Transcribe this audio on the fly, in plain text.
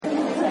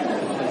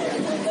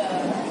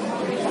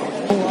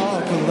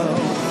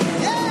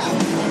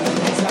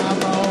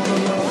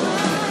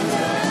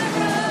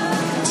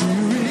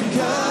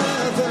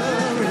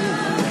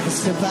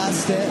by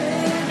step,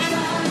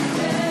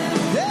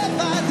 day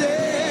by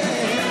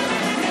day,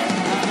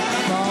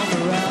 I'm on the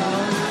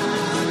round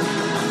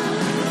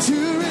to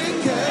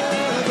recovery,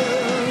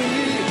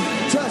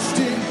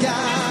 trusting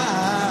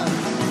God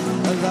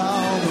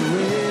along the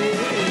way,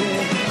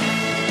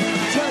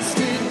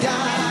 trusting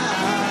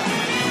God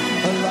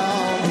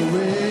along the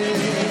way,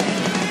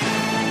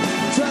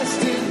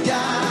 trusting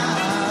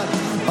God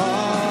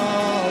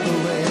all the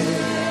way.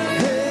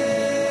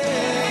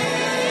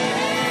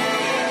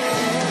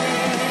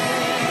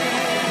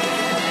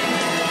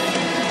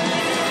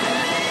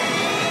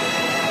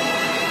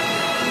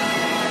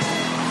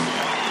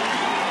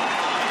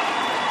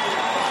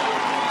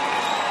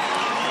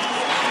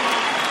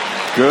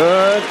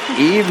 Good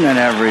evening,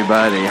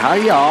 everybody. How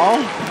y'all?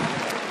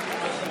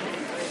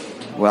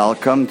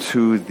 Welcome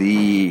to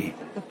the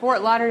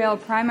Fort Lauderdale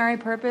Primary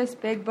Purpose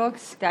Big Book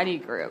Study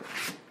Group.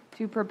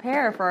 To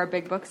prepare for our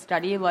Big Book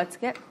study, let's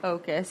get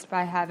focused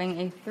by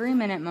having a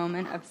 3-minute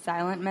moment of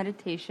silent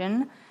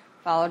meditation,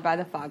 followed by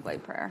the fog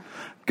light prayer.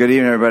 Good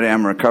evening, everybody.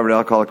 I'm a recovered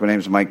alcoholic. My name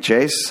is Mike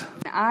Chase.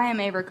 I am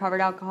a recovered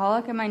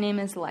alcoholic, and my name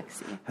is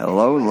Lexi.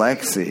 Hello,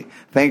 Lexi.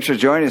 Thanks for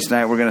joining us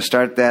tonight. We're going to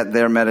start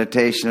their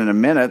meditation in a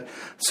minute.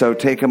 So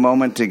take a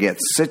moment to get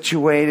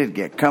situated,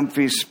 get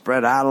comfy,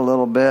 spread out a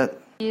little bit.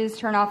 Please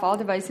turn off all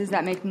devices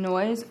that make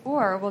noise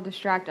or will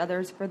distract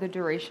others for the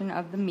duration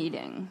of the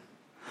meeting.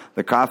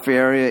 The coffee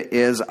area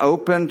is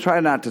open.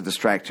 Try not to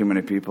distract too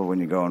many people when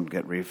you go and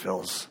get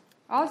refills.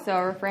 Also,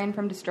 refrain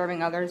from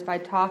disturbing others by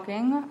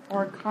talking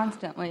or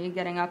constantly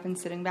getting up and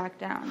sitting back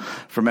down.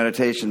 For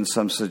meditation,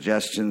 some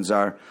suggestions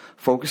are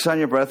focus on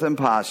your breath and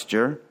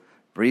posture,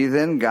 breathe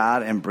in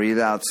God, and breathe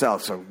out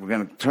self. So we're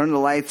going to turn the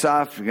lights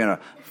off. You're going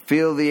to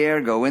feel the air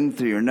go in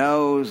through your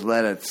nose,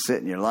 let it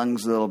sit in your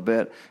lungs a little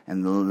bit,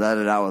 and let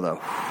it out with a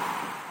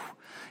whoosh.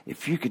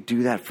 If you could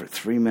do that for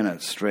 3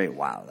 minutes straight,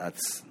 wow,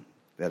 that's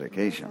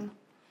dedication.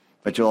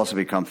 But you'll also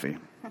be comfy.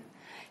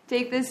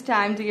 Take this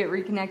time to get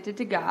reconnected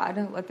to God.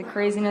 Let the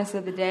craziness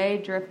of the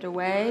day drift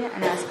away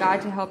and ask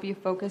God to help you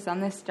focus on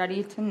this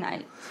study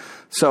tonight.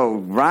 So,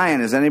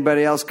 Ryan, is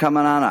anybody else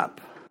coming on up?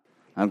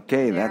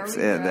 Okay, that's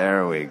it. Go.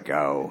 There we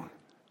go.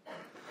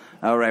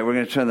 All right, we're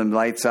going to turn the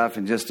lights off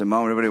in just a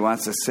moment. Everybody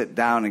wants to sit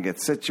down and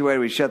get situated.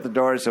 We shut the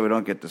doors so we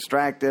don't get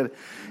distracted.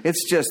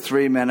 It's just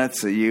 3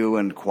 minutes of you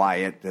and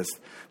quiet.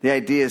 The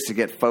idea is to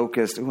get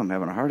focused. Ooh, I'm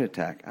having a heart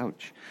attack.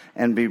 Ouch.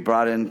 And be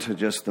brought into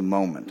just the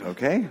moment,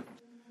 okay?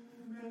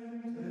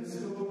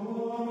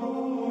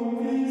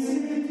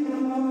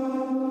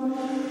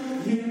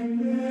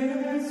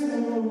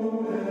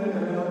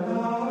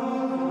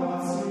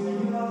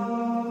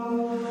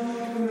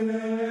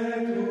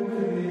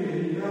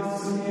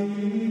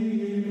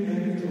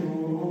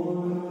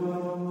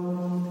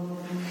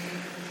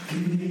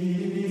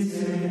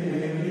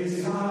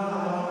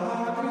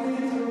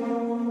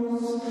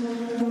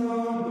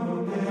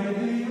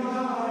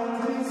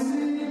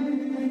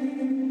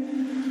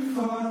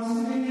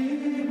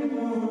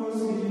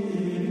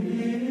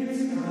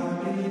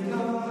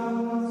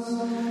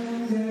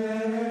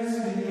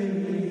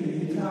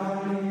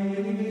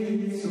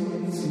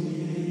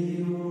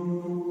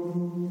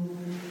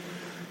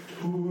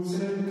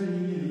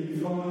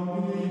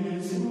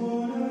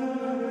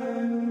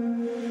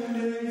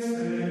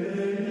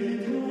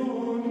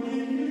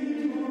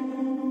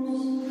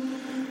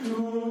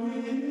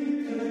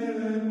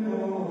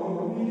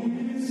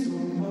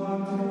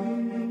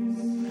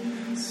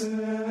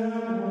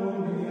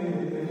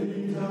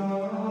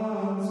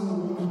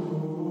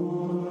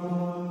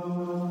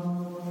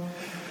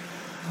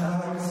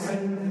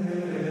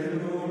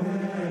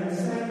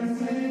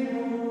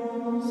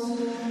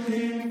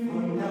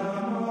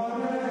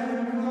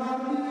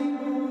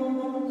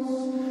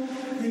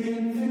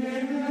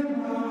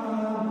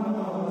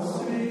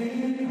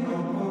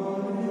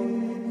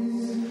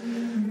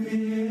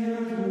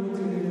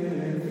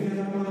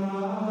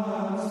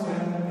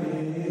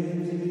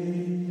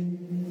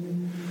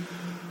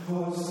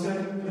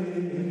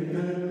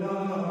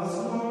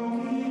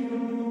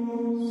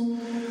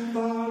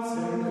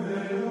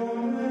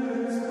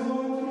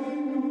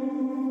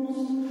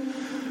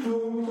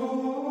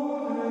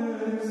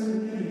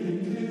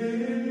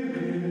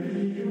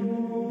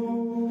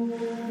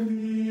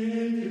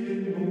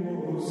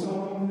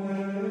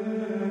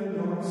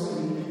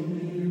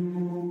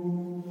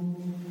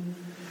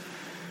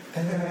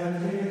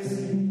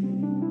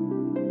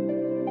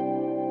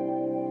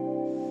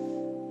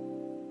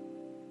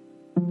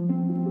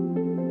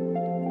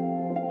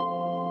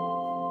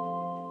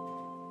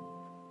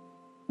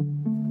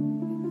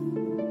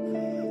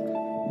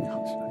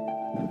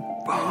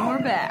 And we're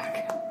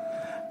back.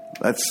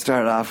 Let's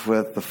start off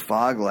with the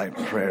fog light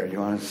prayer. You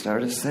want to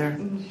start us there?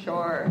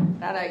 Sure,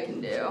 that I can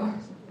do.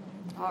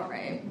 All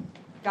right.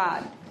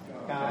 God,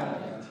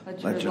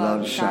 Let your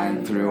love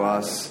shine through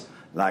us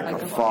like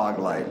a fog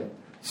light,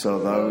 so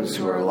those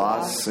who are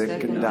lost,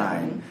 sick, and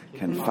dying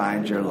can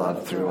find your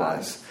love through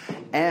us.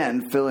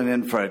 And filling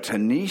in for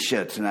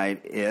Tanisha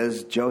tonight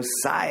is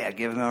Josiah.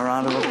 Give him a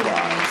round of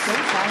applause.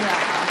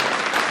 Josiah.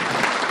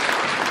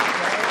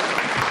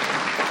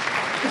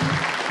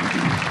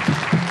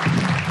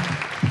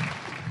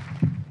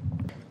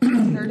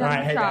 Third All right,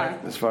 time's hey, charm.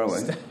 guys. This far away.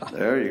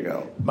 There you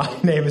go. My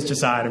name is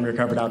Josiah. I'm your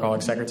recovered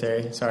alcoholic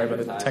secretary. Sorry about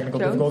the technical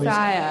difficulties.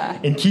 Josiah.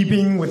 In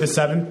keeping with the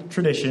seventh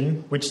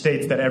tradition, which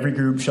states that every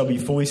group shall be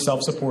fully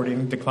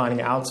self-supporting,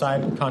 declining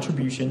outside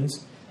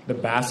contributions, the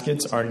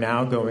baskets are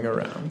now going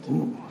around.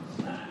 Ooh.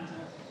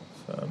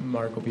 So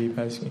Mark will be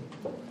passing.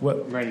 What?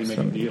 I'm ready to make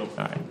a deal.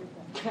 All right.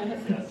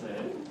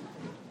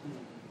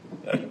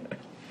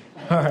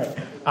 All right.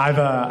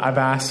 I've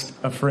asked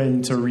a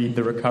friend to read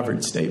the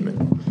recovered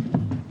statement.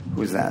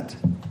 Who's that?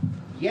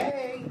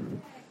 Yay!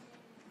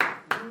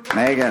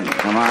 Megan,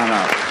 come on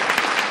up.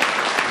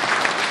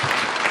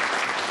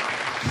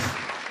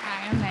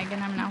 Hi, I'm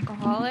Megan. I'm an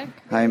alcoholic.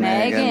 Hi,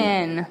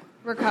 Megan. Megan.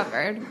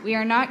 Recovered. We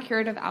are not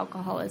cured of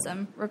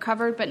alcoholism.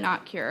 Recovered but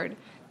not cured.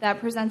 That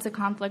presents a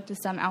conflict to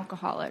some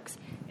alcoholics.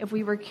 If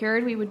we were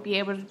cured, we would be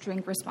able to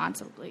drink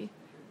responsibly.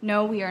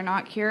 No, we are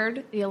not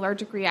cured. The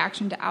allergic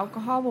reaction to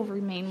alcohol will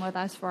remain with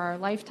us for our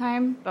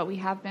lifetime, but we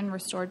have been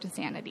restored to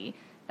sanity.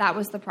 That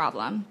was the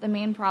problem. The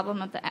main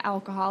problem of the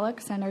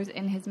alcoholic centers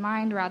in his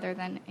mind rather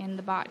than in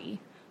the body.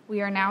 We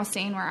are now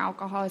sane where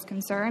alcohol is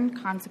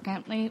concerned.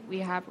 Consequently, we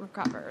have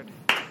recovered.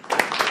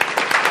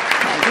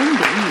 Megan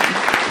B.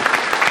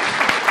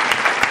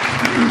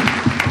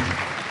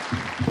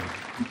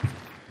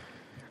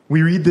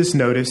 We read this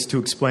notice to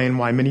explain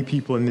why many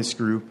people in this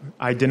group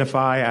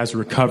identify as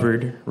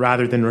recovered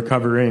rather than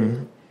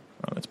recovering.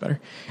 Oh, that's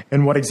better.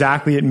 And what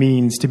exactly it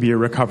means to be a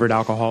recovered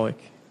alcoholic.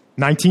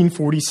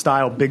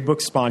 1940-style Big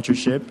Book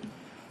sponsorship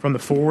from the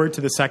foreword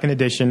to the second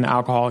edition,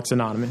 Alcoholics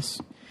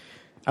Anonymous.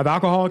 Of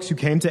alcoholics who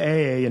came to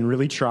AA and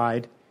really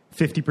tried,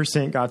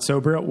 50% got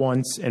sober at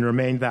once and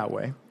remained that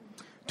way.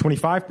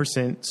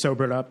 25%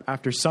 sobered up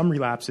after some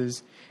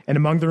relapses, and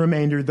among the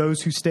remainder,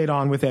 those who stayed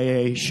on with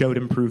AA showed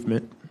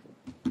improvement.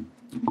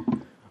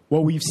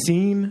 What we've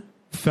seen,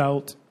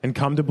 felt, and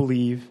come to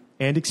believe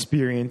and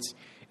experience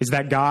is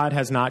that God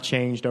has not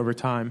changed over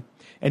time,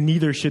 and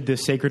neither should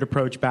this sacred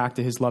approach back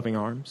to his loving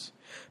arms.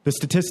 The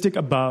statistic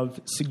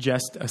above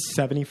suggests a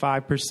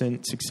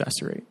 75%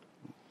 success rate.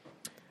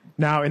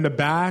 Now, in the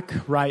back,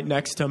 right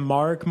next to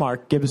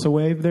Mark, give us a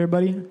wave there,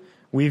 buddy.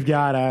 We've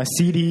got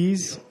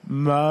CDs,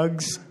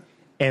 mugs,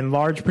 and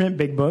large print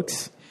big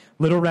books,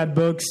 little red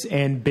books,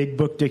 and big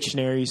book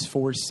dictionaries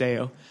for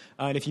sale.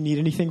 And if you need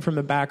anything from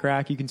the back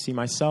rack, you can see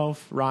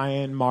myself,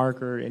 Ryan,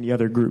 Mark, or any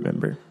other group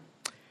member.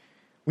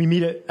 We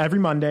meet every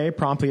Monday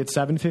promptly at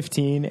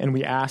 7:15, and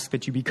we ask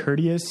that you be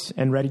courteous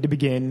and ready to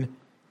begin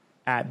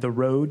at the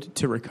Road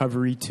to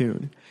Recovery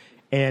tune.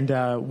 And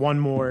one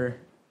more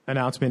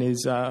announcement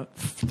is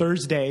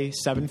Thursday,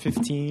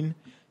 7:15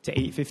 to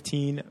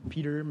 8:15,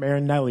 Peter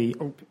Marinelli.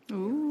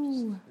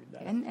 Ooh,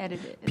 and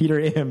edited. Peter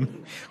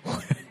M.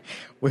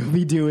 will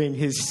be doing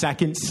his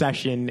second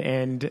session,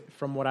 and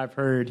from what I've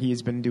heard, he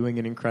has been doing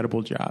an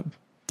incredible job.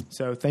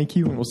 So thank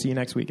you, and we'll see you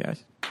next week,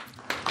 guys.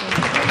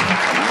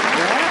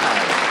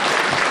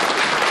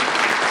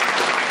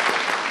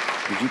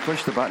 Did you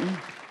push the button?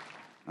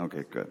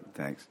 Okay, good.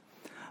 Thanks.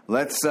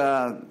 Let's,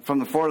 from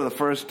the forward of the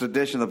first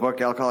edition of the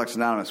book, Alcoholics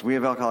Anonymous. We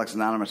have Alcoholics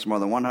Anonymous, more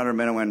than 100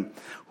 men and women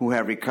who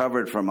have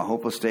recovered from a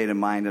hopeless state of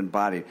mind and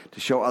body. To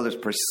show others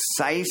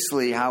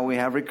precisely how we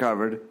have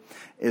recovered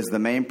is the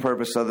main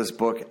purpose of this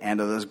book and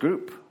of this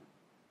group.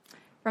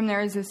 From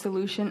There Is a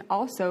Solution,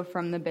 also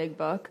from the Big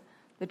Book.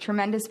 The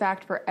tremendous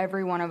fact for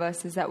every one of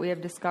us is that we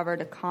have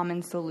discovered a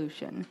common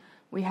solution.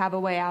 We have a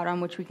way out on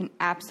which we can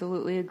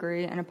absolutely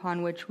agree and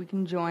upon which we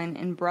can join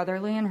in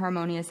brotherly and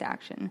harmonious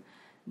action.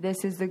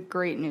 This is the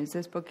great news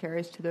this book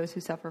carries to those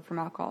who suffer from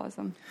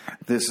alcoholism.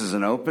 This is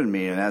an open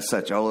meeting, and as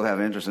such, all who have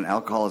interest in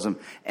alcoholism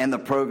and the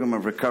program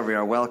of recovery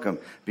are welcome.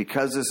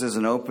 Because this is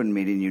an open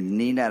meeting, you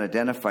need not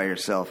identify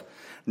yourself,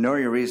 nor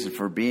your reason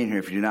for being here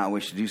if you do not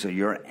wish to do so.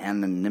 Your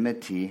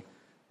anonymity,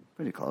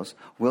 pretty close,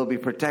 will be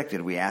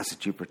protected. We ask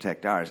that you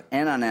protect ours.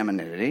 And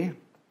anonymity.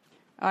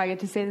 Oh, I get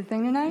to say the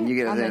thing tonight? You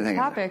get to on say the the thing.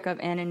 topic of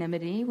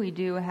anonymity, we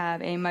do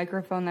have a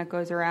microphone that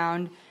goes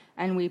around,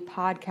 and we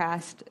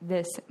podcast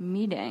this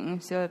meeting.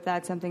 So if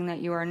that's something that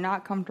you are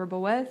not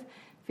comfortable with,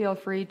 feel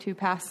free to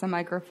pass the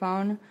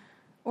microphone.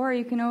 Or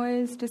you can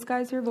always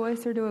disguise your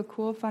voice or do a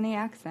cool, funny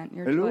accent.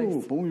 Your Hello,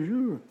 choice.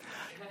 bonjour.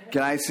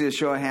 Can I see a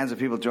show of hands of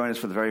people joining us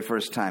for the very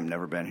first time,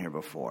 never been here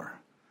before?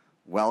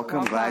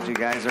 Welcome. Glad you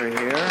guys are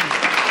here.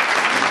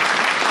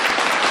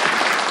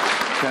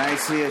 Can I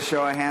see a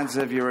show of hands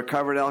of your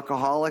recovered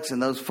alcoholics?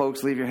 And those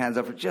folks, leave your hands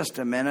up for just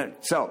a minute.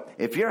 So,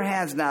 if your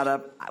hand's not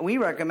up, we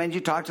recommend you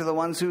talk to the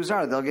ones whose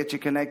are. They'll get you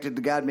connected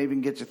to God, maybe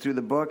can get you through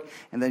the book,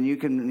 and then you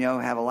can,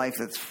 have a life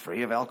that's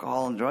free of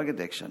alcohol and drug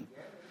addiction.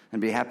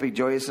 And be happy,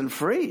 joyous, and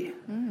free.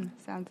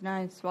 Sounds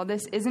nice. While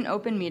this is an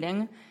open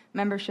meeting,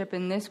 membership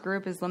in this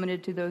group is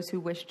limited to those who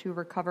wish to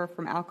recover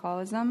from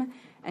alcoholism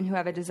and who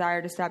have a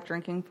desire to stop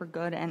drinking for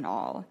good and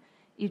all.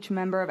 Each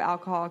member of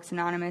Alcoholics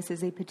Anonymous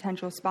is a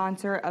potential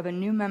sponsor of a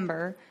new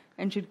member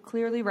and should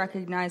clearly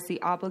recognize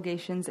the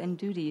obligations and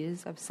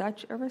duties of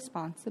such a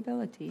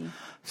responsibility.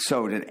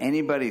 So, did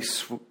anybody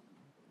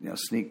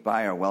sneak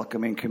by our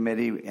welcoming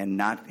committee and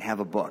not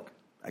have a book?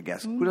 I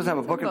guess. Who doesn't have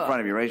a book in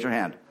front of you? Raise your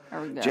hand.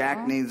 There we go.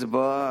 Jack needs a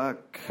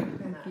book.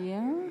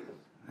 Yeah.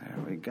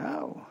 There we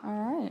go. All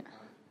right.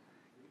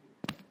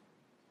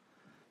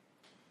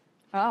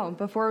 Oh,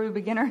 before we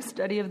begin our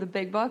study of the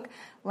Big Book,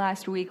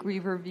 last week we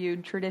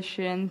reviewed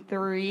Tradition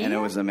 3. And it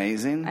was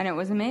amazing. And it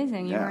was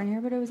amazing. You Yeah. weren't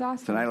here, but it was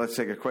awesome. Tonight, let's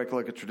take a quick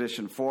look at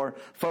Tradition 4.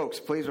 Folks,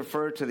 please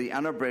refer to the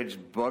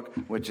unabridged book,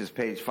 which is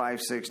page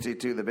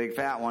 562, the big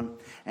fat one.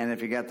 And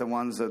if you got the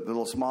ones, the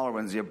little smaller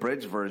ones, the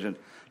abridged version,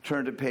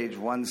 turn to page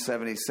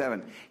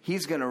 177.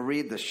 He's going to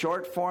read the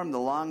short form, the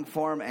long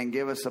form, and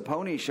give us a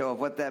pony show of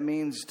what that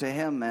means to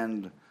him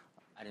and,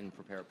 I didn't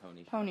prepare a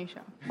pony show. Pony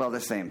show. well,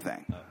 the same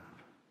thing.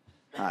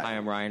 Hi,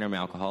 I'm Ryan. I'm an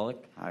alcoholic.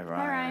 Hi, Ryan.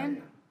 Hi,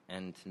 Ryan.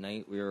 And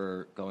tonight we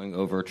are going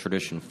over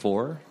Tradition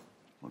 4.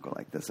 We'll go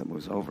like this. It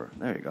moves over.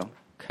 There you go.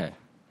 Okay.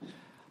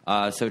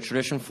 So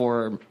Tradition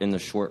 4 in the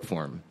short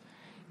form.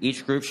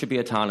 Each group should be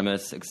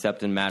autonomous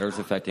except in matters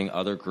affecting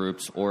other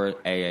groups or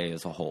AA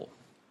as a whole.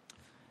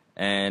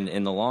 And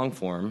in the long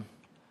form,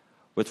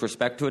 with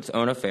respect to its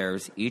own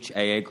affairs, each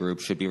AA group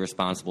should be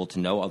responsible to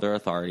no other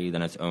authority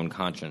than its own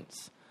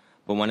conscience.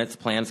 But when its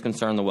plans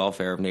concern the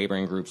welfare of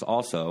neighboring groups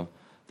also,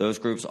 those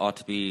groups ought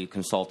to be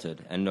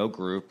consulted, and no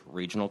group,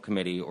 regional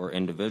committee, or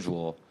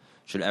individual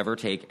should ever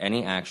take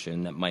any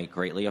action that might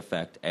greatly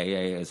affect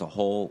AA as a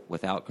whole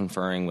without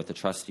conferring with the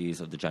trustees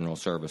of the General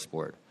Service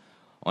Board.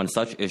 On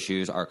such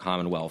issues, our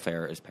common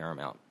welfare is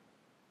paramount.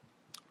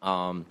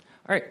 All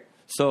right.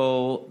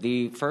 So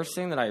the first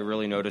thing that I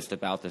really noticed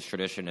about this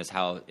tradition is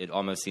how it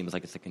almost seems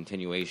like it's a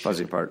continuation.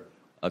 Fuzzy part.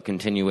 A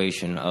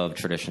continuation of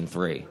Tradition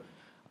 3.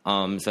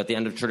 So at the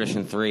end of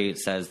Tradition 3, it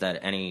says that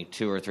any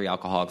 2 or 3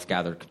 alcoholics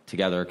gathered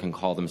together can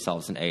call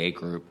themselves an AA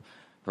group,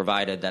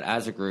 provided that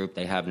as a group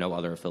they have no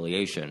other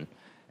affiliation.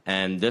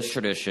 And this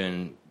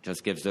tradition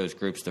just gives those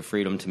groups the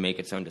freedom to make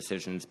its own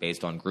decisions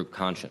based on group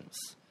conscience.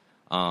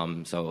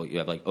 So you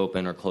have like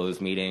open or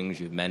closed meetings,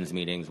 you have men's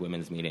meetings,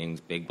 women's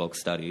meetings, big book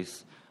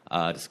studies,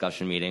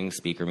 discussion meetings,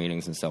 speaker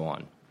meetings, and so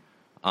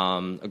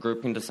on. A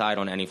group can decide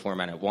on any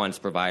format at once,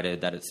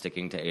 provided that it's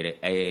sticking to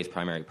AA's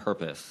primary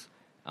purpose,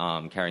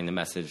 carrying the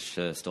message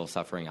to still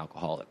suffering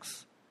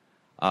alcoholics.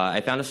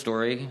 I found a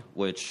story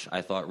which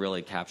I thought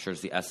really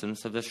captures the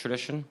essence of this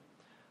tradition.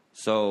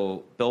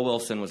 So Bill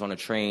Wilson was on a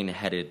train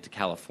headed to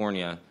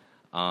California,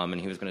 and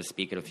he was going to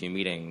speak at a few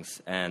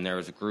meetings. And there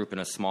was a group in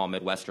a small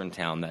Midwestern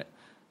town that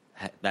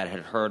had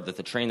heard that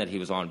the train that he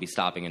was on would be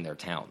stopping in their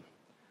town.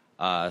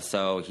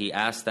 So he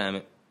asked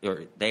them,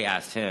 or they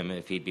asked him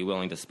if he'd be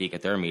willing to speak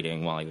at their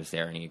meeting while he was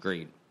there, and he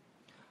agreed.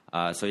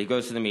 So he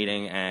goes to the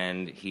meeting,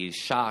 and he's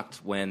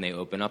shocked when they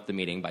open up the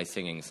meeting by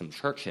singing some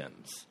church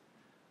hymns.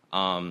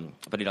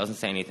 But he doesn't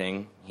say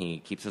anything. He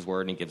keeps his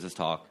word, and he gives his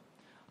talk.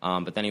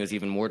 But then he was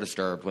even more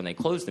disturbed when they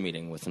closed the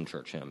meeting with some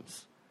church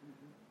hymns.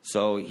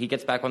 So he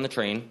gets back on the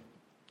train,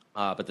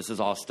 but this is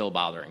all still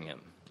bothering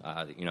him.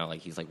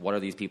 He's like, what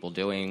are these people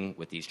doing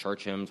with these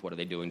church hymns? What are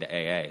they doing to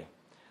AA?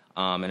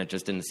 And it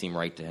just didn't seem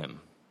right to him.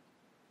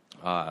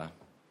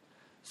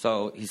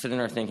 So he's sitting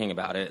there thinking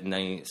about it, and then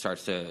he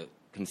starts to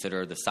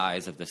consider the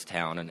size of this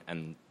town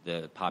and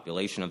the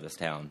population of this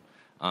town.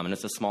 And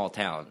it's a small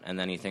town. And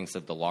then he thinks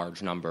of the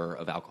large number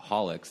of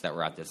alcoholics that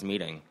were at this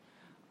meeting.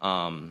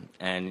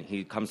 And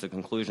he comes to the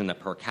conclusion that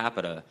per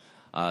capita,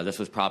 this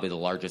was probably the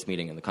largest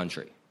meeting in the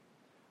country.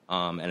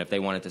 And if they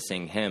wanted to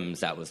sing hymns,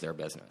 that was their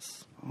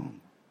business.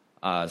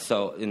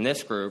 So in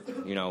this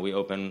group, we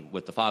open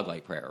with the fog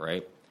light prayer,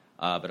 right?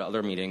 But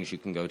other meetings you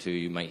can go to,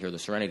 you might hear the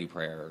Serenity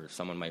Prayer, or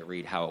someone might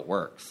read how it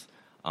works.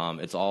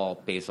 It's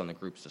all based on the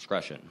group's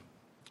discretion.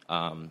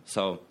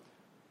 So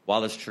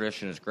while this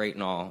tradition is great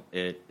and all,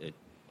 it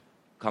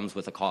comes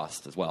with a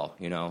cost as well,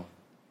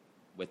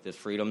 With this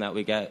freedom that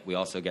we get, we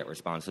also get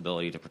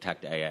responsibility to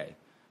protect AA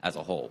as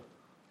a whole.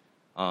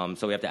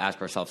 So we have to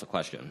ask ourselves a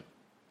question.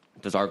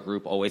 Does our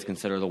group always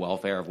consider the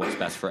welfare of what's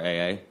best for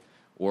AA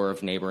or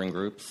of neighboring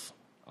groups?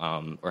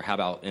 Or how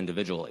about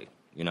individually?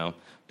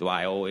 Do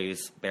I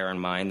always bear in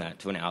mind that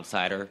to an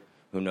outsider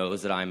who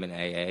knows that I'm in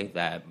AA,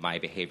 that my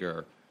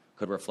behavior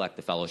could reflect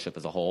the fellowship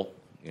as a whole?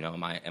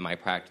 Am I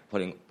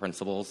practicing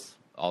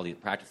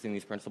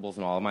these principles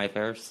in all of my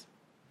affairs?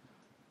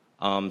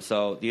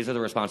 So these are the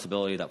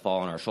responsibilities that fall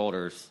on our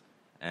shoulders,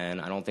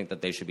 and I don't think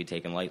that they should be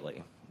taken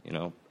lightly.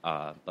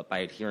 But by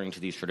adhering to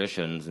these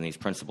traditions and these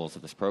principles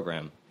of this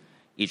program,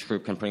 each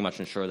group can pretty much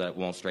ensure that it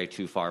won't stray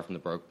too far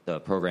from the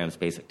program's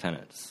basic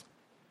tenets.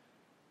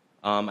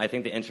 I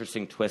think the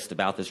interesting twist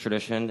about this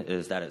tradition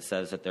is that it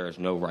says that there is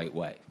no right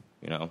way,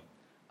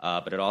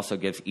 but it also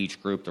gives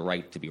each group the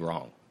right to be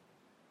wrong,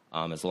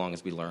 as long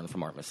as we learn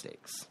from our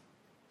mistakes.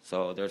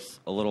 So there's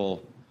a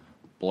little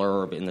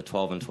blurb in the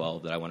 12 and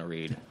 12 that I want to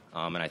read,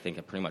 and I think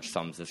it pretty much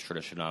sums this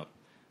tradition up.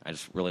 I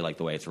just really like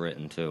the way it's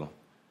written, too.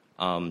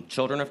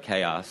 Children of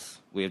chaos,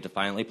 we have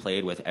defiantly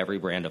played with every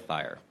brand of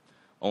fire,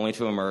 only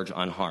to emerge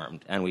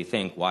unharmed, and we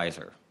think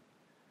wiser.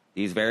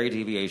 These very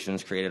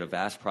deviations created a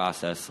vast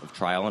process of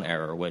trial and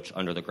error, which,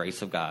 under the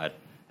grace of God,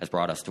 has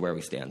brought us to where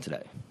we stand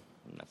today.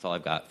 And that's all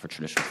I've got for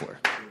Tradition 4.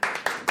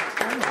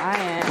 All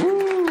right.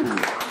 Woo!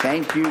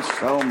 Thank you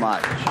so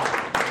much.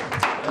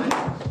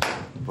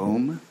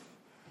 Boom.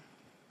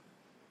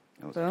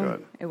 was Boom.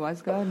 good. It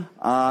was good.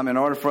 In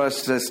order for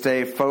us to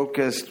stay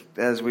focused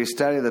as we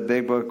study the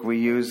Big Book, we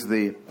use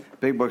the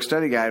Big Book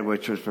Study Guide,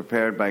 which was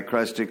prepared by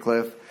Krusty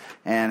Cliff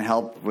and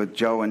helped with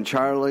Joe and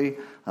Charlie.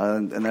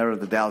 And they're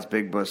the Dallas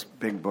Big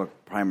Book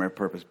Primary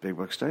Purpose Big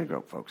Book Study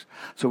Group, folks.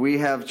 So we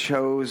have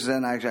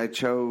chosen, actually I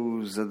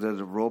chose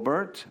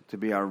Robert to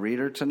be our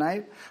reader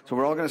tonight. So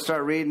we're all going to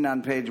start reading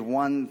on page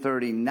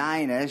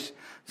 139-ish.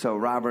 So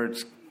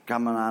Robert's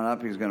coming on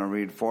up. He's going to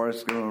read for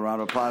us. Give him a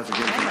round of applause. Give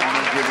him some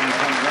energy when he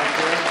comes up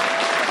here.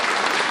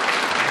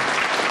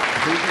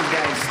 So you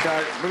guys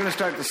start. We're going to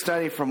start the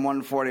study from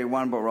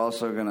 141, but we're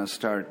also going to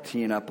start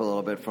teeing up a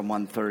little bit from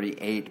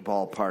 138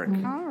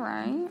 ballpark. All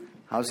right.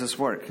 How's this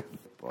work?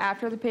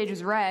 After the page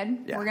is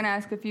read, Yeah. we're going to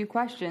ask a few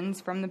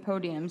questions from the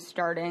podium,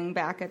 starting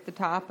back at the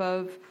top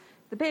of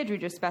the page we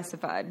just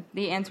specified.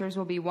 The answers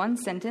will be one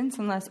sentence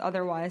unless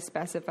otherwise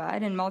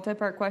specified, and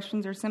multi-part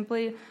questions are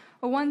simply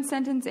a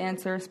one-sentence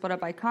answer split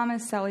up by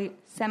commas,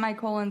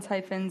 semicolons,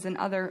 hyphens, and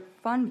other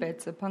fun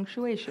bits of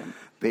punctuation.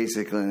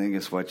 Basically, I think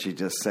it's what she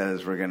just said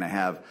is we're going to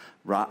have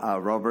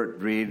Robert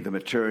read the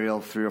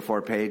material 3 or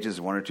 4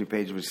 pages, 1 or 2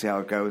 pages. We see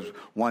how it goes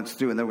once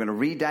through, and then we're going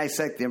to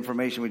re-dissect the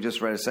information we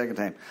just read a second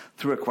time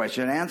through a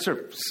question and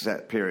answer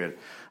set period.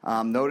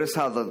 Notice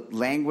how the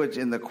language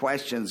in the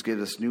questions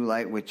gives us new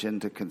light which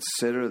in to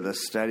consider the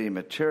study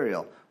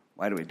material.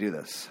 Why do we do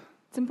this?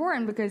 It's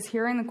important because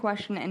hearing the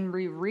question and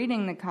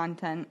rereading the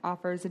content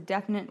offers a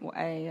definite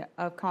way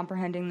of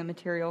comprehending the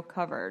material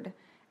covered.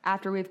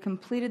 After we've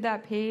completed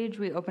that page,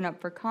 we open up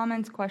for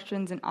comments,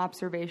 questions, and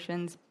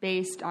observations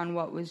based on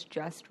what was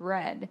just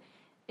read.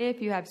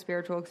 If you have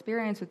spiritual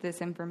experience with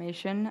this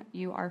information,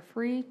 you are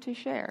free to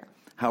share.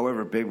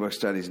 However, Big Book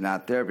Study is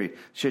not there. But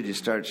should you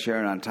start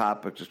sharing on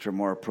topics which are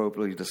more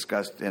appropriately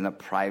discussed in a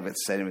private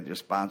setting with your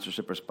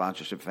sponsorship or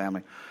sponsorship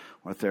family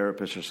or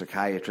therapist or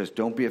psychiatrist,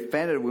 don't be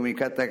offended when we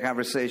cut that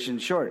conversation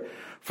short.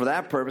 For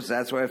that purpose,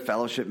 that's why we have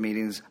fellowship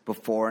meetings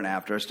before and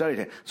after our study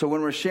time. So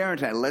when we're sharing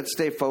tonight, let's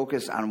stay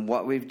focused on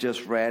what we've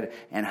just read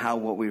and how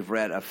what we've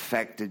read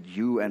affected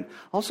you. And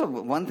also,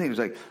 one thing is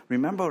like,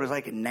 remember what it was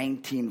like in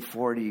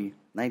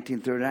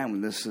 1939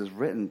 when this is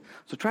written.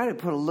 So try to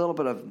put a little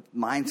bit of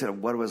mindset of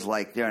what it was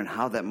like there and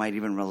how that might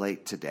even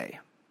relate today.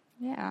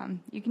 Yeah,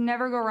 you can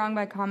never go wrong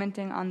by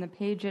commenting on the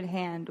page at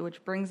hand,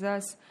 which brings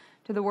us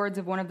to the words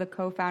of one of the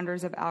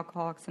co-founders of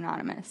Alcoholics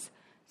Anonymous.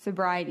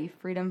 Sobriety,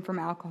 freedom from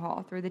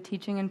alcohol, through the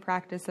teaching and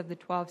practice of the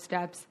 12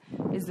 steps,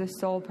 is the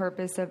sole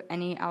purpose of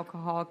any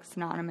Alcoholics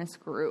Anonymous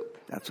group.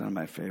 That's one of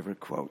my favorite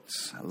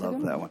quotes. I love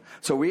that one.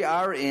 So we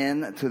are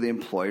in to the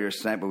employers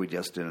tonight, but we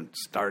just didn't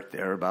start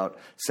there. About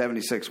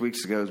 76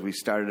 weeks ago, we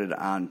started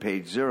on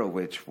page 0,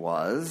 which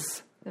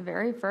was the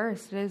very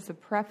first. It is the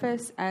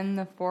preface and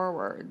the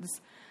forewords.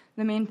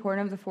 The main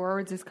point of the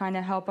forewords is kind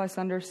of help us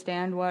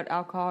understand what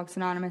Alcoholics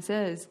Anonymous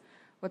is,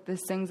 what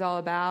this thing's all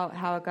about,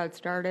 how it got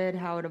started,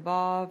 how it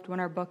evolved, when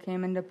our book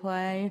came into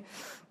play.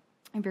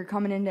 If you're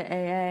coming into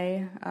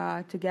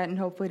AA to get and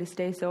hopefully to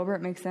stay sober,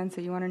 it makes sense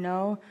that you want to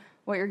know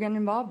what you're getting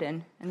involved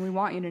in. And we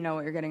want you to know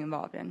what you're getting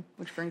involved in,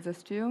 which brings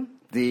us to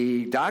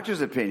the doctor's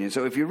opinion.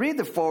 So if you read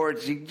the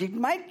forwards, you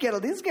might get,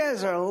 these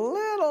guys are a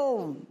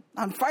little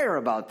on fire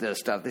about this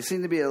stuff. They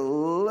seem to be a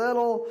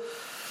little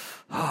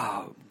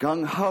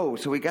gung-ho.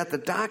 So we got the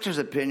doctor's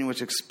opinion,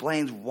 which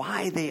explains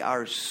why they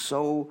are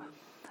so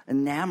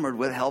enamored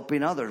with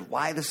helping others,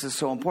 why this is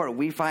so important.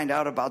 We find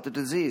out about the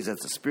disease.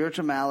 It's a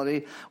spiritual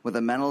malady with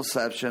a mental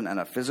deception and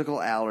a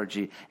physical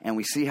allergy, and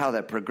we see how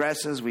that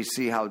progresses. We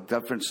see how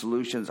different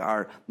solutions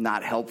are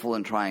not helpful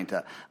in trying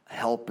to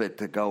help it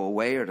to go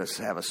away or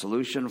to have a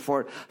solution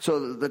for it.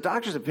 So the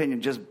doctor's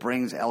opinion just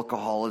brings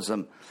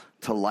alcoholism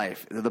to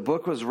life. The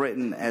book was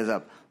written as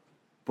a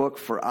book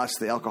for us,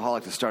 the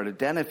alcoholic, to start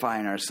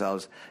identifying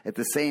ourselves. At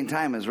the same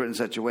time, it was written in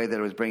such a way that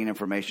it was bringing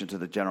information to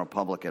the general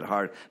public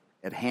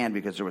at hand,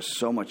 because there was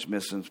so much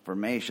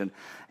misinformation.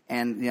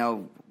 And,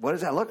 what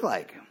does that look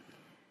like?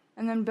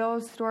 And then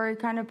Bill's story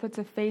kind of puts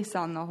a face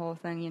on the whole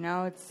thing,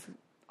 It's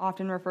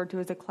often referred to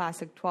as a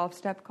classic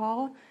 12-step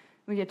call.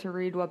 We get to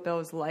read what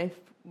Bill's life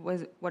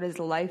was, what his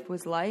life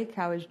was like,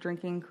 how his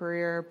drinking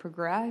career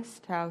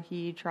progressed, how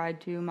he tried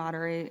to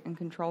moderate and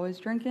control his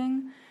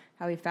drinking,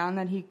 how he found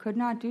that he could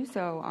not do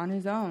so on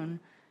his own,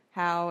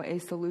 how a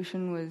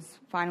solution was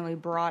finally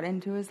brought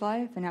into his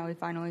life, and how he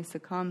finally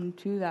succumbed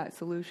to that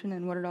solution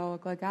and what it all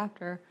looked like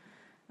after.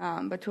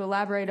 But to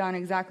elaborate on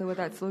exactly what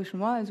that solution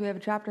was, we have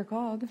a chapter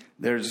called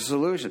There's a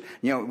Solution.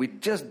 We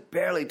just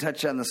barely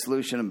touch on the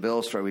solution in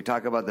Bill's story. We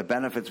talk about the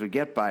benefits we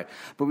get by it,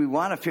 but we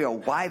want to figure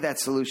out why that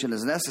solution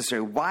is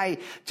necessary, why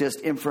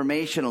just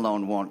information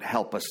alone won't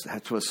help us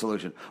to a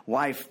solution,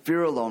 why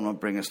fear alone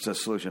won't bring us to a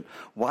solution,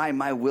 why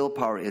my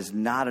willpower is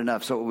not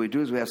enough. So what we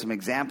do is we have some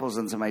examples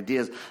and some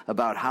ideas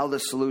about how the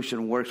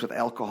solution works with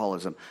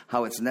alcoholism,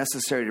 how it's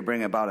necessary to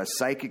bring about a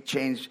psychic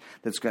change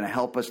that's going to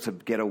help us to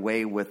get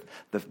away with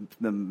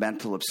the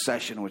mental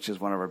obsession, which is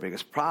one of our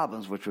biggest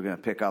problems, which we're going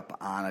to pick up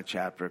on a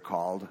chapter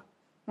called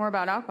More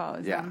About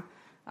Alcoholism.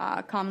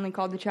 Yeah. Commonly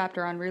called the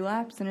chapter on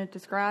relapse, and it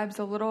describes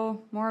a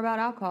little more about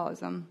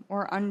alcoholism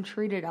or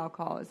untreated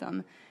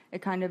alcoholism.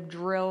 it kind of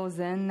drills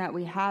in that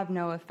we have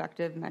no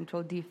effective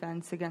mental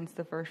defense against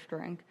the first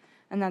drink,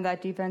 and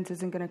that defense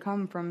isn't going to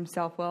come from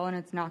self-will, and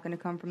it's not going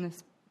to come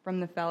from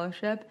the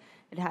fellowship.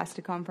 It has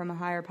to come from a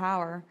higher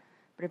power.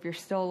 But if you're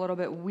still a little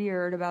bit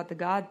weird about the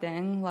God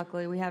thing,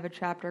 luckily we have a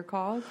chapter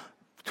called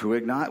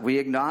We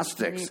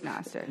Agnostics.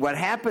 What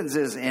happens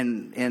is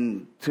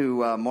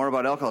more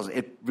about alcoholism,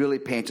 it really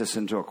paints us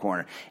into a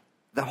corner.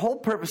 The whole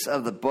purpose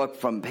of the book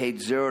from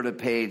page 0 to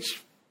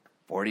page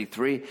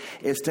 43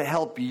 is to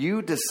help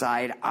you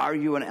decide, are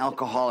you an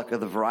alcoholic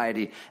of the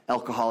variety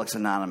Alcoholics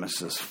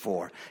Anonymous is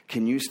for?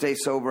 Can you stay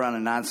sober on a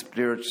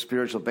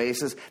non-spiritual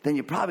basis? Then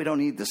you probably don't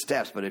need the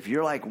steps. But if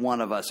you're like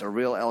one of us, a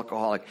real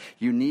alcoholic,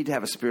 you need to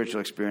have a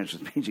spiritual experience,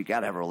 which means you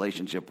got to have a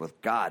relationship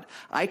with God.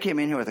 I came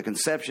in here with a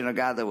conception of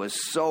God that was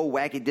so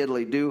wacky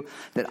diddly-do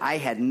that I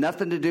had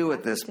nothing to do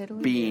with this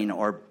being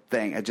or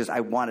thing.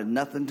 I wanted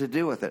nothing to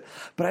do with it.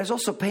 But I was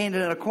also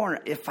painted in a corner.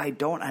 If I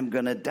don't, I'm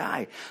going to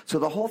die. So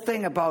the whole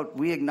thing about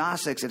We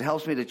Agnostics, it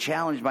helps me to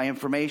challenge my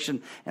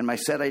information and my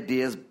set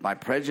ideas, my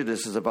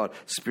prejudices about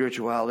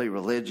spirituality,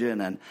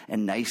 religion,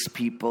 and nice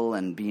people,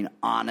 and being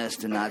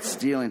honest and not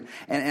stealing.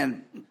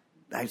 And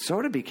I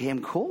sort of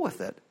became cool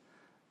with it.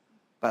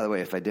 By the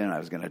way, if I didn't, I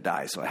was going to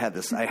die. So I had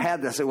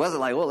this. It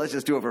wasn't like, well, let's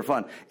just do it for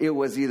fun. It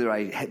was either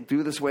I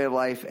do this way of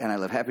life and I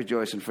live happy,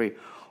 joyous, and free,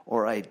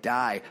 or I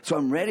die. So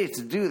I'm ready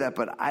to do that,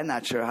 but I'm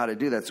not sure how to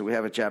do that. So we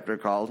have a chapter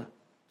called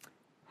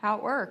How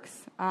It Works.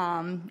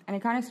 And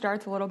it kind of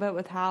starts a little bit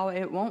with how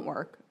it won't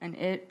work, and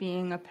it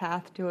being a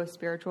path to a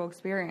spiritual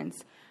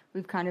experience.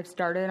 We've kind of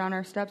started on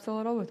our steps a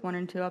little with 1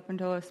 and 2 up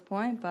until this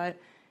point, but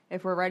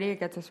if we're ready, it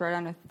gets us right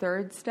on a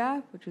third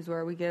step, which is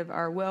where we give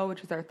our will,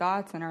 which is our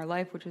thoughts, and our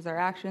life, which is our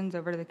actions,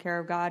 over to the care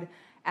of God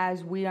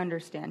as we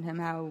understand Him,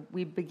 how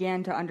we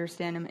began to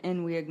understand Him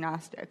in We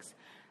Agnostics.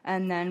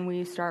 And then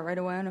we start right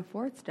away on a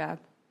fourth step,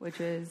 which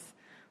is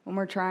when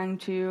we're trying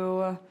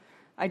to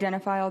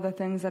identify all the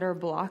things that are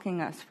blocking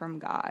us from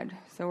God.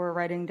 So we're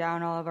writing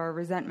down all of our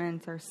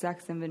resentments, our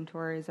sex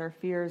inventories, our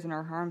fears, and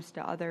our harms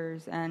to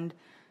others. And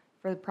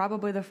for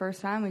probably the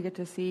first time, we get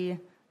to see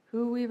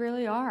who we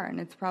really are.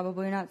 And it's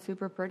probably not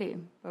super pretty,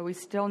 but we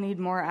still need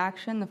more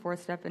action. The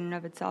fourth step in and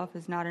of itself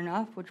is not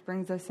enough, which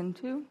brings us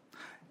into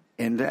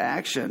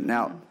action.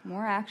 Now,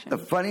 more action. The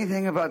funny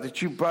thing about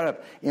that you brought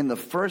up in the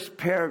first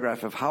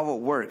paragraph of How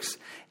It Works,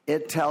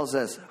 it tells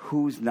us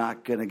who's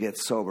not going to get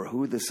sober,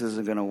 who this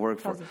isn't going to work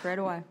for. Tells us right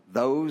away.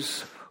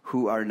 Those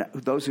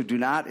who do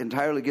not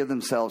entirely give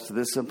themselves to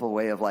this simple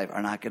way of life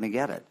are not going to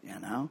get it, you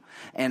know?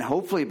 And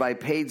hopefully by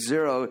page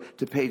 0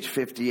 to page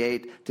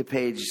 58 to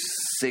page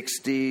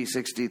 60,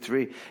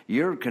 63,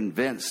 you're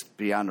convinced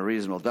beyond a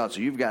reasonable doubt.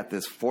 So you've got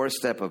this fourth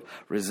step of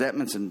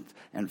resentments and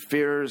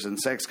fears and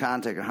sex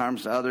contact and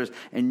harms to others,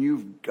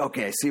 and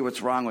I see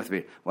what's wrong with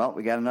me. Well,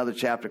 we got another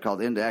chapter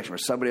called Into Action where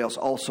somebody else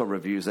also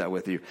reviews that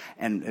with you.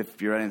 And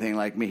if you're anything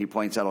like me, he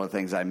points out all the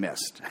things I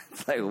missed.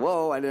 It's like,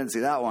 whoa, I didn't see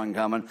that one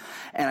coming.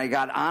 And I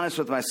got honest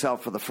with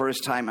myself for the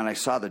first time, and I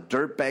saw the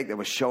dirtbag that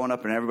was showing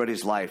up in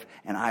everybody's life,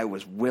 and I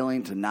was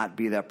willing to not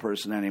be that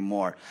person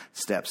anymore.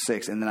 Step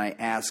 6. And then I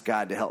asked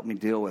God to help me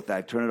deal with that.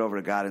 I turned it over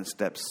to God in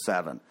step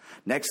 7.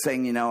 Next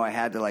thing you know, I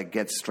had to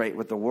get straight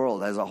with the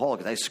world as a whole,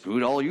 because I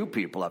screwed all you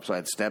people up. So I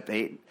had step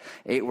 8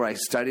 where I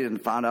studied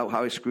and found out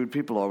how I screwed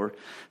people over.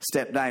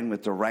 Step 9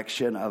 with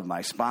direction of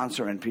my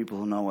sponsor and people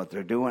who know what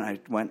they're doing. I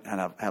went and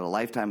I had a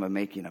lifetime of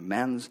making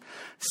amends.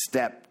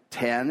 Step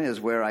 10 is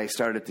where I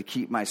started to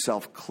keep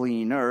myself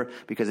cleaner,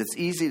 because it's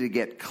easy to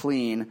get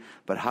clean,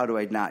 but how do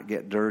I not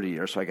get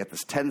dirtier? So I get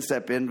this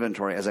 10-step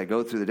inventory as I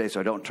go through the day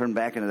so I don't turn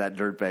back into that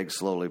dirtbag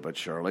slowly but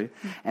surely.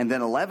 And then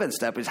 11th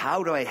step is,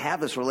 how do I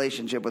have this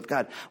relationship with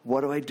God?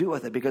 What do I do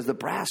with it? Because the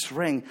brass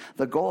ring,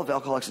 the goal of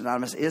Alcoholics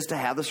Anonymous is to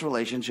have this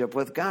relationship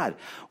with God.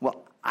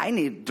 Well, I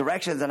need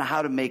directions on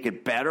how to make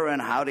it better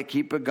and how to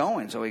keep it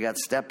going. So we got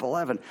step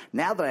 11.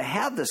 Now that I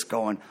have this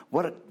going,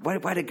 why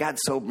did God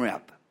sober me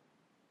up?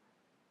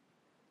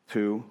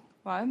 To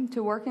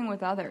working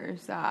with others,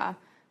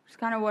 which is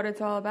kind of what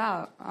it's all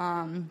about.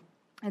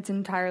 It's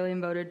entirely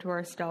devoted to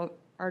our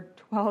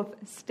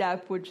 12th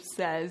step, which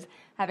says,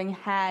 having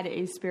had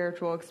a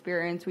spiritual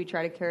experience, we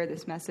try to carry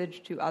this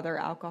message to other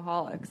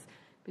alcoholics.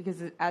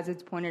 Because as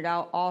it's pointed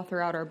out all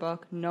throughout our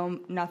book,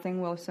 nothing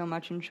will so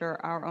much ensure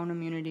our own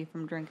immunity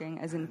from drinking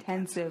as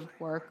intensive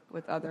work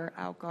with other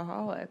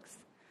alcoholics.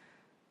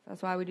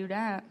 That's why we do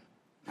that.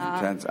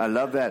 Intense. I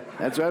love that.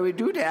 That's why we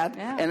do that,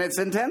 yeah. And it's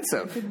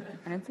intensive.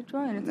 And it's a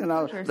joy, and it's a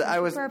pleasure. It's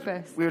a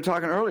purpose. We were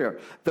talking earlier.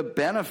 The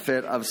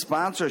benefit of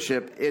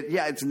sponsorship.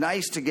 It's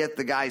nice to get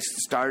the guys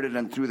started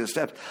and through the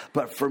steps.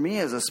 But for me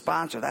as a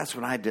sponsor, that's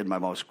when I did my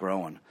most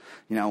growing.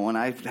 You know, when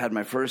I had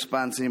my first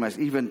sponsee,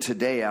 even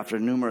today after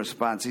numerous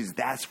sponsees,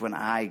 that's when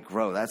I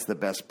grow. That's the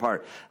best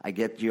part. I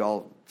get you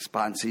all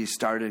sponsees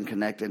started and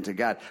connected to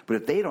God. But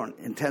if they don't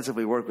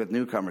intensively work with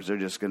newcomers, they're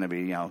just going to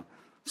be,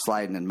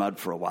 sliding in mud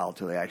for a while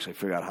till they actually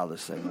figure out how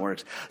this thing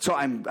works. So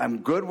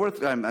I'm good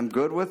with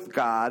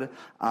God.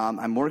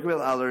 I'm working with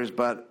others,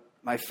 but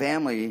my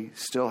family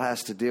still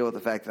has to deal with the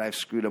fact that I've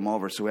screwed them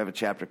over. So we have a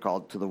chapter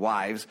called To the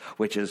Wives,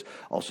 which is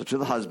also to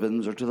the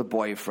husbands or to the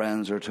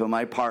boyfriends or to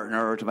my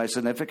partner or to my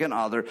significant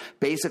other,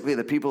 basically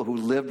the people who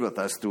lived with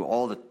us through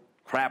all the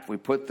crap we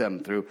put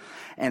them through.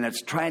 And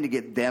it's trying to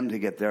get them to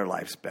get their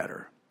lives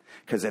better.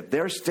 Because if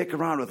they're sticking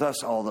around with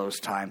us all those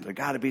times, there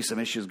got to be some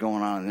issues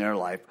going on in their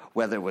life,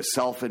 whether it was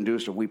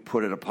self-induced or we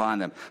put it upon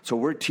them. So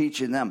we're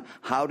teaching them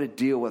how to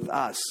deal with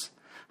us,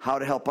 how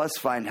to help us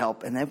find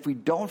help. And if we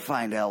don't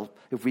find help,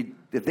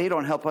 if they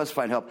don't help us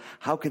find help,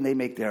 how can they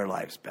make their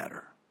lives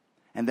better?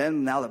 And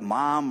then now that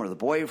mom or the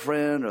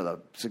boyfriend or the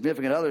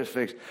significant other is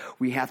fixed,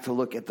 we have to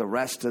look at the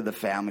rest of the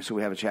family. So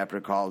we have a chapter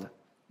called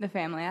The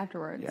Family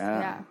Afterwards.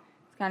 Yeah.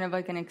 It's kind of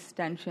like an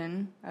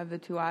extension of the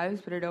two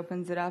wives, but it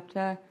opens it up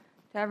to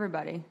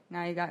everybody.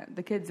 Now you got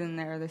the kids in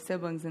there, the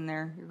siblings in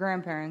there, your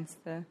grandparents,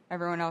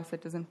 everyone else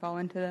that doesn't fall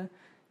into the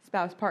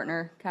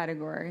spouse-partner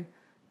category.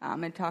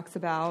 It talks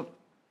about,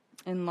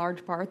 in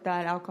large part,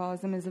 that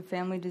alcoholism is a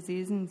family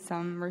disease. In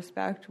some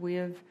respect, we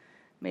have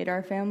made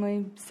our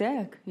family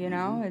sick, you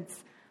know?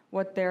 It's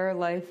what their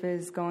life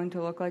is going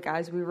to look like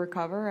as we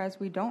recover, as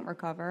we don't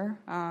recover,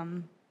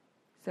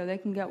 so they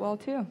can get well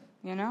too,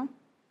 you know?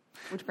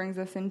 Which brings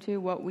us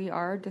into what we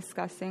are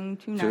discussing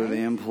tonight. to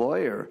the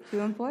employer. To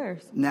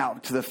employers. Now,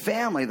 to the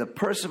family, the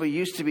person we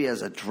used to be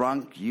as a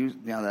drunk,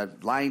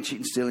 that lying,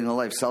 cheating, stealing, no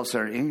life,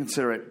 self-centered,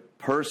 inconsiderate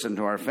person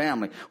to our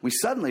family, we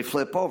suddenly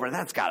flip over, and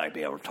that's got to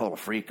be a total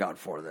freak out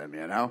for them,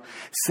 you know?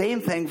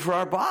 Same thing for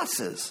our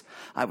bosses.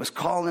 I was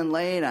calling in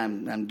late.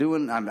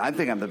 I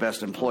think I'm the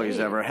best employee he's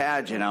ever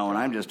had, you know, and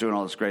I'm just doing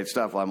all this great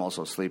stuff while I'm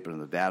also sleeping in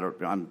the dad, or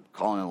I'm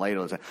calling in late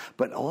all the time.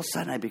 But all of a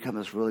sudden, I become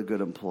this really good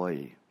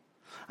employee.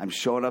 I'm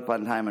showing up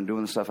on time and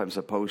doing the stuff I'm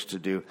supposed to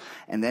do.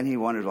 And then he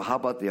wonders, well, how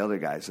about the other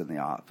guys in the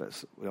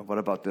office? What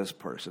about this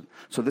person?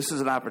 So this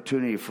is an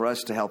opportunity for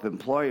us to help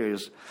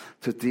employers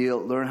to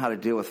learn how to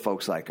deal with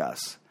folks like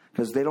us.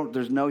 Because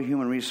there's no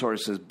human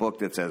resources book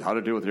that says how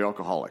to deal with your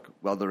alcoholic.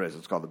 Well, there is.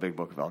 It's called the Big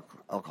Book of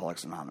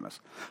Alcoholics Anonymous.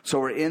 So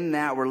we're in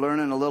that. We're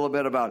learning a little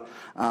bit about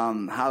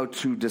how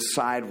to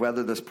decide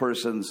whether this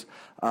person's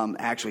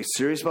actually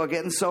serious about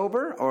getting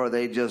sober, or are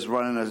they just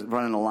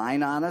running a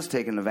line on us,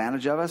 taking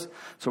advantage of us.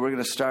 So we're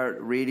going to start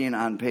reading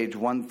on page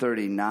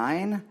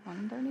 139.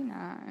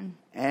 139.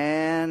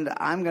 And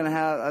I'm going to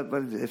have,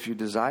 if you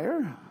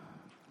desire.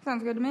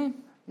 Sounds good to me.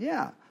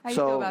 Yeah. How you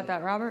feel about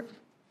that, Robert?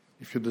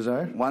 If you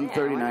desire.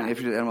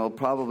 139, and we'll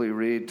probably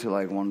read to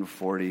like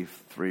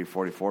 143,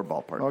 44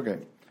 ballpark. Okay.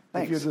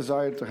 Thanks. If you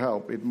desire to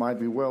help, it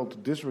might be well to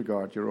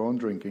disregard your own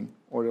drinking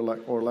or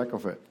lack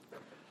of it.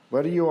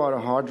 Whether you are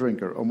a hard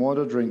drinker, a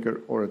moderate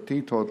drinker, or a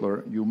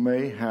teetotaler, you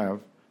may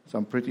have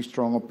some pretty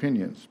strong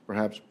opinions,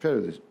 perhaps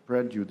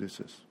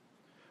prejudices.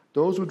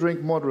 Those who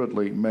drink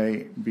moderately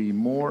may be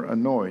more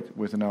annoyed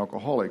with an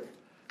alcoholic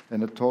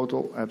than a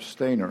total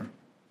abstainer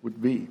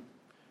would be.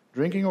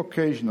 Drinking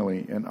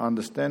occasionally and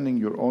understanding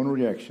your own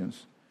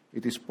reactions,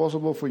 it is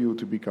possible for you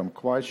to become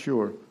quite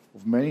sure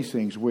of many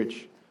things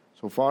which,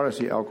 so far as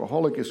the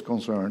alcoholic is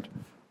concerned,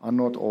 are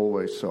not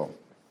always so.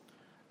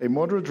 As a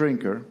moderate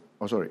drinker,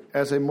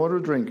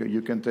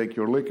 you can take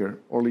your liquor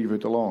or leave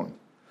it alone.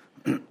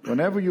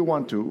 Whenever you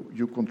want to,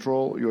 you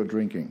control your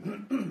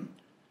drinking.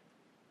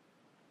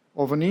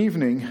 Of an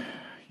evening,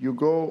 you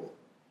go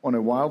on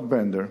a wild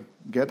bender,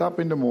 get up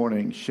in the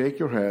morning, shake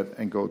your head,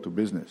 and go to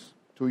business.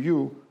 To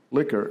you,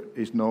 liquor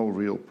is no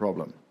real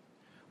problem.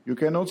 You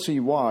cannot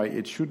see why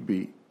it should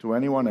be to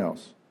anyone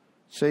else,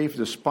 save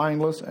the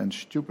spineless and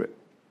stupid.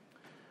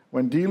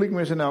 When dealing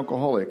with an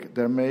alcoholic,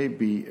 there may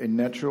be a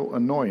natural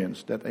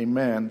annoyance that a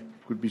man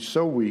could be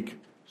so weak,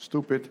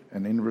 stupid,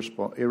 and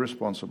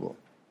irresponsible.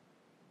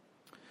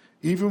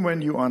 Even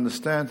when you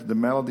understand the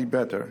malady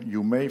better,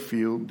 you may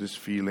feel this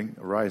feeling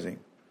arising.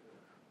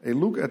 A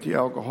look at the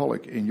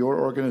alcoholic in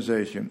your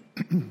organization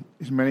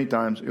is many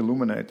times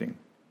illuminating.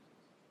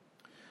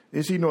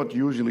 Is he not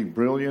usually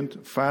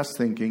brilliant,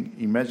 fast-thinking,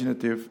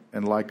 imaginative,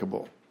 and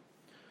likable?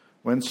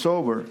 When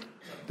sober,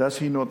 does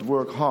he not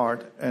work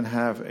hard and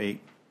have a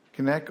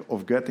knack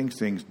of getting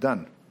things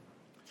done?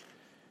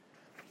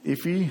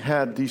 If he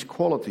had these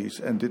qualities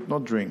and did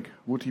not drink,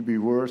 would he be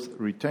worth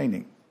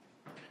retaining?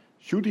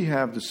 Should he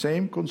have the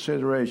same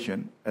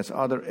consideration as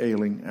other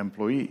ailing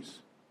employees?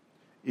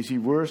 Is he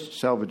worth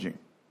salvaging?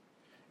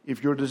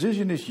 If your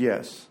decision is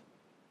yes,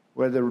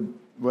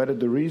 whether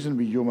the reason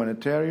be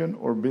humanitarian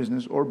or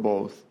business or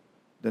both,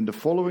 then the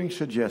following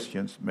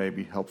suggestions may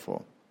be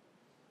helpful.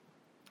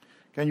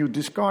 Can you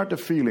discard the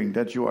feeling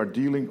that you are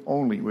dealing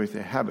only with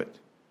a habit,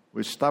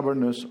 with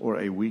stubbornness or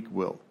a weak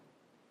will?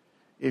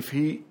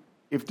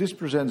 If this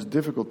presents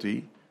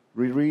difficulty,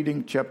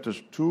 rereading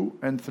chapters 2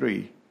 and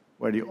 3,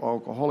 where the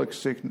alcoholic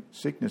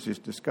sickness is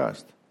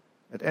discussed,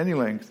 at any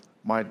length,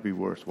 might be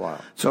worthwhile.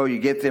 So you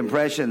get the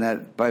impression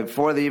that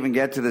before they even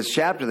get to this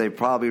chapter, they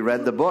probably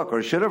read the book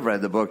or should have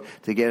read the book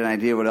to get an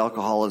idea what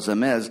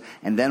alcoholism is.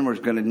 And then we're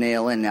going to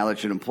nail in, now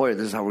that you're an employer,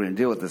 this is how we're going to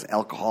deal with this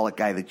alcoholic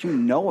guy that you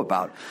know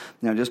about.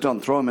 Just don't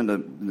throw him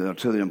into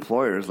to the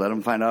employers. Let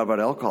them find out about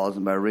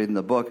alcoholism by reading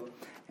the book.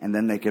 And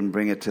then they can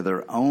bring it to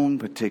their own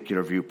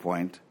particular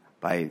viewpoint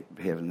by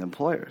having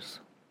employers.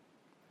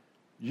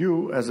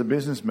 You, as a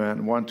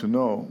businessman, want to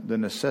know the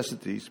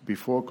necessities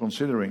before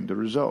considering the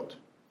result.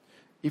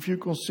 If you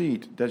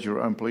concede that your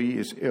employee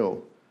is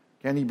ill,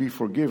 can he be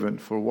forgiven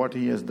for what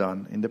he has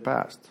done in the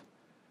past?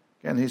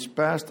 Can his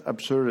past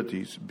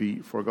absurdities be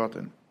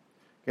forgotten?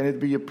 Can it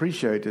be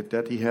appreciated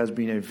that he has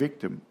been a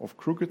victim of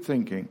crooked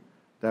thinking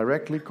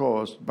directly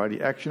caused by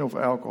the action of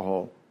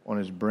alcohol on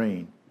his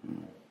brain?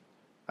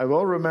 I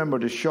well remember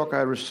the shock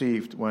I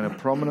received when a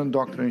prominent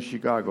doctor in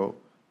Chicago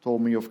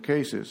told me of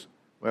cases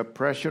where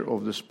pressure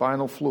of the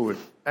spinal fluid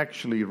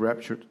actually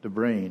ruptured the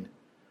brain.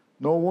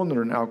 No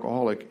wonder an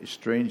alcoholic is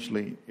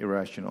strangely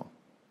irrational.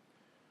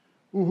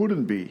 Who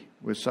wouldn't be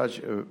with such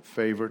a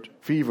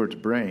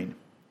fevered brain?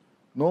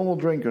 Normal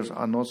drinkers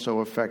are not so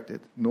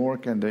affected, nor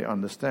can they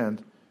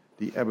understand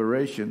the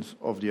aberrations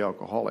of the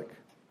alcoholic.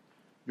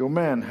 Your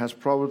man has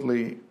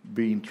probably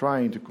been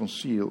trying to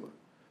conceal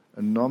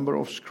a number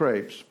of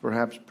scrapes,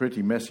 perhaps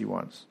pretty messy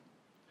ones.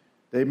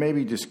 They may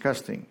be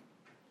disgusting.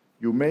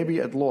 You may be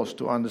at loss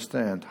to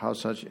understand how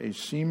such a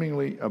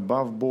seemingly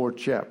above-board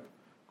chap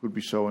could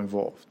be so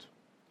involved.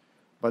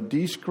 But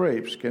these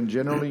scrapes can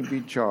generally be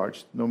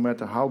charged, no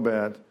matter how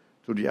bad,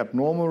 to the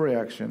abnormal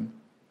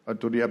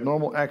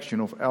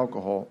action of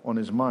alcohol on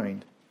his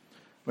mind.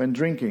 When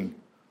drinking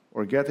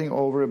or getting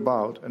over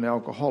about an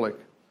alcoholic,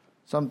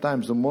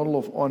 sometimes the model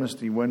of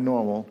honesty when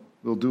normal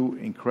will do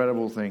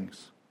incredible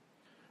things.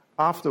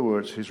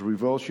 Afterwards, his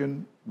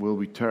revulsion will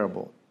be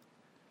terrible.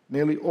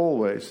 Nearly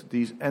always,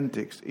 these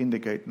antics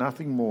indicate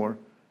nothing more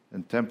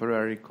than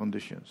temporary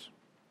conditions.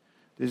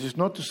 This is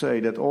not to say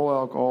that all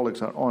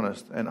alcoholics are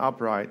honest and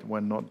upright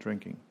when not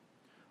drinking.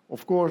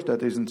 Of course,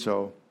 that isn't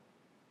so,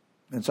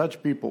 and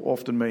such people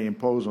often may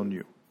impose on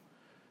you.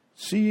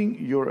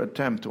 Seeing your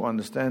attempt to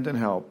understand and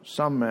help,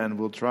 some men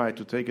will try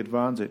to take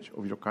advantage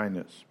of your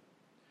kindness.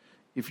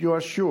 If you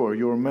are sure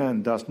your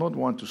man does not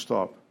want to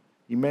stop,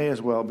 he may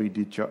as well be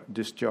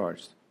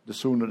discharged. The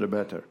sooner the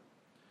better.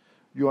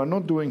 You are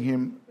not doing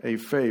him a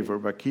favor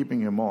by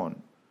keeping him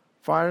on.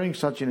 Firing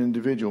such an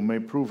individual may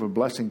prove a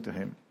blessing to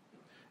him.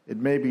 It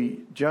may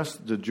be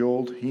just the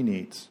jolt he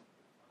needs.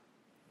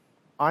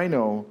 I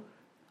know,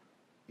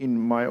 in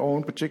my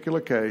own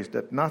particular case,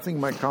 that nothing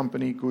my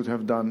company could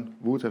have done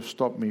would have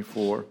stopped me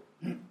for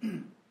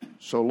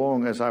so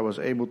long as I was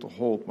able to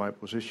hold my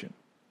position.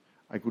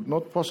 I could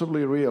not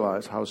possibly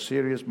realize how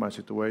serious my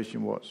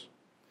situation was.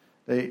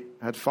 They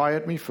had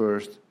fired me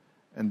first,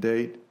 and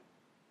They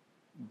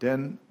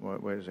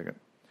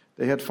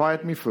had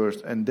fired me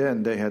first, and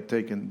then they had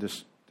taken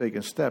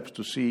steps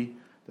to see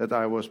that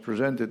I was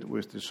presented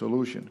with the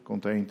solution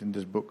contained in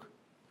this book.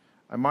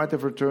 I might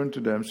have returned to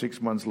them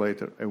 6 months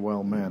later, a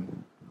well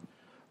man.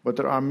 But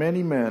there are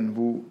many men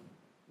who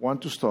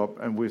want to stop,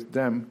 and with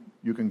them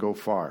you can go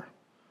far.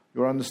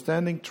 Your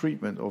understanding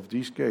treatment of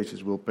these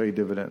cases will pay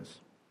dividends.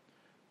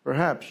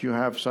 Perhaps you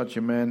have such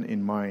a man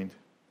in mind.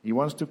 He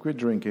wants to quit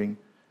drinking,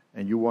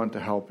 and you want to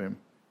help him,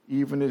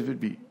 even if it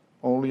be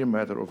only a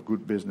matter of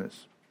good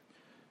business.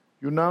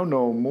 You now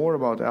know more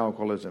about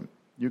alcoholism.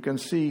 You can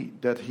see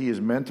that he is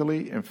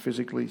mentally and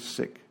physically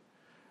sick.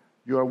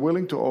 You are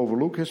willing to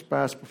overlook his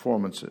past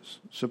performances.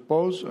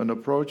 Suppose an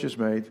approach is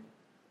made,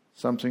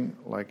 something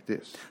like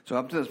this. So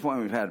up to this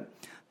point, we've had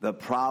the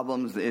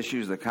problems, the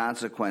issues, the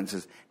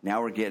consequences.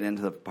 Now we're getting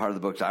into the part of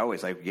the books I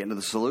always like to get into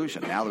the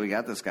solution. Now that we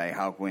got this guy,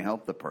 how can we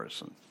help the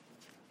person?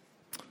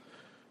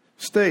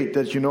 State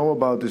that you know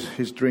about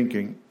his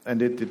drinking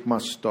and it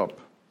must stop.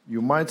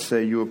 You might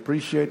say you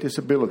appreciate his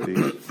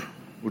abilities,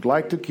 would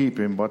like to keep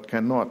him, but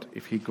cannot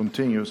if he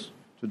continues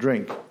to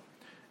drink.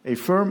 A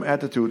firm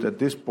attitude at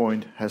this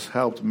point has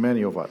helped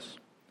many of us.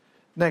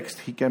 Next,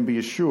 he can be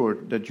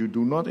assured that you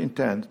do not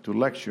intend to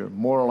lecture,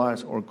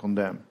 moralize, or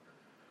condemn.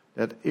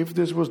 That if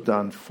this was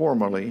done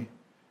formally,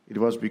 it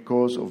was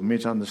because of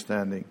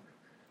misunderstanding.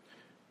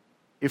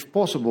 If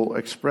possible,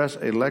 express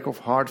a lack of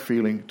hard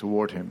feeling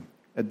toward him.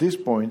 At this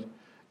point,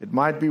 it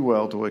might be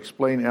well to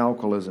explain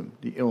alcoholism,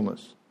 the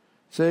illness.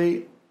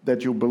 Say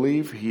that you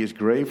believe he is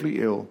gravely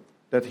ill,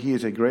 that he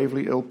is a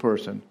gravely ill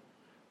person,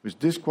 with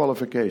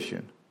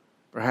disqualification,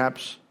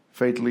 perhaps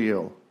fatally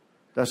ill.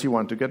 Does he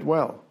want to get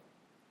well?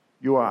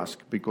 You ask,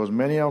 because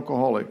many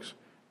alcoholics,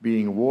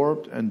 being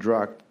warped and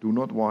drugged, do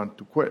not want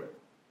to quit.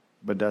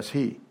 But does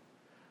he?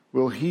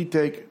 Will he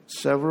take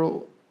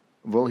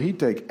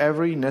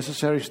every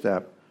necessary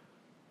step,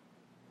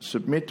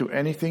 submit to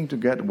anything to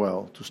get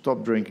well, to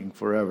stop drinking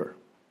forever?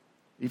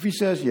 If he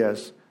says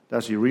yes,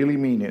 does he really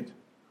mean it?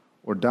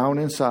 Or down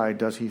inside,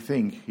 does he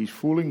think he's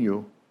fooling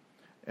you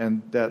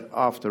and that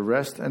after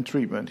rest and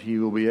treatment he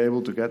will be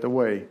able to get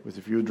away with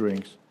a few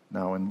drinks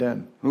now and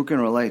then? Who can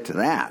relate to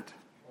that?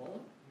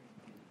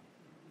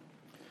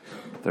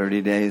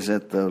 30 days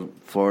at the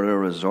Florida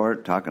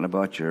resort talking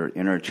about your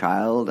inner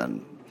child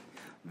and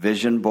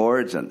vision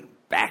boards and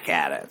back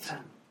at it.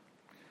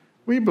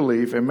 We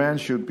believe a man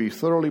should be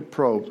thoroughly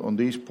probed on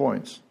these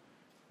points.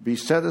 Be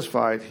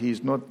satisfied he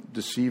is not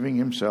deceiving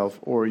himself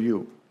or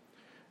you.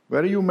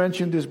 Whether you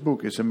mention this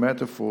book is a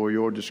matter for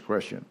your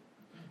discretion.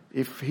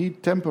 If he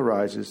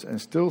temporizes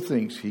and still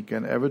thinks he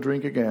can ever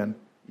drink again,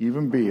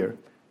 even beer,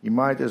 he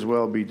might as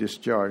well be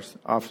discharged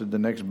after the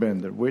next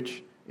bender,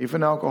 which, if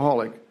an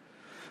alcoholic,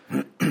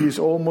 he is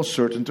almost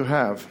certain to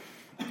have.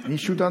 He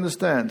should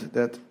understand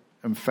that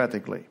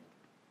emphatically.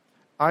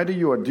 Either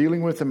you are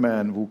dealing with a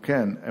man who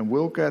can and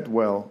will get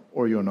well,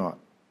 or you're not.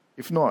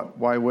 If not,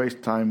 why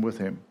waste time with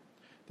him?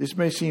 This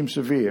may seem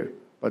severe,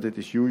 but it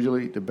is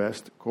usually the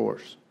best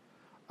course.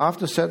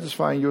 After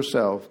satisfying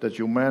yourself that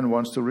your man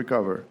wants to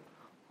recover,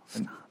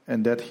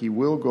 and that he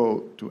will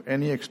go to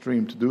any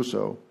extreme to do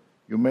so,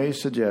 you may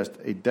suggest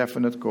a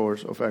definite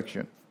course of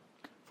action.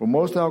 For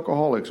most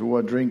alcoholics who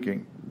are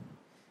drinking,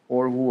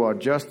 or who are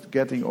just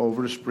getting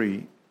over the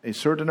spree, a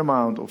certain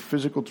amount of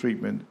physical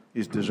treatment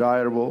is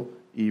desirable,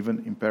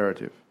 even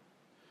imperative.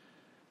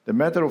 The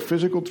matter of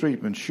physical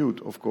treatment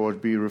should, of course,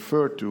 be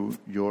referred to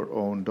your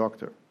own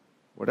doctor.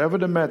 Whatever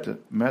the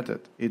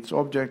method, its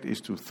object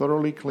is to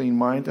thoroughly clean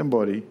mind and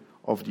body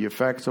of the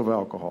effects of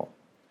alcohol.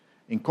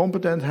 In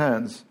competent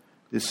hands,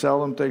 this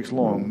seldom takes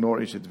long,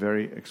 nor is it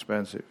very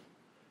expensive.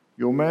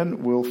 Your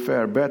man will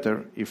fare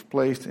better if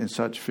placed in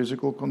such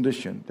physical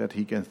condition that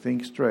he can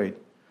think straight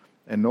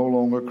and no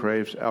longer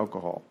craves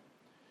alcohol.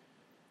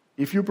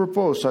 If you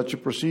propose such a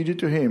procedure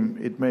to him,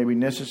 it may be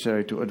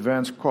necessary to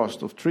advance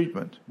cost of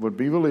treatment, but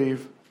we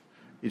believe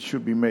it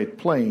should be made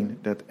plain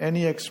that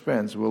any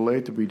expense will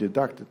later be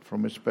deducted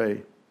from his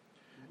pay.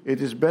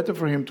 It is better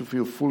for him to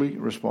feel fully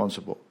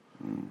responsible.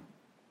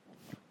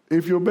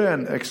 If your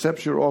man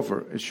accepts your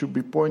offer, it should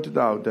be pointed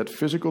out that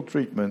physical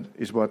treatment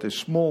is but a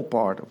small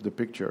part of the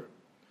picture.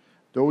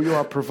 Though you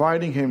are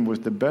providing him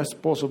with the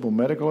best possible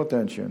medical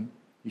attention,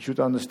 he should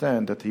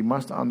understand that he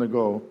must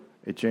undergo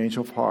a change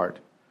of heart.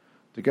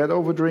 To get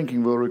over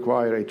drinking will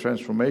require a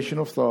transformation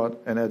of thought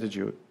and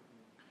attitude.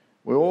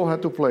 We all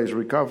had to place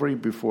recovery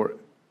before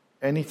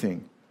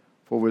anything.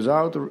 We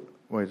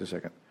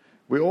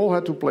all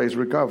had to place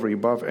recovery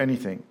above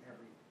anything.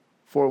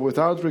 For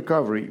without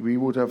recovery, we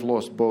would have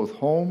lost both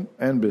home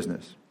and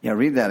business. Yeah,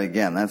 read that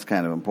again. That's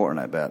kind of important,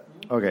 I bet.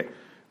 Okay.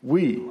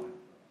 We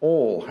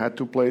all had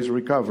to place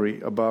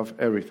recovery above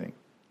everything.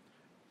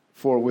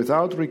 For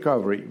without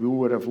recovery, we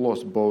would have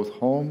lost both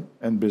home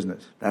and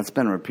business. That's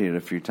been repeated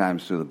a few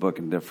times through the book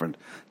in different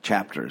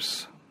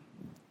chapters.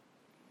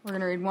 We're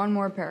going to read one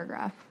more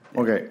paragraph.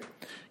 Okay.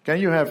 Can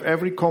you have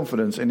every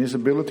confidence in his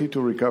ability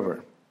to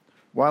recover?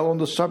 While on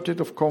the subject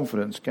of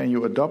confidence, can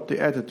you adopt the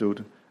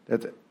attitude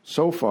that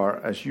so far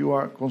as you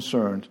are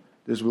concerned,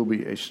 this will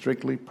be a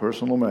strictly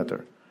personal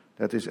matter,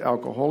 that his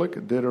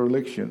alcoholic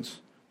derelictions,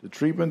 the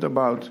treatment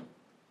about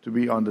to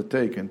be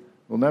undertaken,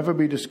 will never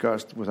be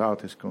discussed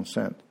without his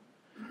consent?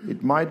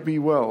 It might be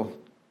well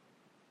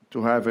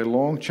to have a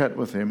long chat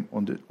with him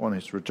on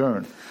his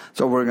return.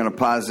 So we're going to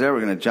pause there.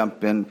 We're going to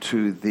jump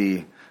into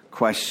the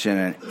question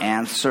and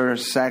answer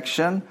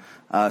section,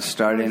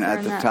 starting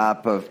at the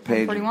top of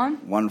page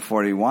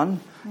 141.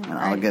 And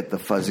I'll get the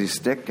fuzzy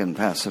stick and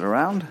pass it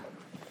around.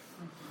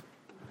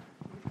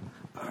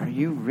 Are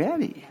you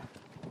ready?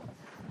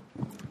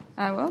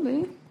 I will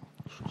be.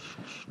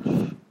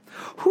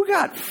 Who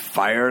got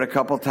fired a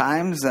couple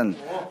times, and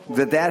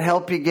did that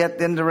help you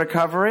get into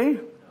recovery?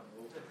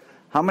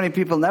 How many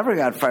people never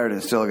got fired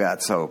and still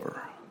got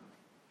sober?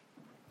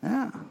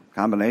 Yeah,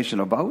 combination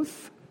of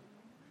both.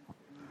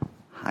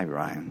 Hi,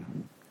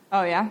 Ryan.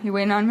 Oh, yeah? You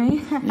waiting on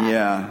me?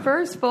 Yeah.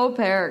 First full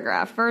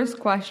paragraph. First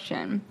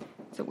question.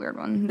 It's a weird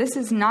one. This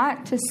is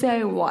not to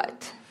say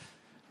what?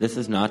 This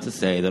is not to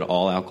say that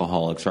all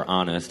alcoholics are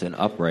honest and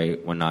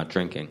upright when not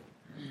drinking.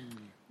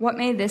 What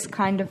may this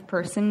kind of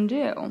person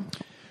do?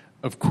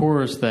 Of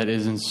course, that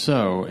isn't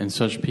so, and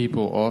such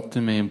people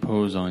often may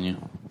impose on you.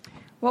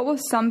 What will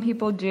some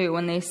people do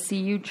when they see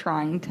you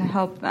trying to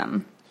help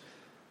them?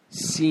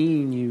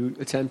 Seeing you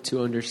attempt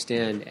to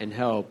understand and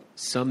help,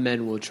 some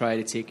men will try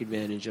to take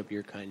advantage of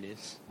your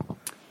kindness.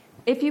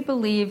 If you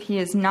believe he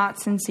is not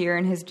sincere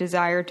in his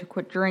desire to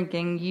quit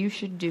drinking, you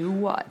should do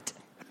what?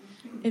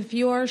 If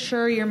you are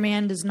sure your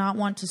man does not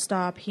want to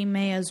stop, he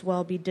may as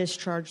well be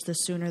discharged, the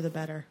sooner the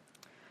better.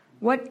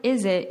 What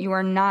is it you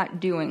are not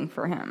doing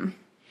for him?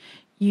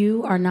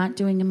 You are not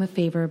doing him a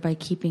favor by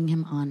keeping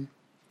him on.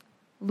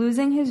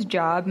 Losing his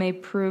job may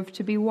prove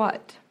to be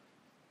what?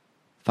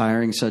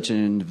 Firing such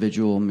an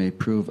individual may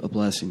prove a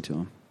blessing to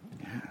him.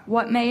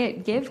 What may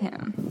it give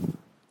him?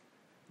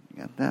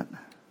 You got that?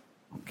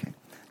 Okay.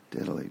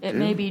 It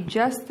may be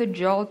just the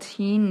jolt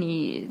he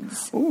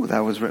needs. Ooh, that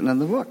was written in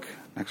the book.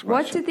 Next question.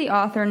 What did the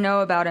author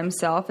know about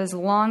himself as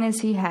long as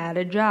he had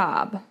a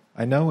job?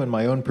 I know in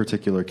my own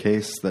particular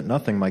case that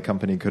nothing my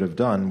company could have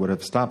done would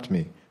have stopped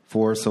me,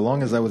 for so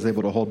long as I was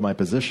able to hold my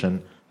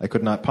position, I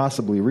could not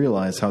possibly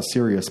realize how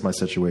serious my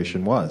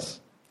situation was.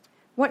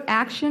 What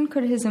action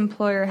could his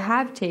employer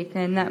have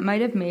taken that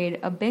might have made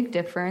a big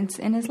difference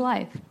in his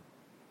life?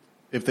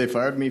 If they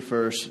fired me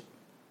first,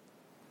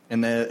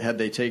 and had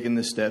they taken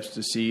the steps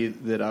to see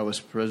that I was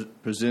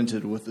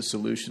presented with the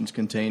solutions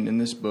contained in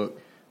this book,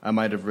 I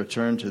might have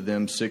returned to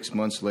them 6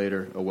 months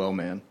later, a well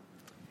man.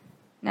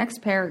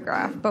 Next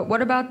paragraph. But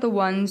what about the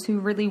ones who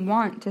really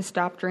want to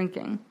stop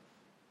drinking?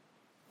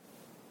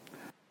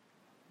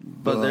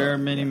 But there are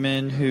many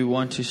men who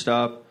want to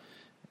stop,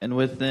 and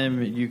with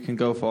them you can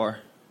go far.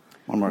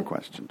 One more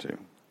question, too.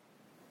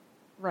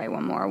 Right,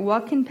 one more.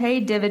 What can pay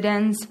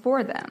dividends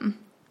for them?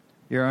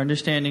 Your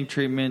understanding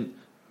treatment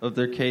of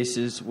their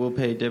cases will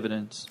pay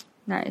dividends.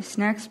 Nice.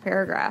 Next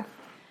paragraph.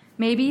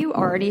 Maybe you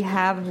already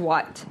have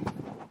what?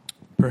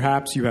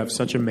 Perhaps you have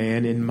such a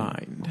man in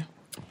mind.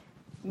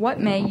 What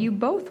may you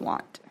both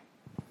want?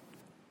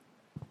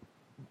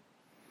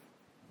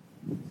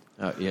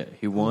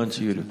 He wants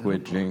you to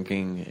quit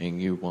drinking,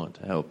 and you want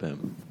to help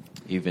him,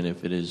 even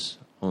if it is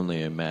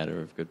only a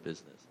matter of good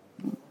business.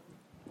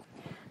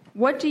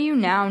 What do you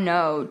now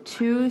know?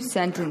 2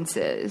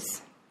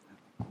 sentences.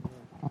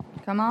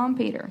 Come on,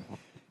 Peter.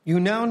 You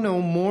now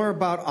know more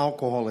about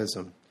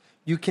alcoholism.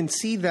 You can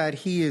see that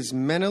he is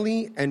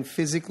mentally and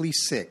physically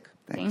sick.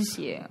 Thank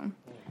you.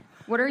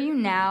 What are you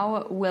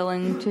now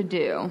willing to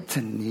do?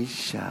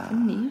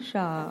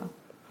 Tanisha.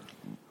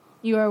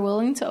 You are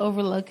willing to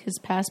overlook his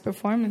past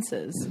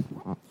performances.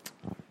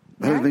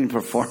 There's been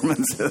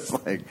performances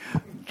like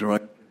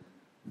drug.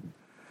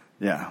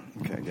 Yeah.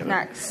 Okay. Get it.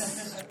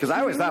 Next. Because I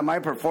always thought my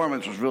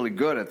performance was really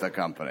good at the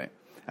company.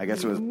 I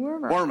guess it was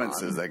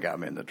performances that got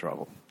me into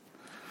trouble.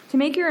 To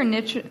make your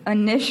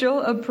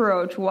initial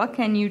approach, what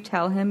can you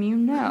tell him you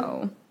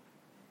know?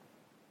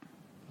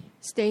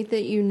 State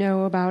that you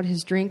know about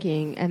his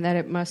drinking and that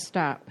it must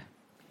stop.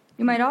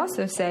 You might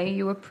also say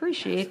you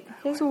appreciate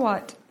his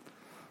what?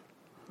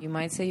 You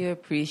might say you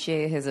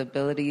appreciate his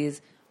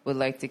abilities, would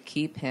like to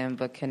keep him,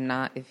 but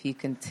cannot if he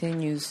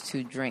continues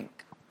to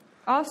drink.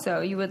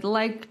 Also, you would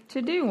like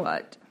to do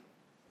what?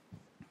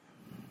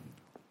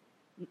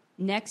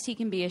 Next, he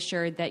can be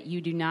assured that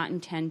you do not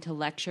intend to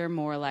lecture,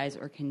 moralize,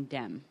 or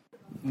condemn.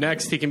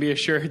 Next, he can be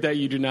assured that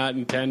you do not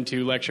intend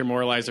to lecture,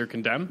 moralize, or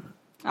condemn.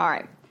 All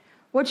right.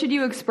 What should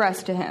you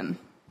express to him?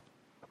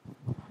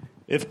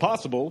 If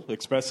possible,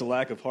 express a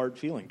lack of hard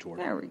feeling toward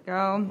him. There we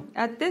go.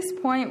 At this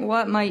point,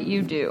 what might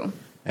you do?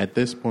 At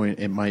this point,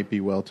 it might be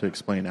well to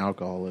explain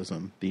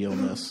alcoholism, the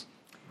illness.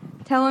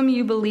 Tell him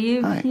you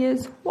believe he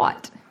is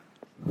what?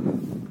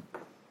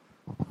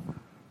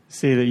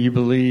 Say that you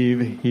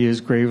believe he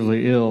is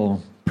gravely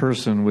ill.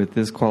 Person with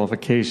this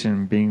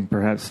qualification being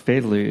perhaps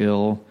fatally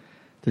ill,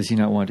 does he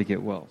not want to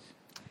get well?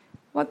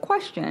 What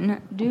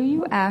question do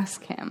you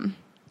ask him?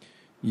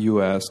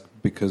 You ask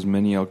because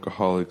many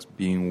alcoholics,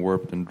 being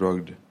warped and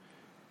drugged,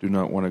 do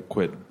not want to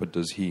quit, but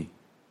does he?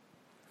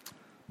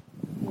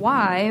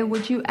 Why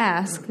would you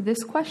ask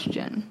this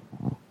question?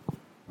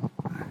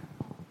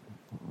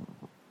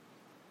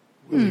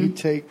 Will he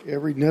take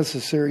every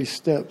necessary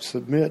step,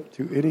 submit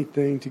to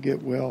anything to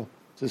get well,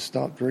 to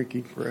stop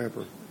drinking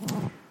forever?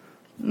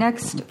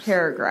 Next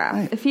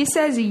paragraph. If he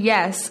says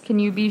yes, can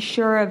you be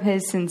sure of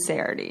his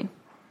sincerity?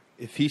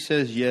 If he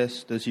says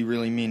yes, does he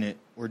really mean it?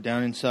 Or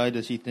down inside,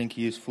 does he think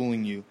he is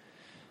fooling you?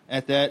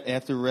 At that,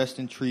 after rest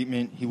and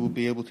treatment, he will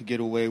be able to get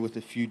away with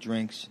a few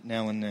drinks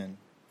now and then.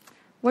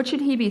 What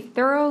should he be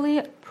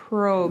thoroughly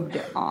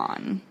probed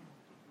on?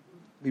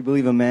 We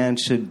believe a man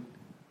should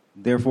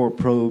therefore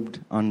probed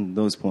on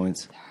those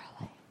points.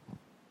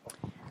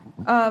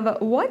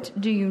 Of what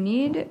do you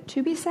need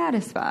to be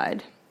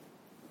satisfied?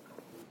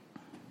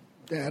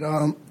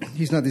 That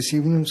he's not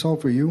deceiving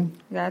himself or you?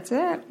 That's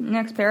it.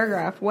 Next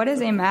paragraph. What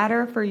is a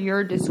matter for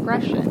your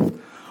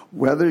discretion?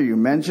 Whether you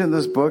mention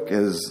this book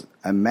is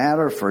a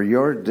matter for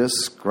your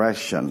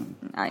discretion.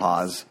 Nice.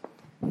 Pause.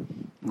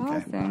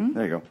 Pausing.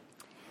 There you go.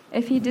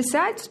 If he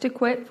decides to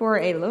quit for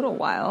a little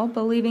while,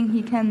 believing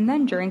he can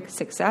then drink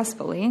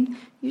successfully,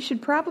 you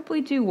should probably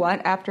do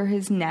what after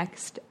his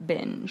next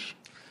binge?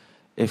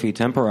 If he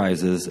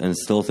temporizes and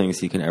still thinks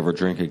he can ever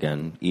drink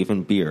again,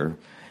 even beer,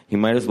 he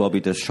might as well be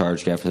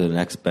discharged after the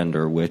next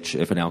bender, which,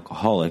 if an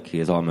alcoholic,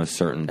 he is almost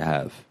certain to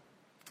have.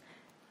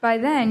 By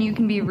then, you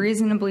can be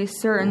reasonably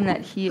certain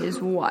that he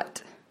is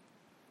what?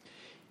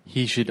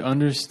 He should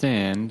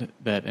understand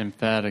that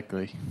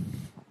emphatically.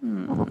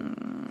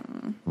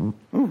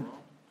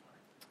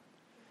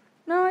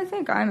 No, I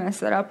think I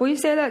messed that up. Will you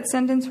say that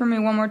sentence for me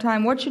one more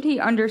time? What should he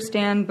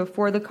understand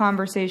before the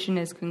conversation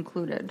is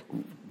concluded?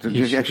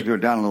 Just actually go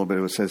down a little bit.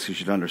 It says he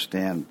should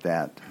understand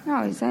that.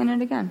 No, he's saying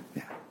it again.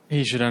 Yeah.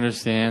 He should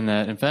understand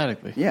that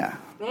emphatically. Yeah.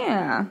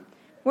 Yeah.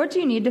 What do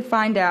you need to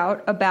find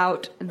out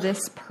about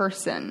this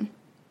person?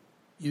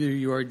 Either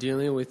you are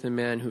dealing with a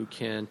man who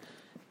can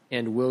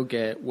and will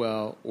get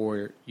well,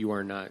 or you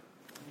are not.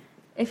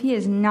 If he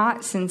is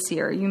not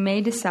sincere, you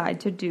may decide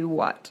to do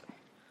what?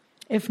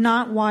 If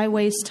not, why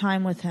waste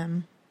time with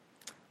him?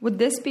 Would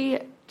this be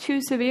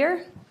too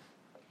severe?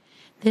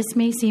 This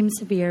may seem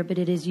severe, but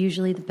it is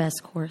usually the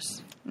best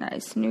course.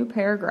 Nice. New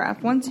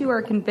paragraph. Once you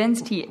are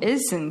convinced he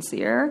is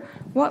sincere,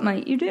 what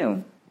might you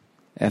do?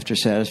 After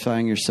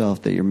satisfying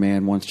yourself that your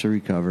man wants to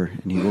recover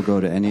and he will go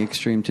to any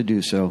extreme to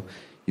do so,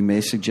 you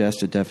may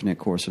suggest a definite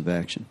course of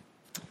action.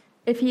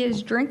 If he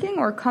is drinking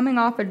or coming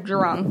off a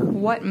drunk,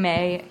 what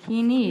may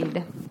he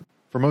need?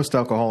 For most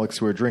alcoholics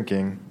who are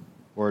drinking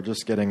or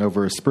just getting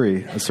over a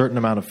spree, a certain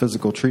amount of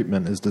physical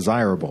treatment is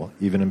desirable,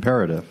 even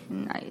imperative.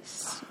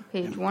 Nice.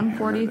 Page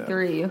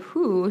 143.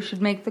 Who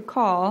should make the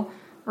call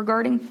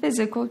regarding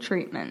physical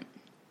treatment.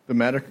 The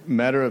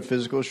matter of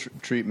physical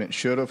treatment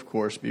should, of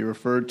course, be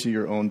referred to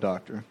your own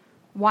doctor.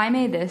 Why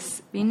may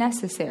this be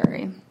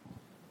necessary?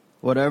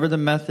 Whatever the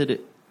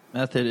method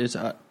is,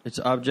 its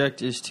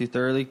object is to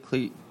thoroughly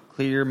clear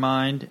your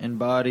mind and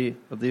body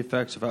of the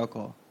effects of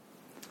alcohol.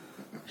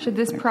 Should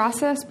this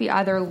process be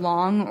either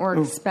long or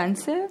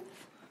expensive?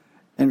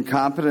 In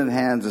competent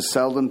hands, it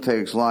seldom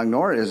takes long,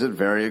 nor is it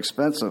very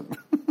expensive.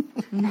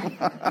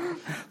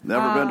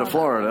 Never been to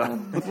Florida.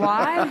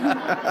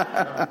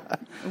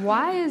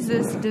 Why is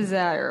this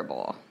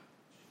desirable?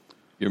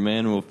 Your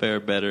man will fare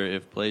better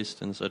if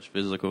placed in such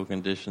physical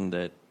condition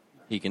that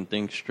he can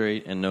think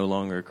straight and no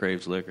longer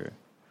craves liquor.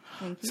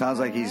 Sounds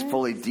like he's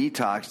fully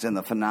detoxed and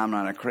the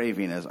phenomenon of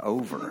craving is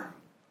over.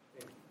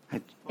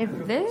 If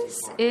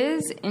this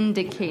is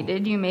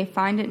indicated, you may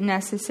find it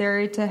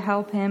necessary to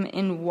help him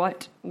in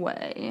what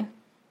way?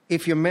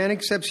 If your man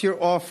accepts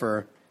your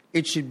offer,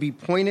 it should be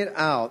pointed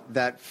out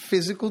that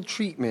physical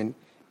treatment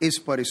is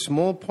but a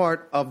small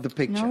part of the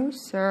picture. No,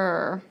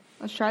 sir.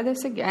 Let's try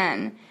this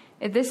again.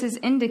 If this is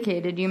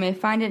indicated, you may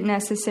find it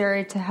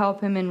necessary to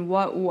help him in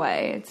what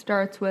way? It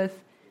starts with,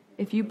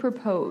 if you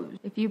propose.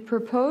 If you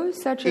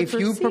propose such a procedure.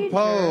 If you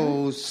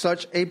propose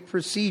such a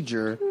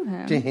procedure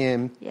to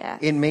him, yes,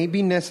 it may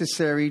be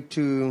necessary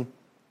to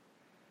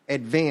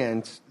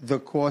advance the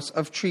course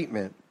of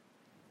treatment.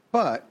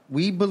 But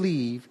we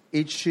believe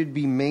it should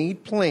be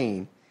made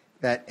plain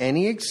that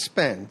any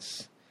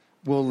expense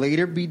will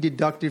later be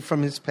deducted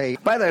from his pay.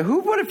 By the way, who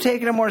would have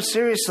taken it more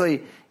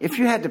seriously if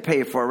you had to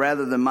pay for it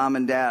rather than mom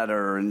and dad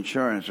or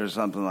insurance or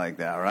something like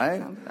that, right?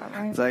 Sounds about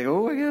right. It's like,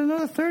 oh, we get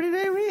another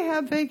 30-day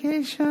rehab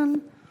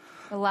vacation.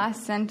 The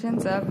last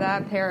sentence of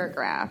that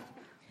paragraph.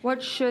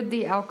 What should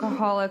the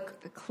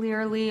alcoholic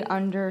clearly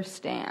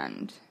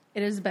understand?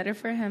 It is better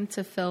for him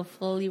to feel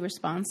fully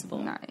responsible.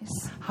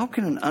 Nice. How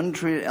can an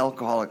untreated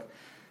alcoholic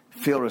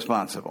feel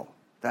responsible?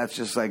 That's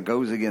just like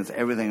goes against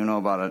everything you know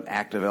about an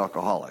active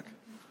alcoholic.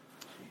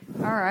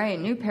 All right,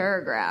 new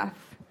paragraph.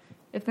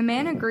 If the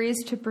man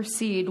agrees to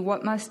proceed,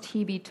 what must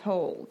he be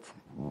told?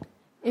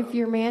 If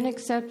your man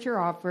accepts your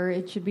offer,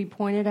 it should be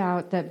pointed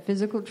out that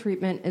physical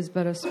treatment is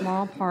but a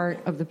small part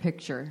of the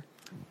picture.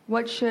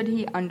 What should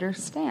he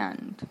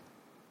understand?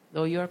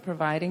 Though you are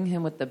providing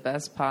him with the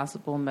best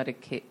possible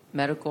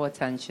medical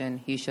attention,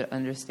 he should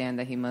understand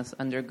that he must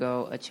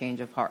undergo a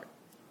change of heart.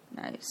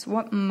 Nice.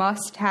 What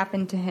must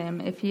happen to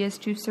him if he is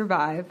to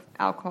survive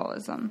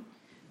alcoholism?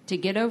 To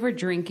get over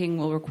drinking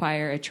will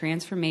require a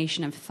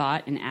transformation of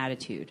thought and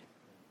attitude.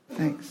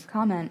 Thanks.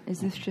 Comment. Is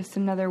this just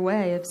another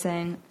way of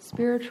saying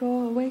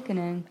spiritual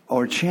awakening?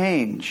 Or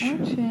change.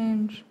 Or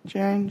change.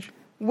 Change.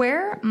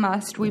 Where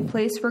must we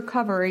place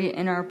recovery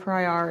in our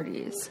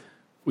priorities?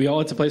 We all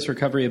ought to place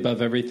recovery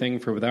above everything,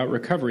 for without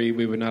recovery,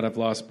 we would not have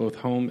lost both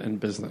home and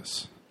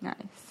business. Nice.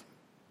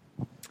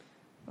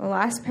 The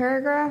last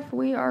paragraph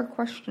we are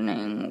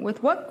questioning.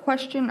 With what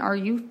question are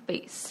you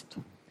faced?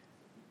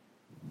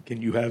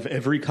 Can you have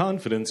every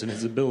confidence in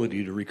his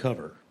ability to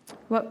recover?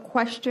 What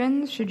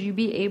questions should you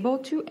be able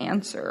to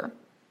answer?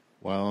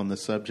 While on the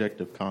subject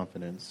of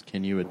confidence,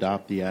 can you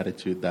adopt the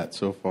attitude that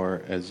so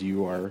far as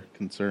you are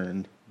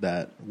concerned,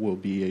 that will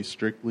be a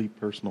strictly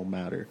personal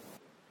matter?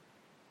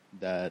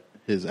 That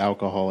his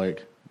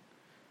alcoholic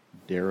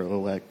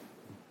derelictions.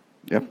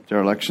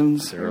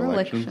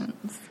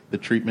 The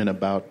treatment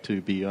about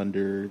to be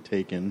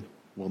undertaken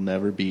will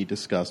never be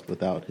discussed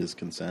without his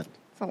consent.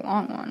 It's a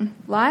long one.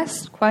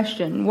 Last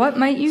question. What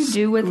might you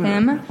do with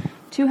him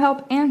to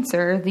help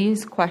answer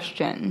these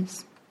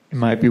questions? It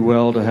might be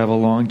well to have a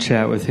long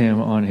chat with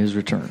him on his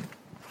return.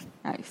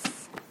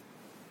 Nice.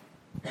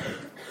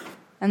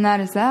 And that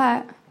is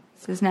that.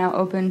 This is now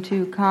open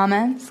to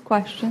comments,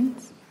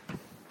 questions.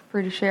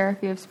 Free to share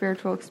if you have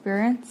spiritual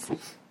experience.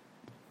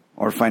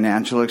 Or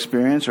financial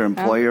experience, or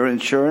employer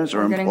insurance,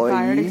 or getting employee.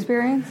 Fired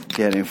experience.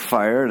 Getting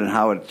fired and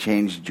how it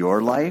changed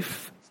your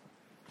life.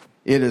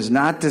 It is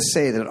not to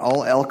say that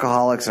all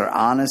alcoholics are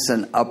honest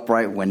and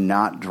upright when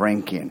not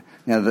drinking.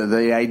 Now,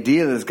 the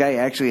idea this guy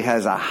actually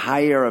has a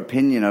higher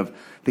opinion of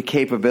the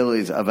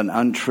capabilities of an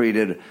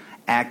untreated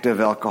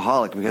active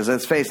alcoholic. Because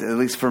let's face it, at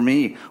least for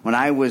me, when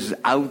I was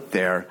out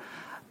there,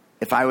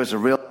 if I was a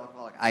real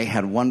alcoholic, I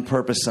had one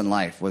purpose in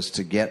life, was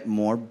to get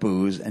more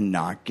booze and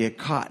not get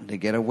caught, to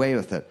get away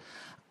with it.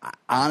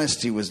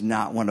 Honesty was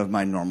not one of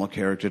my normal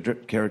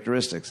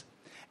characteristics,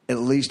 at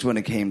least when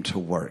it came to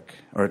work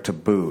or to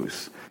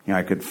booze. You know,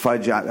 I could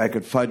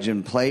fudge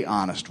and play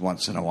honest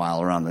once in a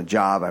while around the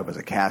job. I was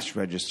a cash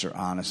register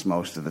honest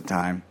most of the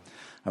time.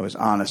 I was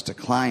honest to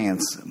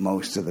clients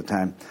most of the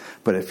time.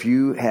 But if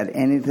you had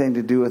anything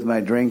to do with my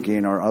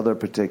drinking or other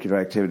particular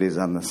activities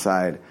on the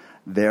side,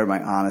 there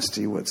my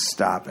honesty would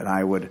stop, and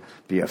I would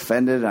be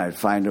offended. I'd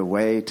find a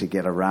way to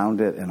get around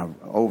it and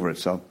over it.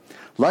 So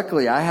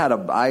luckily,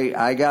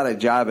 I got a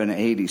job in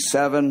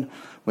 '87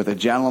 with a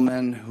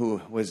gentleman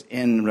who was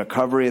in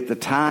recovery at the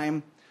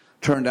time,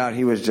 Turned out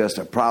he was just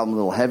a problem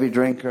little heavy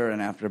drinker,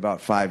 and after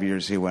about 5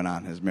 years, he went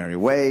on his merry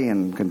way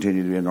and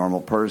continued to be a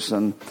normal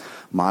person,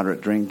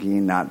 moderate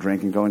drinking, not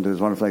drinking, going to his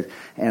wonderful place.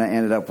 And I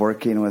ended up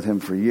working with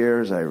him for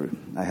years. I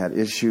had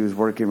issues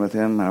working with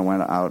him. I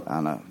went out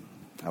on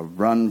a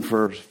run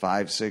for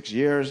 5-6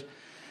 years,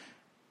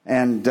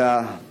 and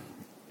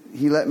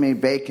he let me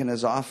bake in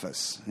his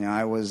office. You know,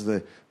 I was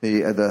the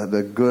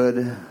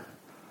good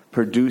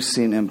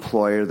producing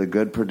employer, the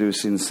good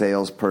producing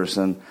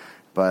salesperson.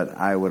 But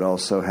I would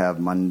also have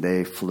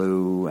Monday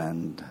flu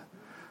and,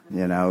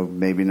 you know,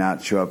 maybe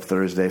not show up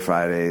Thursday,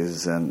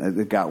 Fridays. And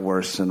it got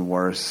worse and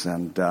worse.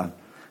 And a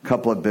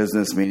couple of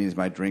business meetings,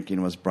 my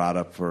drinking was brought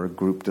up for a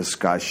group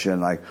discussion.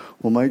 Like,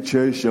 well, Mike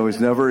Chase, you know,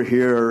 he's never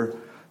here.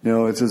 You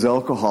know, it's his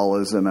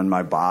alcoholism. And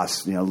my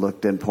boss, you know,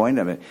 looked and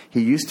pointed at me.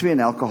 He used to be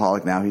an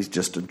alcoholic. Now he's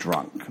just a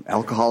drunk.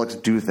 Alcoholics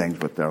do things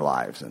with their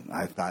lives. And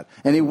I thought,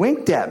 and he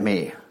winked at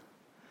me.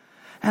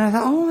 And I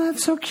thought, oh,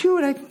 that's so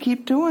cute. I can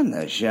keep doing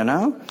this, you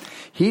know.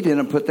 He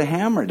didn't put the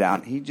hammer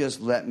down. He just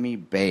let me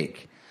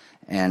bake.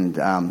 And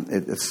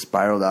it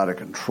spiraled out of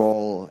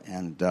control.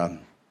 And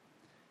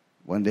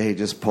one day he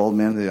just pulled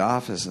me into the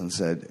office and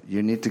said,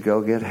 you need to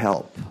go get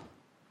help.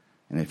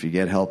 And if you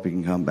get help, you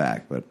can come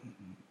back. But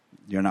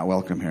you're not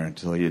welcome here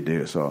until you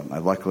do. So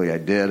luckily I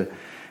did.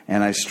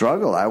 And I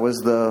struggled. I was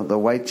the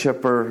white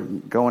chipper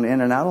going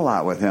in and out a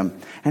lot with him.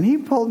 And he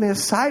pulled me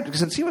aside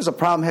because since he was a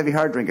problem heavy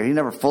hard drinker, he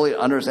never fully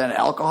understood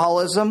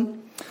alcoholism.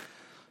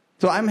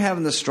 So I'm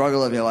having the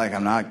struggle of, you know, like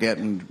I'm not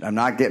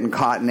getting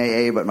caught in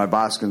AA, but my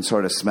boss can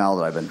sort of smell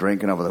that I've been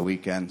drinking over the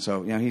weekend.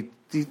 So, you know,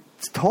 he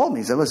told me,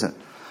 he said, listen,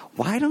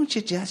 why don't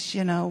you just,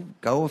 you know,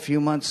 go a few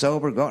months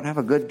sober, go out and have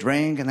a good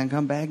drink, and then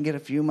come back and get a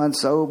few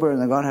months sober, and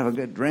then go out and have a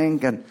good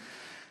drink. And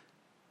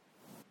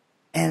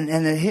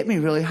it hit me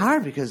really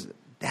hard because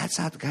that's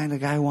not the kind of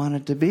guy I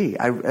wanted to be.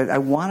 I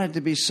wanted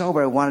to be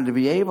sober. I wanted to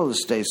be able to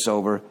stay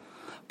sober,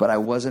 but I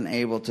wasn't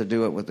able to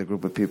do it with the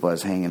group of people I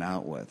was hanging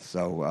out with.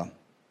 So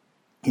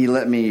he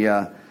let me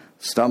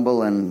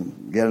stumble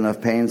and get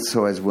enough pain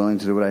so I was willing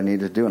to do what I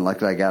needed to do. And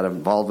luckily I got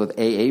involved with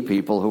AA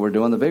people who were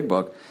doing the big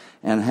book.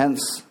 And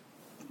hence,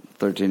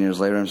 13 years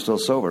later, I'm still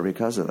sober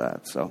because of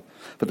that. So,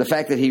 but the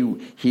fact that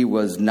he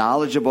was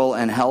knowledgeable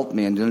and helped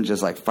me and didn't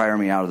just like fire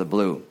me out of the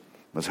blue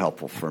was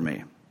helpful for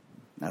me.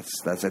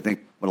 That's I think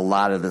what a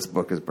lot of this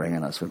book is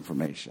bringing us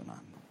information on.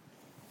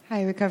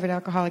 Hi, recovered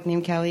alcoholic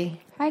named Kelly.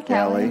 Hi,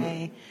 Kelly.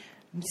 Hi.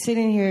 I'm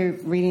sitting here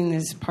reading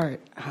this part.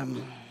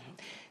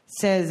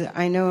 Says,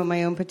 I know in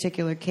my own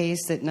particular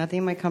case that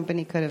nothing my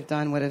company could have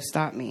done would have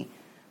stopped me.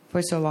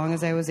 For so long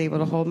as I was able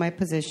to hold my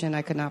position,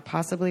 I could not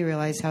possibly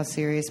realize how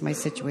serious my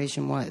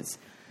situation was.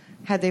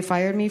 Had they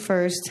fired me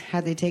first,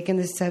 had they taken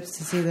the steps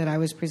to see that I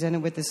was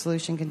presented with the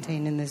solution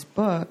contained in this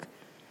book,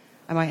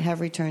 I might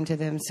have returned to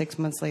them 6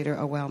 months later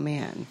a well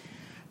man.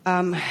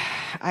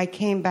 I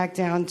came back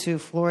down to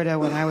Florida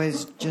when I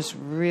was just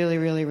really,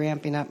 really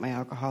ramping up my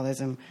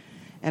alcoholism,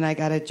 and I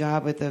got a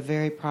job with a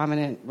very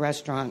prominent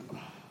restaurant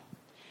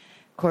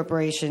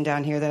corporation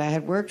down here that I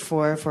had worked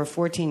for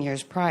 14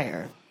 years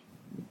prior.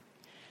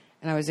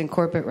 And I was in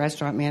corporate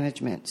restaurant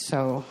management,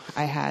 so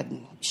I had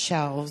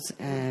shelves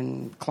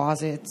and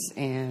closets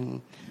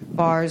and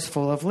bars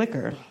full of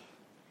liquor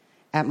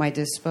at my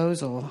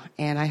disposal.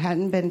 And I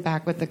hadn't been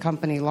back with the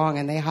company long,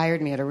 and they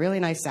hired me at a really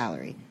nice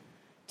salary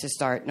to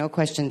start, no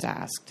questions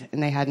asked.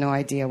 And they had no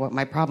idea what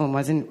my problem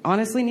was, and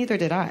honestly, neither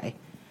did I.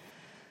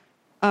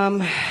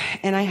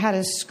 And I had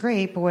a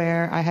scrape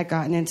where I had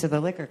gotten into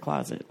the liquor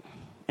closet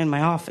in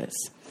my office.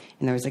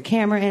 And there was a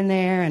camera in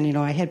there, and, you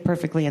know, I hid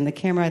perfectly in the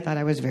camera. I thought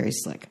I was very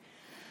slick.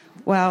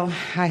 Well,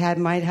 I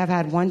might have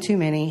had one too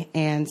many,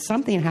 and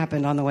something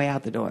happened on the way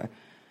out the door.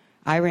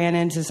 I ran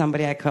into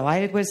somebody, I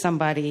collided with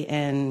somebody,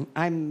 and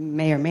I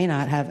may or may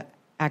not have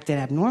acted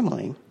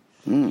abnormally.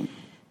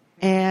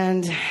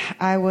 And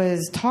I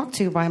was talked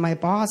to by my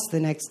boss the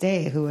next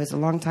day, who was a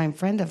longtime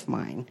friend of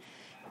mine.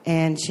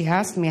 And she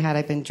asked me, had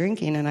I been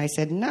drinking? And I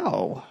said,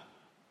 no.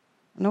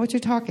 I know what you're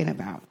talking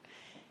about.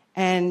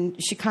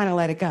 And she kind of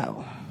let it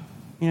go.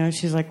 You know,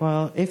 she's like,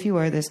 well, if you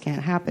were, this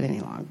can't happen any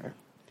longer.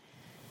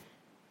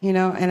 You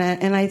know,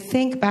 and I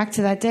think back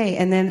to that day,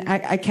 and then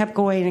I kept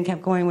going and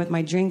kept going with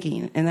my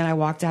drinking. And then I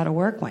walked out of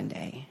work one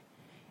day,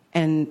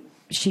 and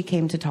she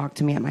came to talk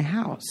to me at my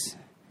house.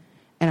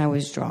 And I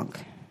was drunk.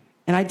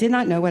 And I did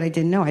not know what I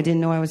didn't know. I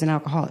didn't know I was an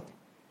alcoholic.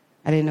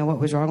 I didn't know what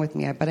was wrong with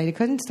me, but I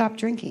couldn't stop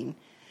drinking.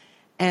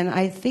 And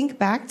I think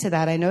back to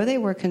that. I know they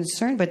were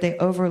concerned, but they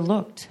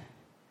overlooked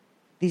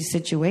these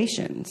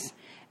situations.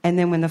 And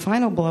then when the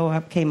final blow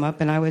up came up,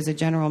 and I was a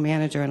general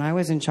manager, and I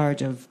was in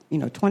charge of, you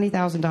know,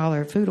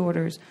 $20,000 food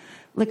orders,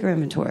 liquor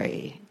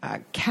inventory,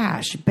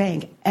 cash,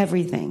 bank,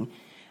 everything.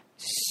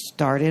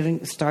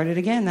 Started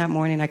again that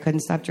morning. I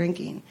couldn't stop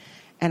drinking,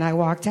 and I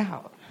walked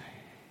out.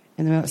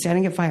 In the middle, I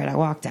didn't get fired. I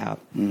walked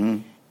out,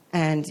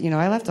 and you know,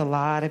 I left a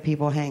lot of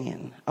people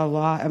hanging. A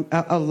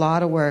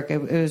lot of work. It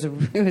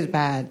was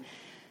bad,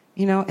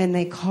 you know. And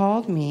they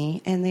called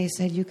me and they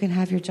said, "You can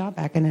have your job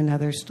back in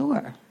another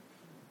store."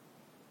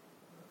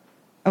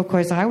 of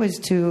course, I was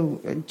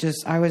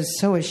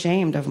so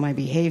ashamed of my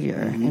behavior,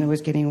 and it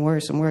was getting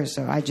worse and worse.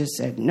 So I just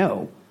said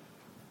no.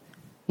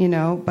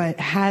 But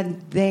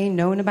had they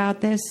known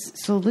about this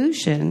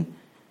solution,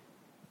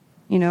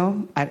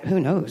 who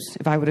knows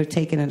if I would have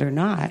taken it or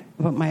not.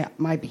 But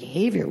my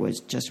behavior was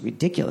just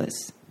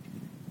ridiculous,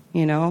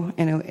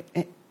 and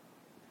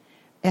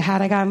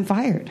had I gotten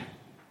fired,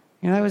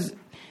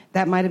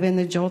 that might have been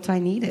the jolt I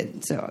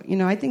needed. So,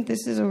 I think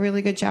this is a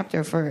really good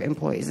chapter for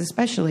employees,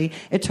 especially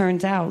it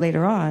turns out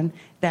later on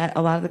that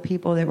a lot of the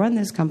people that run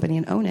this company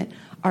and own it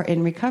are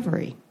in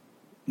recovery.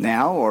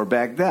 Now or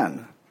back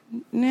then?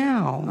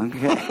 Now.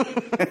 Okay.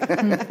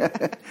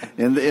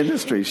 In the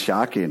industry,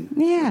 shocking.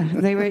 Yeah.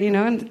 They were,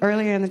 and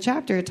earlier in the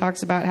chapter, it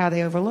talks about how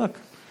they overlook,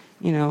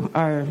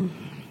 our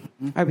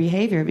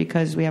behavior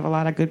because we have a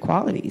lot of good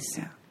qualities.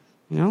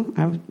 Yeah.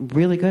 I was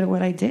really good at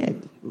what I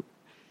did.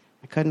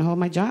 I couldn't hold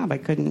my job.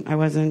 I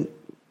wasn't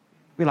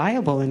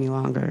reliable any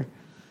longer.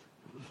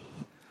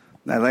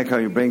 I like how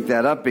you bring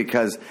that up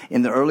because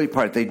in the early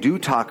part, they do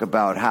talk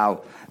about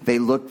how they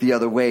look the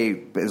other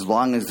way as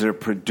long as they're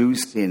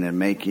producing and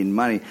making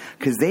money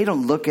because they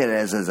don't look at it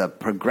as a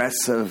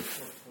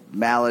progressive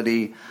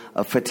malady,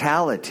 a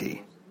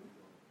fatality.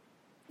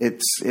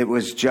 It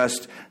was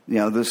just,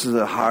 this is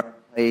a hard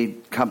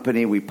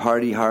company, we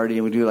party hardy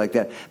and we do like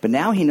that. But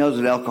now he knows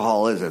what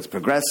alcohol is. It's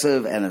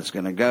progressive and it's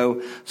going to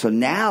go. So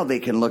now they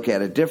can look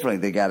at it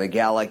differently. They got a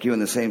gal like you in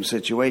the same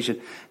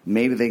situation.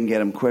 Maybe they can get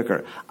him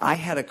quicker. I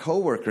had a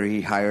coworker he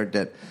hired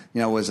that,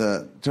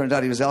 turned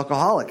out he was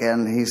alcoholic.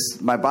 And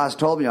my boss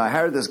told me, I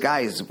hired this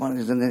guy.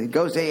 He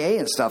goes to AA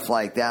and stuff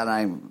like that. And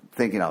I'm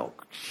thinking, oh,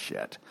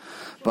 shit.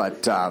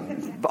 But,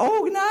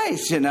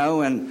 nice,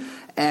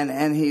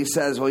 and he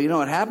says, well,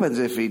 what happens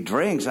if he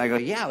drinks? I go,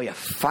 yeah, well, you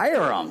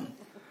fire him.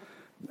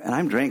 And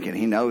I'm drinking.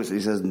 He knows. He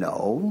says,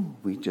 no,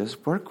 we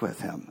just work with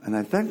him. And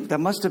I think that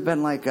must have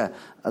been like a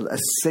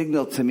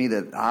signal to me,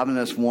 that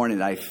ominous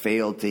warning I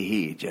failed to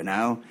heed,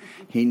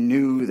 He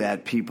knew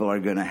that people are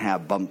going to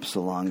have bumps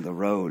along the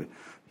road.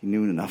 He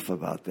knew enough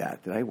about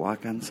that. Did I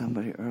walk on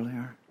somebody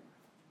earlier?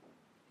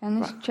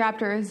 And this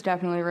chapter is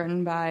definitely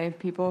written by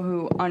people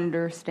who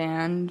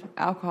understand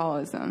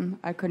alcoholism.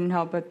 I couldn't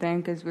help but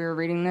think as we were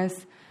reading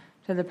this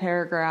to the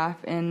paragraph,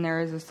 and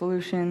there is a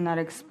solution that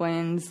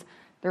explains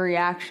the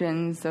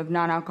reactions of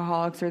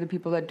non-alcoholics or the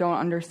people that don't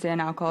understand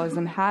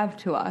alcoholism have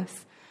to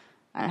us.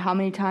 And how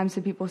many times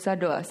have people said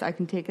to us, I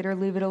can take it or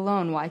leave it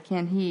alone. Why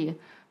can't he?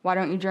 Why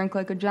don't you drink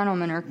like a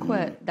gentleman or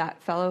quit?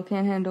 That fellow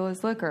can't handle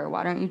his liquor.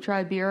 Why don't you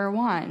try beer or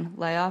wine?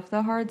 Lay off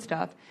the hard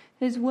stuff.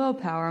 His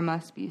willpower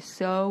must be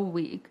so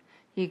weak.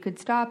 He could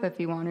stop if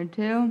he wanted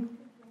to,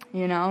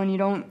 and you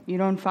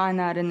don't find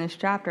that in this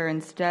chapter.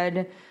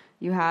 Instead,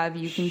 you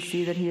can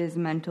see that he is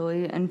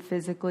mentally and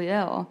physically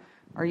ill.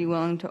 Are you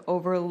willing to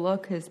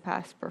overlook his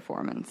past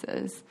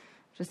performances?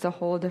 Just a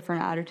whole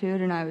different attitude,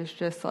 and I was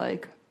just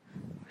like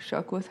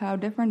shook with how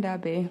different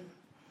that'd be.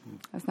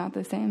 That's not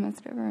the same,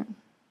 that's different.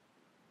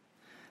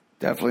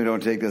 Definitely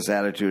don't take this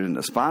attitude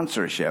into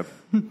sponsorship.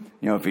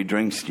 If he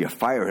drinks, you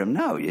fire him.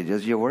 No,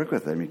 you work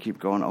with him. You keep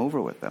going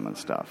over with them and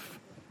stuff.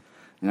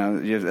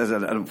 As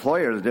an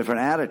employer, it's a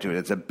different attitude.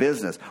 It's a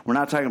business. We're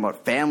not talking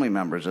about family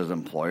members as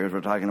employers.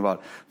 We're talking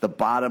about the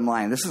bottom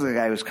line. This is a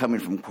guy who's coming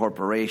from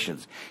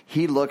corporations.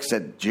 He looks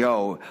at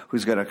Joe,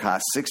 who's going to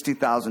cost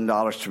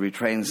 $60,000 to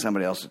retrain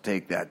somebody else to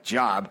take that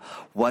job.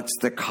 What's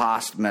the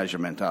cost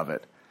measurement of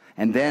it?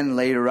 And then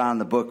later on in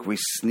the book, we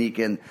sneak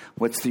in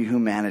what's the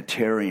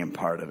humanitarian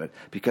part of it,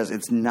 because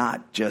it's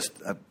not just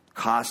a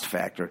cost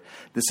factor.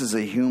 This is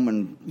a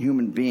human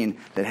being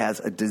that has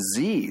a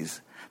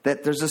disease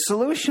that there's a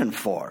solution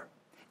for,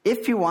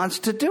 if he wants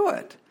to do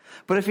it.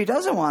 But if he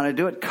doesn't want to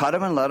do it, cut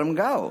him and let him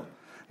go.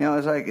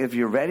 It's like, if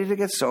you're ready to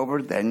get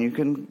sober, then you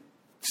can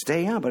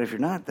stay on. But if you're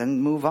not,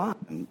 then move on.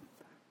 And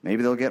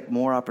maybe they'll get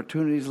more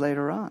opportunities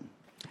later on.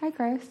 Hi,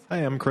 Chris. Hi,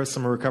 I'm Chris.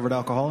 I'm a recovered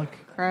alcoholic.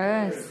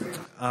 Chris.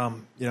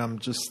 I'm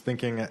just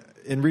thinking,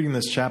 in reading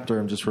this chapter,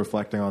 I'm just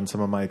reflecting on some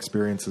of my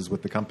experiences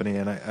with the company.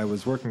 And I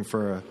was working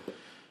for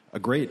a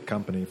great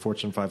company,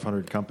 Fortune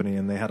 500 company,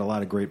 and they had a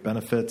lot of great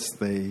benefits.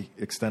 They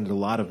extended a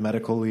lot of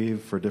medical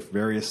leave for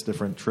various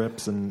different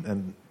trips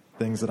and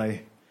things that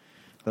I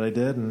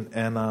did.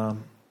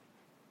 And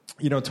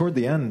toward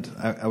the end,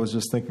 I was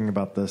just thinking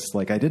about this.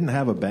 Like, I didn't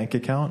have a bank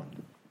account.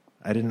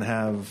 I didn't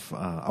have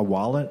a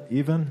wallet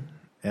even.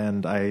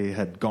 And I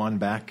had gone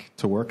back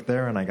to work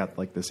there, and I got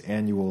like this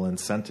annual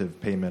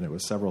incentive payment. It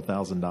was several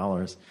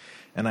 $1,000s.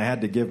 And I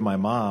had to give my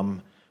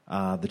mom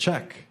the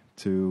check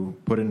to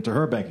put into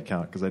her bank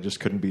account because I just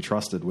couldn't be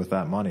trusted with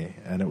that money.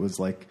 And it was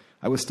like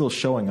I was still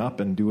showing up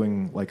and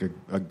doing like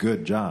a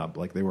good job.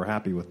 Like, they were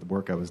happy with the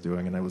work I was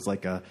doing. And I was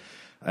like an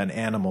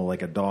animal,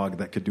 like a dog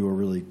that could do a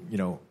really,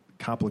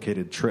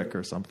 complicated trick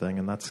or something.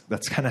 And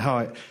that's kind of how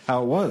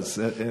it was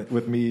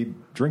with me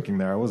drinking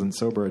there. I wasn't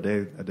sober a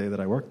day that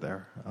I worked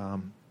there.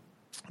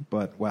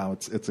 But wow,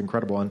 it's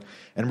incredible.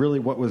 And really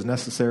what was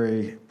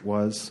necessary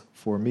was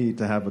for me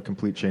to have a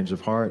complete change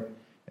of heart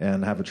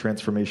and have a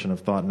transformation of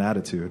thought and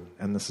attitude.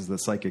 And this is the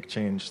psychic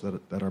change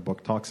that our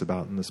book talks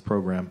about in this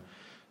program.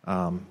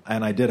 And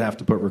I did have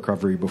to put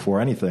recovery before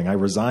anything. I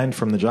resigned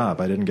from the job.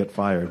 I didn't get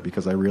fired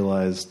because I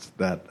realized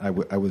that I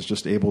was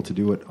just able to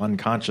do it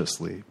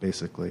unconsciously,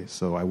 basically.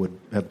 So I would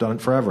have done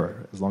it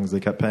forever as long as they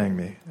kept paying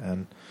me.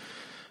 And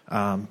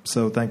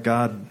so thank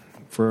God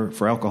for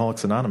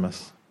Alcoholics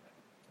Anonymous.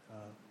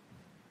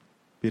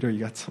 Peter, you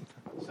got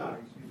something? Sorry.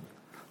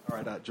 All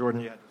right,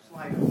 Jordan, you had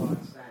Slide on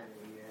Saturday,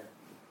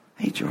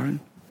 Hey, Jordan.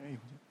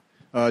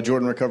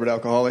 Jordan, recovered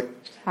alcoholic.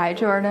 Hi,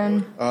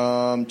 Jordan.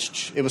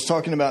 It was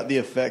talking about the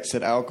effects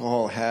that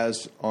alcohol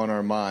has on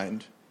our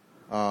mind.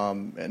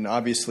 And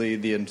obviously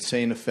the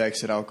insane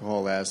effects that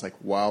alcohol has, like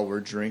while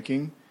we're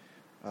drinking.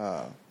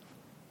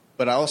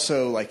 But I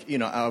also,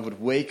 I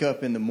would wake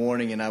up in the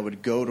morning and I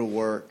would go to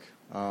work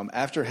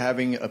after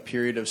having a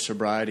period of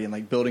sobriety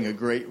and building a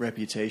great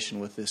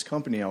reputation with this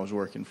company I was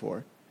working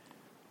for.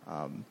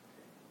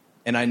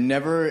 And I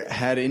never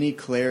had any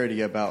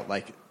clarity about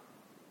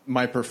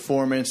my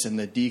performance and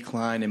the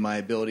decline in my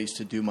abilities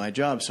to do my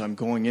job. So I'm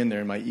going in there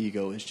and my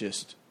ego is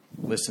just,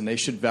 listen, they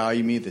should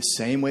value me the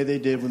same way they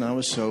did when I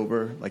was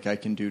sober. I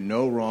can do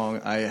no wrong.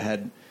 I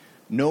had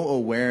no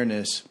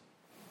awareness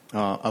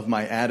of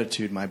my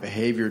attitude, my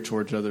behavior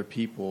towards other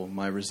people,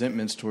 my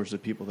resentments towards the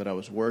people that I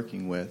was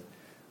working with.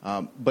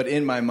 But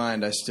in my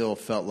mind, I still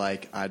felt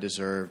like I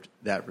deserved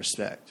that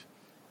respect.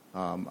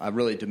 I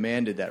really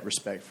demanded that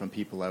respect from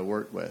people I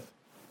worked with.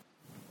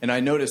 And I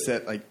noticed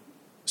that,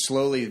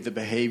 slowly the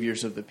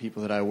behaviors of the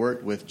people that I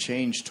worked with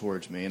changed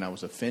towards me, and I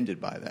was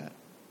offended by that.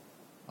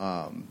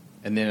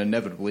 And then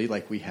inevitably,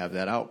 we have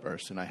that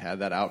outburst. And I had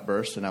that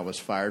outburst, and I was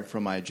fired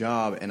from my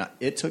job. And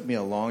it took me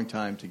a long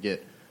time to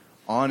get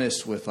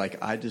honest with,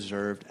 I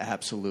deserved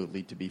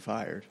absolutely to be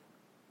fired.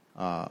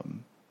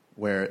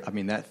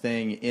 That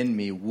thing in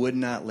me would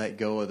not let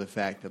go of the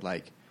fact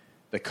that,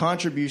 the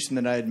contribution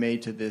that I had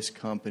made to this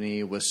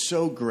company was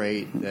so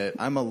great that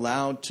I'm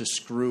allowed to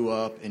screw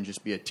up and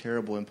just be a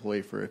terrible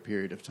employee for a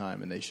period of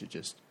time, and they should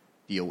just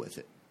deal with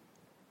it.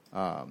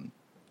 So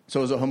it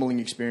was a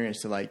humbling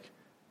experience to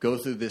go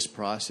through this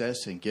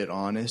process and get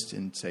honest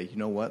and say, you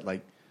know what,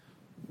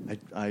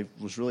 I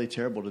was really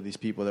terrible to these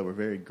people that were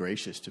very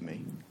gracious to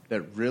me,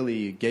 that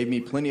really gave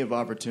me plenty of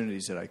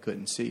opportunities that I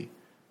couldn't see.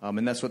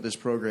 And that's what this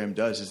program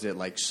does, is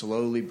it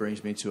slowly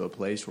brings me to a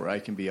place where I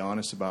can be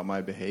honest about my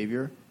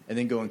behavior and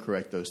then go and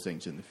correct those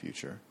things in the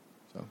future.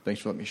 So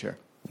thanks for letting me share.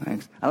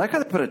 Thanks. I like how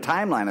they put a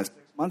timeline of 6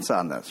 months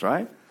on this,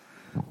 right?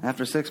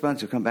 After 6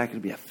 months, you'll come back, it'll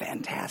be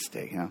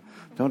fantastic.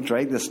 Don't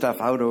drag this stuff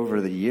out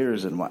over the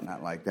years and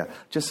whatnot like that.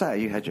 Josiah,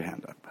 you had your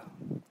hand up.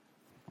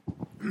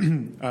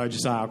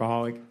 Josiah,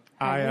 alcoholic.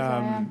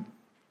 I'd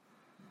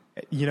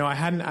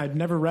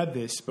never read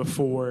this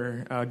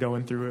before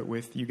going through it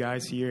with you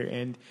guys here,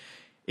 and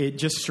it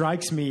just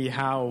strikes me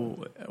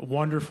how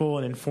wonderful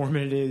and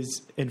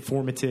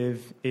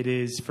informative it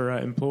is for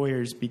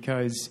employers,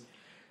 because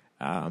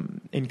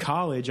in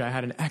college I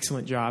had an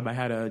excellent job. I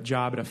had a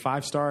job at a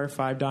 5-star,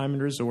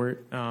 5-diamond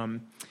resort,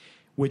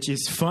 which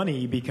is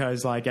funny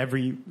because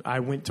I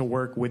went to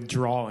work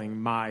withdrawing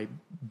my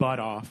butt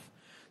off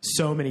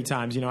so many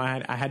times.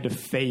 I had to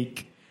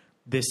fake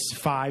this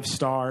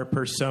 5-star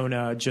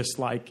persona, just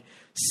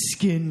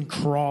skin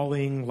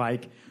crawling,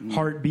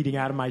 heart beating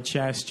out of my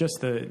chest, just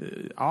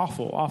the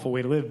awful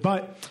way to live.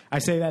 But I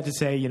say that to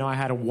say, I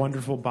had a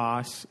wonderful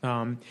boss,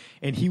 and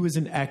he was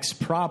an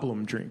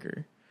ex-problem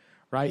drinker,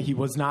 right? He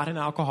was not an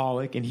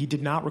alcoholic, and he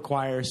did not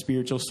require a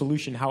spiritual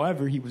solution.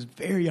 However, he was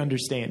very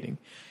understanding.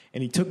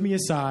 And he took me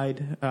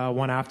aside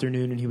one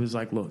afternoon, and he was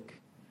like, look,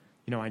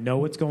 I know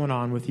what's going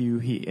on with you.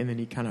 And then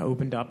he kind of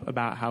opened up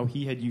about how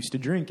he had used to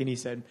drink, and he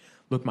said,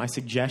 look, my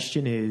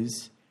suggestion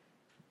is,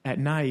 at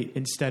night,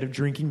 instead of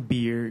drinking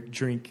beer,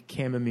 drink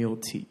chamomile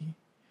tea.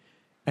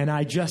 And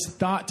I just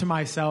thought to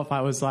myself,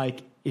 I was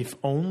like, if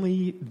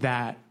only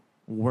that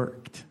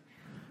worked.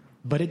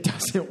 But it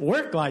doesn't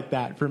work like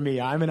that for me.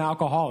 I'm an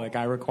alcoholic.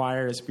 I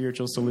require a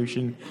spiritual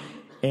solution.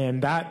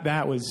 And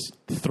that was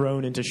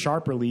thrown into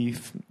sharp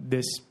relief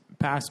this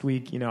past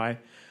week. I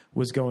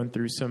was going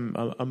through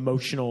some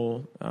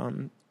emotional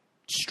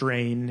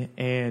strain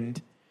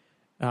and,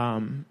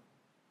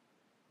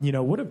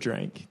 would have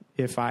drank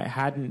if I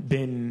hadn't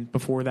been,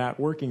 before that,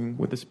 working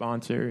with a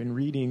sponsor and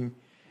reading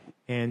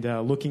and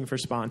looking for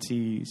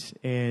sponsees.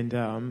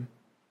 And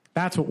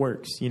that's what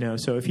works,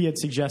 So if he had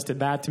suggested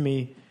that to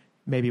me,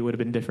 maybe it would have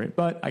been different.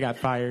 But I got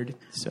fired,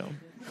 so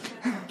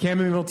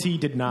chamomile tea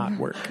did not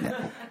work.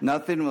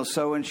 Nothing will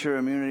so ensure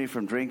immunity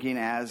from drinking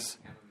as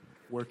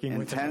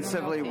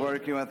intensively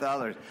working with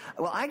others.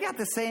 Well, I got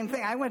the same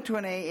thing. I went to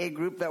an AA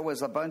group that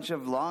was a bunch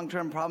of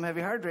long-term problem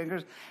heavy heart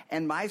drinkers,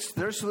 and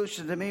their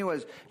solution to me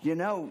was,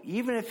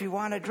 even if you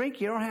want to drink,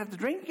 you don't have to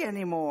drink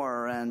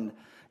anymore, and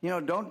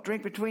don't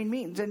drink between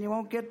meetings, and you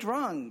won't get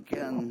drunk,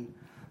 and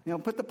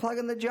put the plug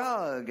in the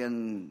jug,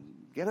 and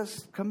get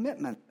us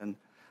commitment. And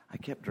I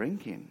kept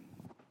drinking.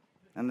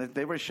 And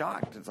they were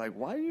shocked. It's like,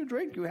 why do you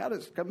drink? You had a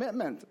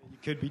commitment. You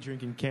could be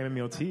drinking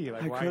chamomile tea.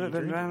 I could have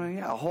been drinking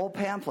a whole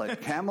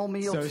pamphlet,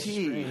 chamomile so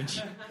tea.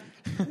 Strange.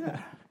 Yeah.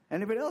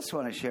 Anybody else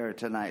want to share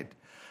tonight?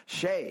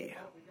 Shay,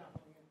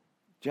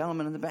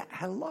 gentleman in the back.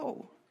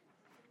 Hello.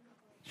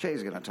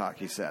 Shay's going to talk,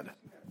 he said.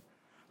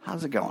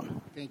 How's it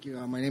going? Thank you.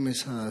 My name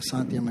is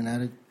Santi. I'm an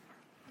addict.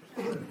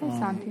 Hi,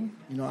 Santi.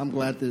 I'm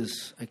glad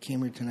I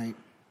came here tonight.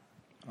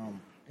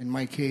 In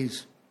my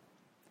case,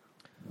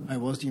 I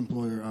was the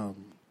employer.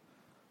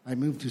 I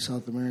moved to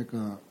South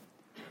America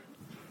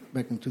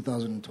back in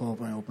 2012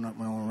 when I opened up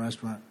my own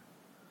restaurant.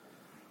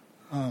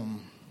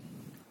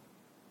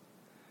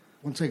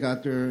 Once I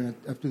got there,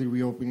 after the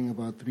reopening,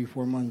 about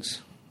 3-4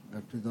 months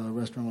after the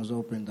restaurant was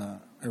opened, I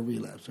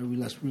relapsed. I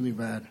relapsed really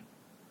bad.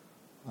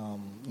 I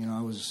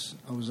was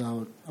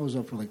out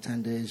for like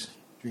 10 days,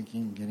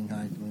 drinking, getting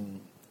high,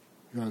 doing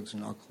drugs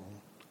and alcohol.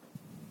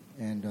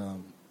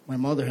 And my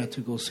mother had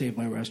to go save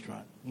my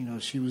restaurant.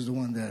 She was the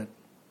one that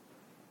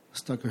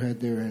stuck her head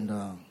there, and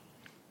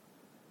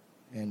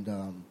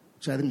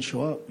so I didn't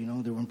show up.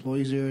 There were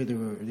employees there.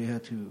 They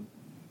had to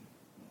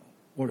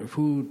order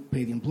food,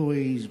 pay the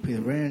employees, pay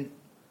the rent,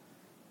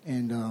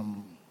 and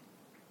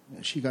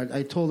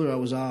I told her I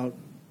was out.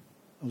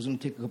 I was going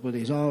to take a couple of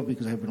days off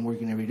because I've been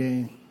working every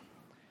day.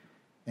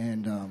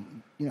 And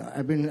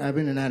I've been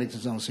an addict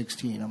since I was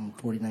 16. I'm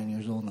 49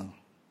 years old now.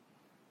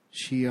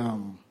 She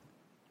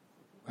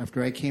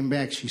after I came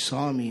back, she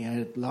saw me. I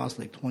had lost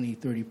like 20,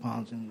 30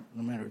 pounds in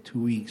no matter 2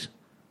 weeks.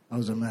 I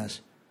was a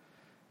mess.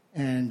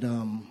 And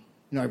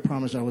I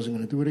promised I wasn't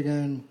going to do it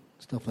again,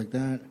 stuff like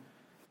that.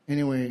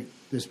 Anyway,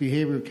 this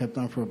behavior kept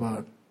on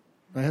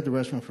I had the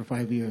restaurant for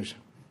 5 years.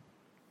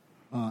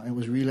 It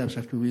was relapse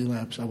after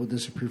relapse. I would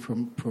disappear for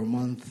a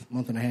month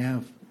and a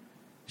half.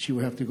 She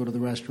would have to go to the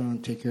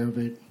restaurant, take care of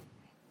it.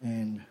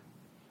 And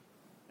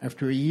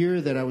after a year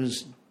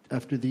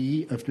after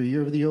a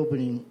year of the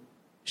opening,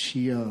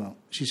 she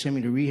sent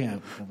me to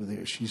rehab over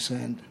there. She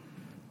said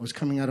I was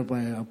coming out of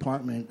my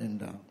apartment,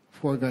 and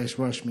 4 guys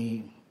rushed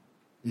me.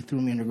 They threw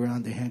me on the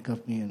ground. They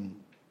handcuffed me and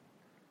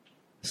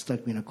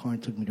stuck me in a car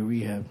and took me to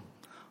rehab.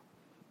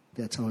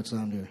 That's how it's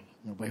down there,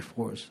 by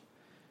force.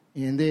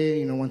 And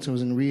they, once I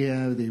was in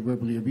rehab, they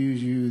verbally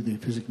abuse you, they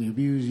physically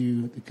abuse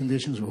you. The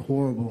conditions were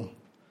horrible.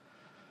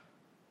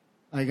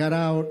 I got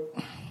out,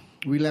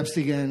 relapsed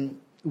again.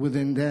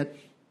 Within that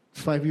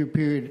 5-year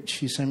period,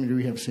 she sent me to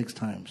rehab 6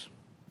 times.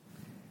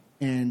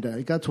 And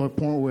it got to a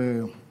point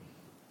where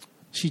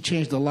she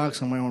changed the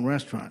locks on my own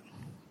restaurant.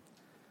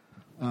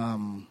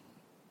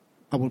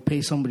 I would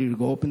pay somebody to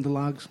go open the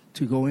locks,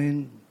 to go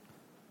in,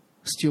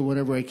 steal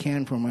whatever I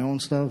can from my own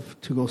stuff,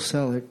 to go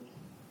sell it.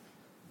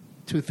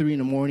 2, 3 in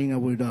the morning, I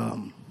would,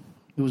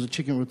 it was a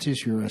chicken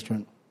rotisserie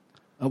restaurant.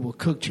 I would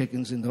cook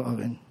chickens in the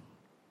oven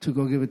to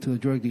go give it to a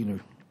drug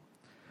dealer.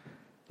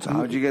 So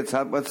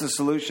what's the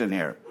solution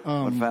here?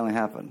 What finally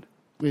happened?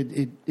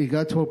 It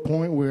got to a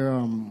point where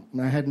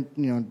I had,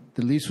 the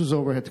lease was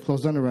over. I had to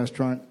close down the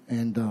restaurant,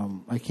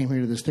 and I came here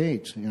to the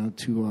States,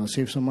 to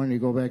save some money to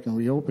go back and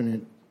reopen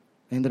it.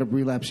 I ended up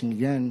relapsing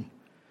again,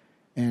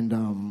 and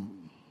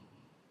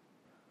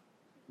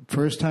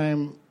first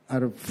time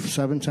out of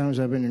 7 times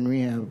I've been in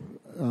rehab,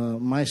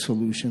 my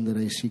solution that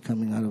I see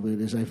coming out of it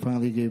is I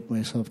finally gave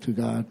myself to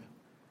God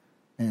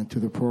and to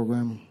the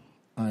program.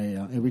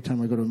 Every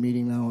time I go to a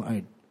meeting now,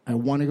 I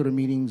want to go to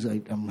meetings.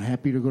 I'm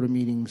happy to go to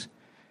meetings.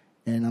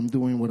 And I'm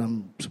doing what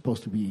I'm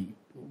supposed to be,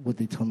 what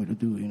they tell me to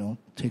do,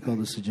 take all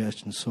the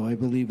suggestions. So I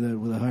believe that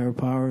with a higher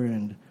power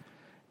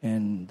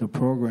and the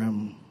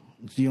program,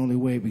 it's the only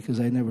way, because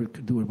I never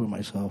could do it by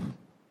myself.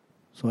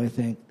 So I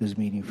thank this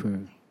meeting for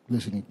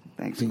listening.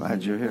 Thanks,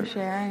 glad you're here. For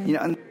sharing.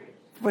 And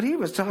what he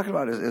was talking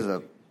about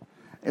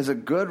is a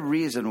good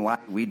reason why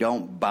we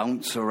don't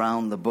bounce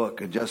around the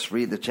book and just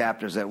read the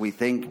chapters that we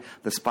think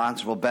the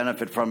sponsor will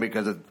benefit from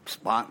because it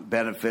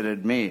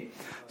benefited me.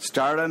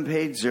 Start on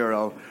page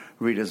 0.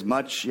 Read as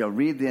much,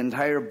 read the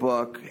entire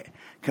book,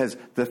 because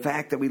the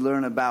fact that we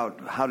learn about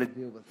how to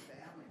deal with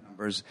family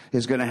members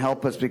is going to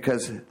help us,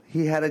 because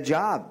he had a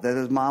job that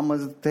his mom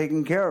was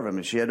taking care of him.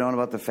 If she had known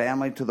about the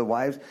family to the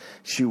wives,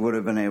 she would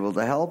have been able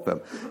to help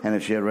him. And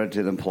if she had read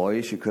to the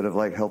employees, she could have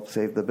helped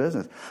save the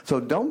business.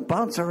 So don't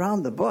bounce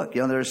around the book.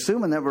 They're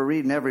assuming that we're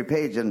reading every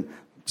page and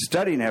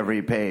studying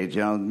every page.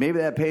 Maybe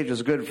that page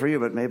was good for you,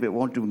 but maybe it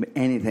won't do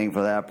anything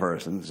for that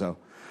person. So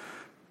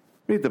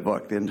read the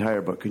book, the entire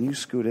book. Can you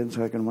scoot in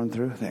so I can run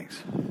through?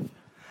 Thanks.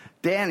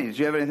 Danny, did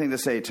you have anything to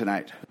say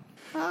tonight?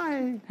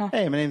 Hi.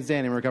 Hey, my name's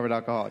Danny. I'm a recovered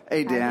alcoholic.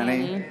 Hey,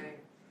 Danny.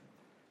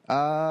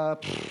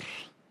 Let's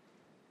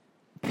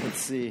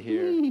see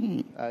here.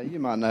 You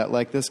might not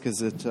like this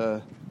because it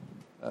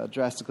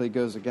drastically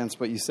goes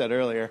against what you said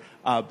earlier.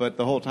 But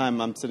the whole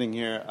time I'm sitting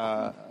here,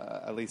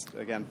 at least,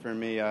 again, for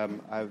me,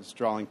 I was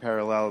drawing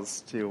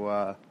parallels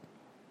to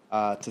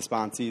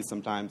sponsees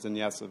sometimes. And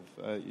yes,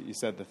 you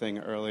said the thing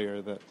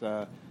earlier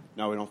that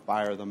no, we don't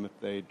fire them if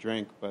they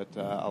drink, but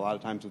a lot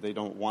of times if they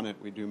don't want it,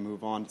 we do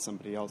move on to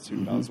somebody else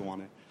who does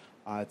want it.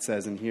 It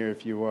says in here,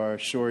 if you are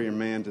sure your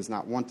man does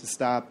not want to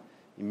stop,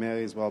 you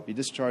may as well be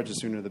discharged. The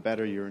sooner the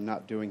better. You're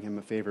not doing him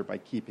a favor by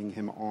keeping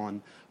him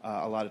on.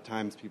 A lot of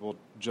times people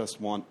just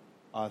want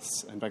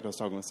us. In fact, I was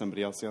talking with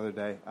somebody else the other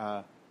day.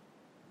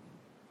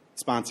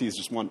 Sponsees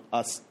just want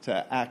us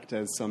to act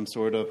as some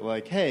sort of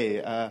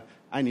hey,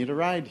 I need a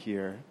ride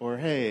here, or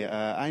hey,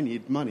 I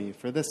need money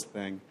for this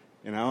thing.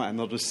 and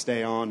they'll just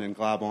stay on and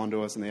glob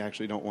onto us, and they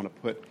actually don't want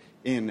to put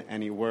in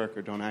any work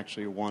or don't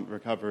actually want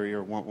recovery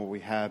or want what we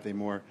have. They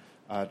more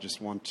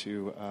just want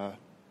to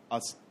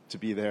us to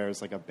be there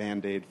as like a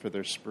Band-Aid for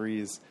their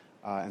sprees.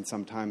 And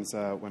sometimes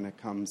when it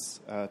comes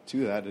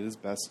to that, it is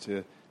best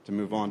to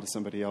move on to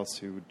somebody else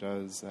who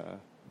does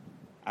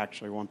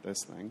actually want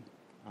this thing.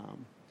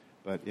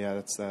 But yeah,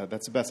 that's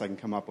the best I can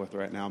come up with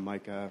right now,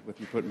 Mike, with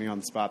you putting me on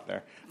the spot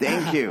there.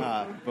 Thank you.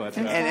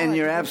 And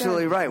you're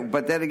absolutely right.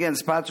 But then again,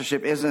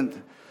 sponsorship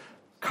isn't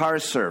car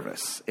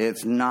service.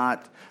 It's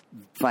not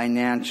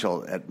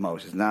financial at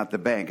most. It's not the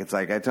bank. It's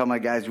like I tell my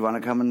guys, you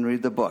want to come and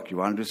read the book? You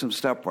want to do some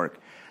step work?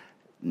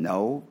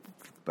 No.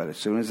 But as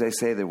soon as they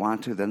say they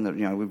want to, then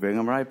we bring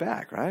them right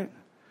back, right?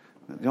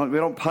 We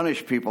don't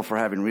punish people for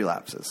having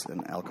relapses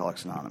in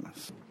Alcoholics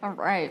Anonymous. All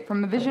right.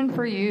 From A Vision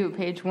for You,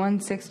 page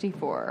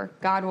 164.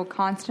 God will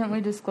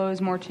constantly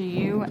disclose more to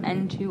you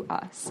and to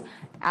us.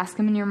 Ask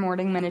him in your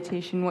morning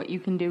meditation what you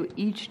can do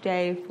each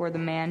day for the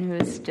man who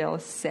is still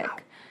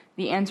sick.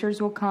 The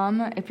answers will come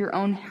if your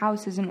own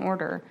house is in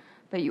order,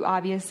 but you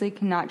obviously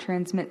cannot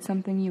transmit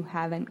something you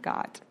haven't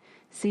got.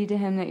 See to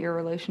him that your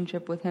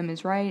relationship with him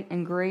is right,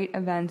 and great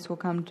events will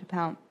come to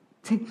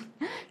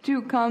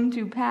come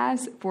to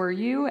pass for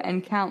you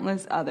and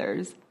countless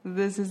others.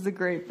 This is the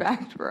great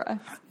fact for us.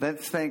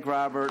 Let's thank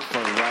Robert for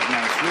that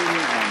nice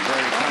reading. I'm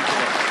very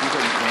comfortable. You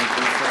couldn't thank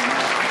me so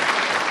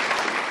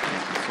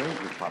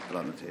much. We popped it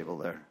on the table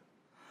there.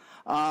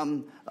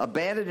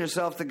 Abandon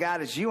yourself to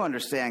God as you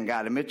understand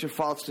God. Admit your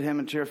faults to him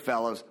and to your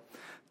fellows.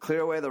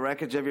 Clear away the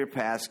wreckage of your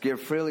past. Give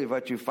freely of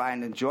what you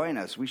find and join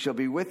us. We shall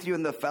be with you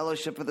in the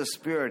fellowship of the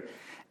Spirit,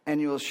 and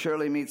you will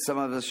surely meet some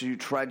of us as you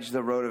trudge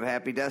the road of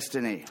happy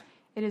destiny.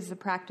 It is the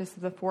practice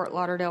of the Fort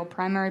Lauderdale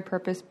Primary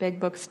Purpose Big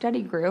Book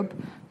Study Group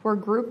for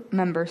group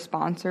member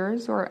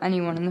sponsors or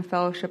anyone in the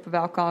Fellowship of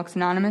Alcoholics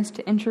Anonymous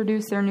to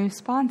introduce their new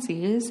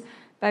sponsees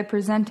by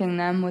presenting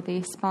them with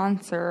a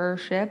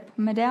sponsorship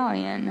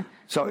medallion.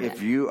 So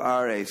if you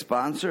are a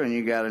sponsor and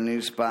you got a new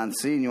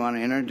sponsee and you want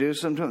to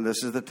introduce them to them,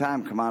 this is the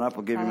time. Come on up.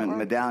 We'll give you a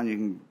medallion. You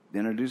can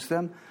introduce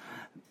them.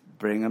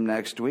 Bring them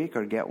next week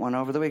or get one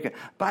over the weekend.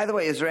 By the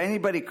way, is there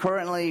anybody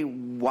currently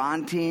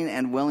wanting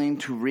and willing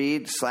to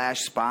read /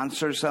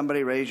 sponsor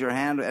somebody? Raise your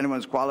hand.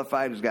 Anyone's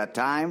qualified who's got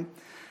time?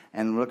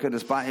 And look at the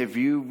spot. If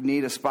you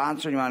need a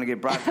sponsor and you want to get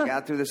brought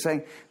out through this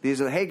thing, these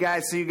are, hey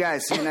guys, see you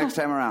guys. See you next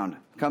time around.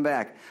 Come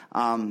back.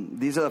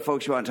 These are the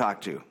folks you want to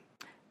talk to.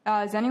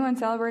 Is anyone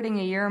celebrating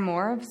a year or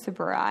more of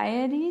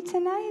sobriety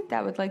tonight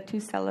that would like to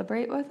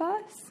celebrate with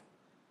us?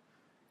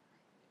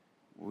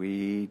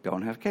 We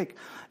don't have cake.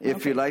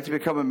 If you'd like to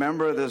become a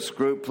member of this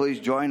group, please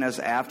join us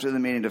after the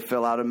meeting to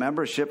fill out a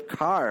membership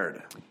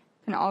card.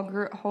 Can all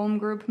home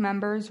group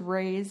members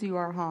raise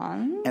your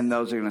hand? And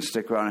those are going to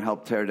stick around and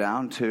help tear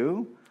down,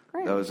 too.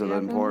 Great. Those are the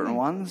important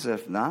ones.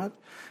 If not,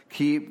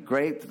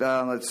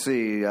 let's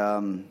see.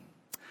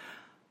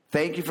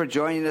 Thank you for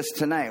joining us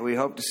tonight. We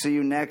hope to see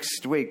you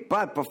next week.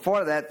 But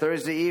before that,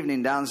 Thursday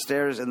evening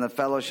downstairs in the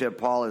fellowship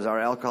hall is our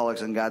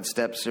Alcoholics and God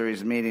Step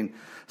series meeting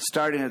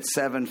starting at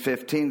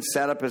 7:15.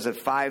 Setup is at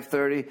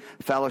 5:30,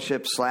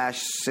 fellowship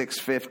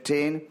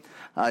 /6:15.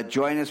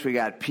 Join us. We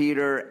got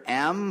Peter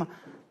M.,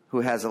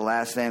 who has a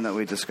last name that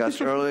we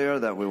discussed earlier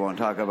that we won't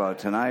talk about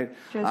tonight.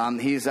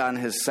 He's on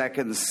his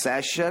second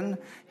session.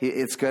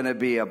 It's going to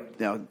be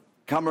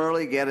come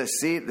early, get a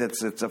seat.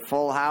 It's a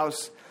full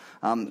house.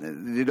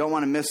 You don't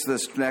want to miss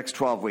this next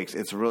 12 weeks.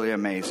 It's really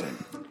amazing.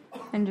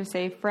 And just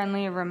a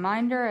friendly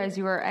reminder as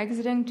you are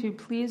exiting to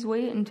please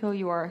wait until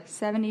you are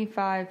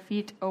 75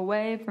 feet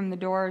away from the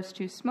doors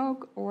to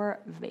smoke or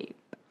vape.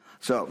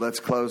 So let's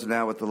close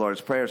now with the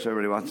Lord's Prayer. So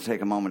everybody wants to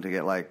take a moment to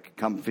get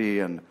comfy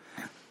and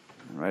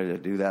ready to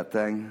do that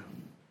thing.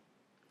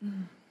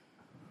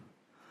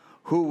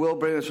 Who will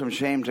bring us from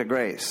shame to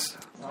grace?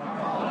 Our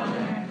Father,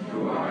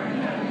 who art in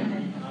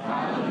heaven,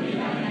 hallowed be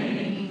thy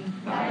name.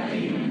 Thy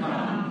kingdom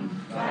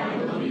come, thy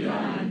will be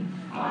done,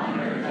 on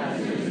earth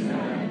as it is in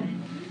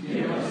heaven.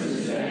 Give us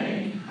this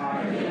day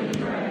our daily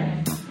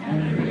bread,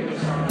 and forgive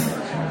us our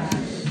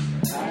trespasses,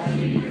 as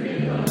we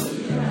forgive those who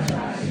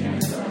trespass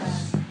against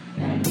us.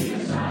 And lead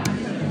us not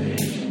into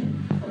temptation,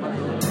 but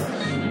deliver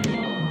us from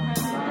evil.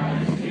 Thine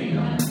is the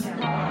kingdom,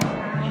 power,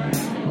 and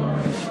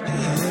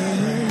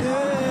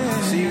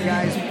glory. See you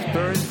guys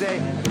Thursday.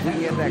 If we can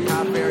get that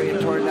cop area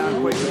torn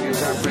down quick, we can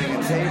start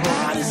bringing tables.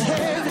 Body's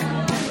heavy,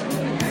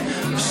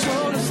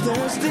 shoulders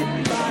thirsty,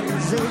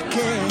 body's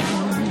aching.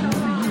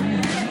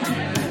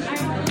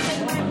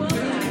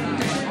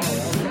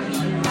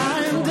 I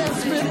am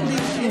desperately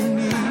in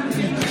need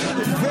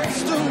of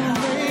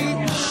restoration.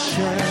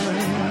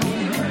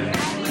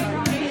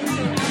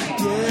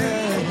 Yeah,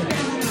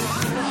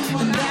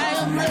 and I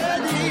am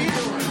ready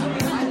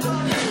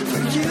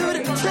for you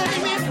to take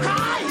me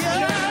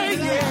higher.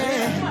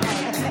 Yeah.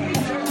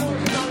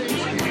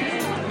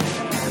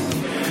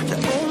 The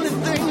only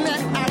thing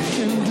that I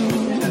can do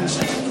is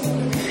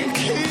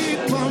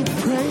keep on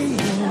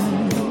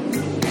praying.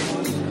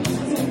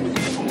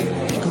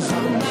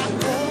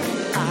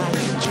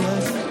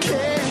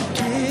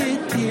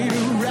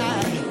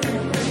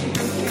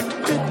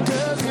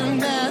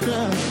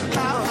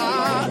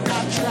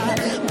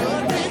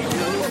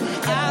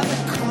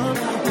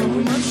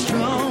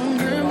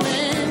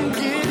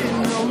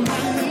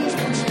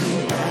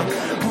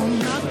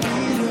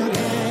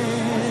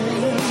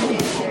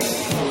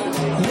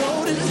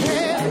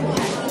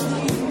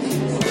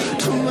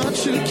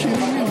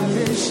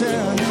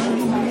 tell you.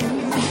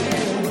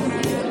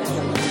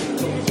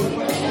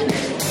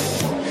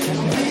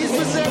 These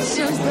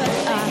possessions that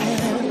I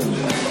have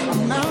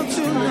amount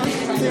to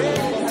nothing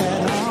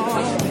at all.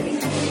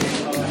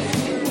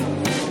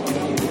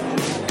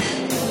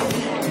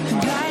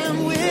 And I am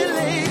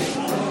willing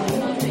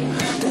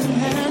to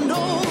hand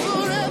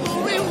over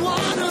every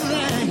one of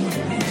them.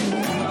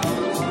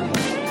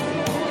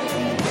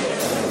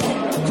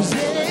 'Cause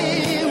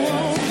they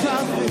won't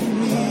profit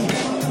me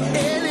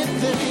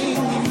anything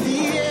in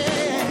the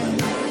end.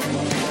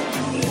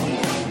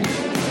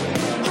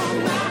 On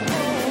my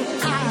own,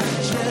 I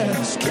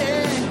just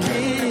can't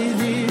get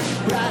it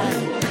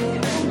right.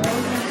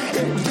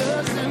 It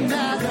doesn't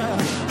matter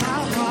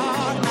how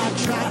hard I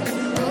try,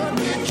 but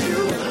with you,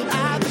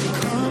 I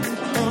become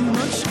a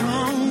much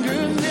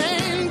stronger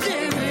man.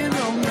 Getting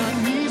on my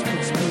knees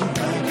puts me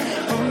back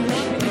on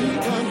my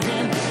feet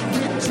again.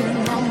 Getting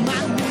on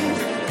my knees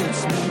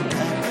puts me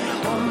back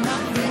on my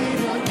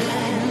feet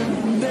again.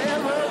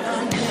 Never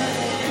again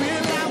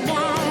will I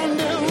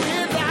wander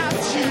without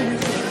you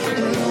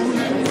alone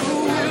in the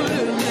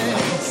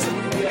wilderness.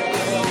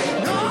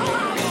 No,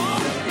 I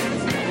won't.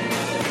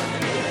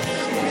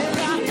 Will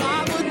I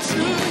offer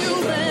to you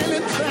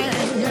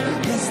anything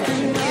less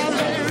than my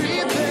very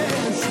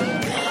best?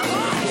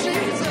 Oh,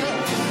 Jesus.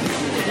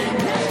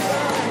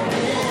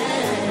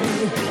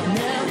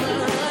 Never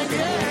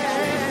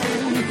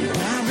again.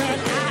 Now that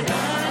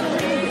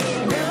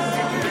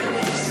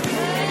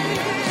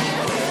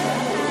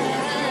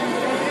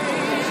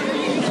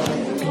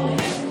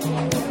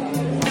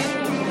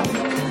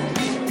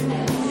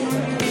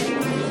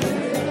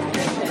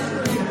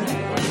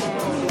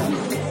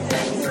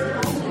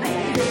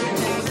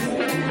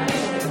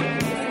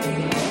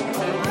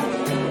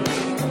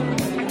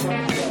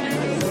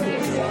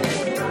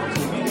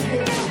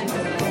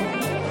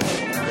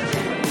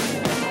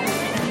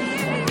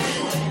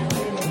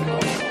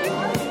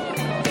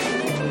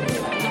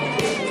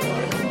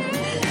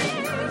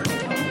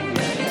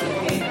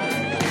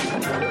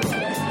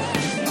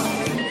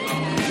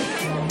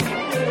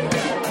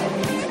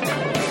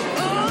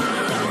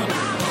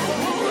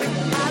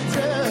I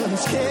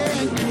just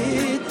can't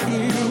get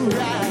you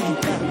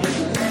right.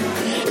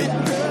 It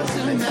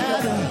doesn't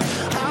matter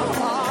how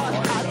hard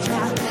I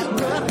try,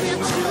 but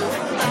with you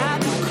I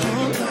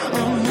become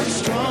a much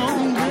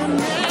stronger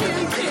man.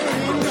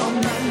 Getting on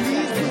my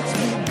knees puts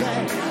me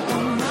back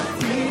on my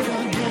feet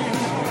again.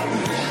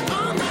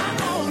 On my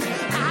own,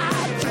 I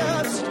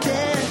just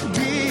can't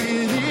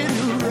get it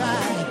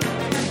right.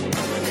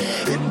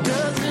 It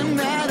doesn't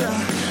matter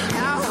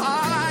how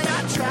hard I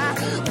try,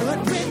 but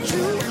with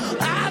you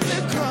I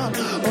become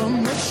a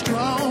much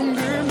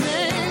stronger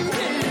man.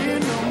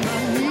 Getting on my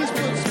knees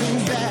puts me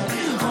back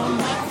on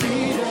my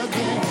feet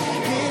again.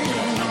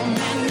 Getting on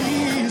my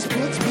knees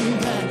puts me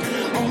back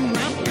on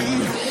my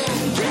feet.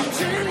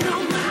 Getting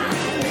on my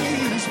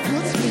knees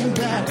puts me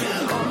back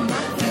on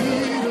my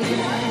feet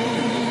again.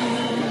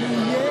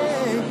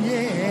 Yeah,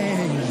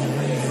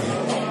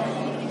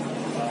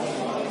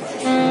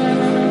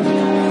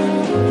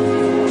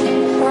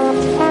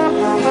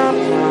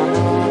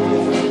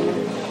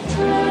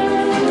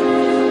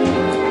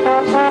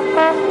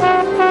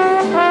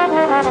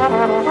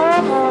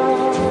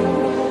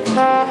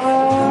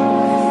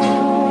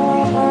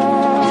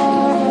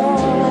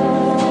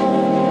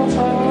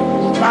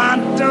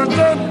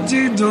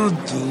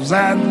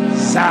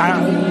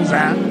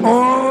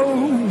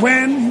 Oh,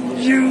 when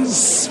you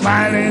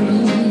smiling,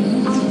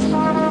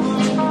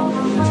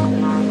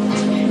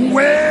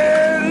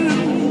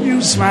 when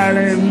you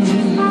smiling,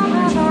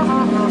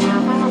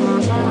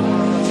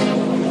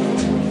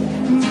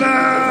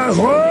 the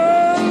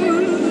whole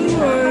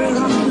world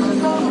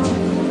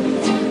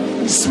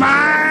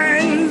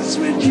smiles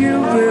with you,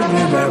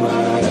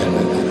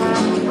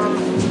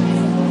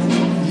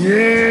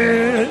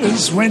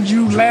 yes, when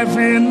you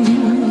laughing.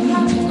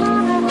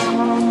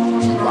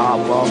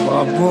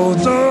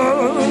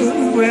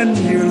 When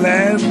you're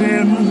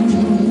laughing,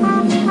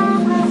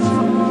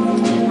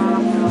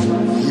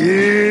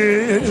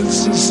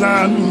 yes, the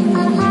sun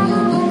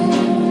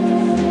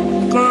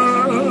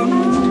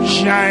comes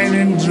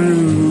shining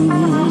through.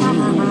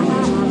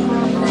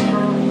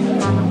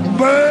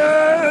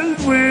 But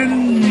when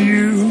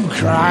you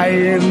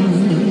crying,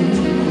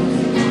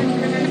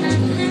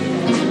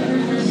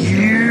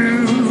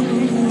 you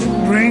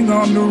bring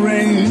on the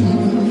rain.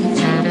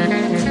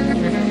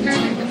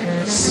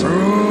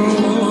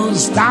 So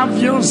stop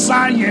your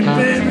sighing,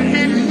 baby,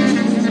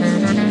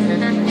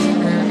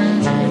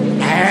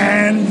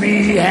 and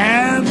be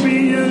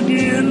happy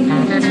again.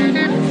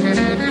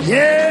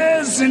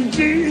 Yes, and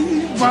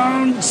keep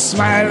on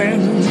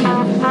smiling.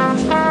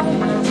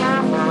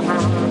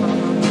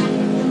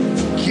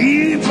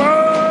 Keep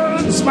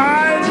on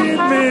smiling,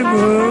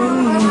 baby,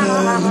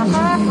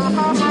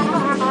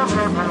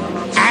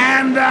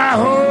 and I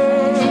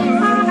hope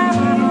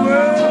the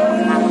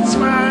world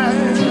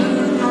smiles.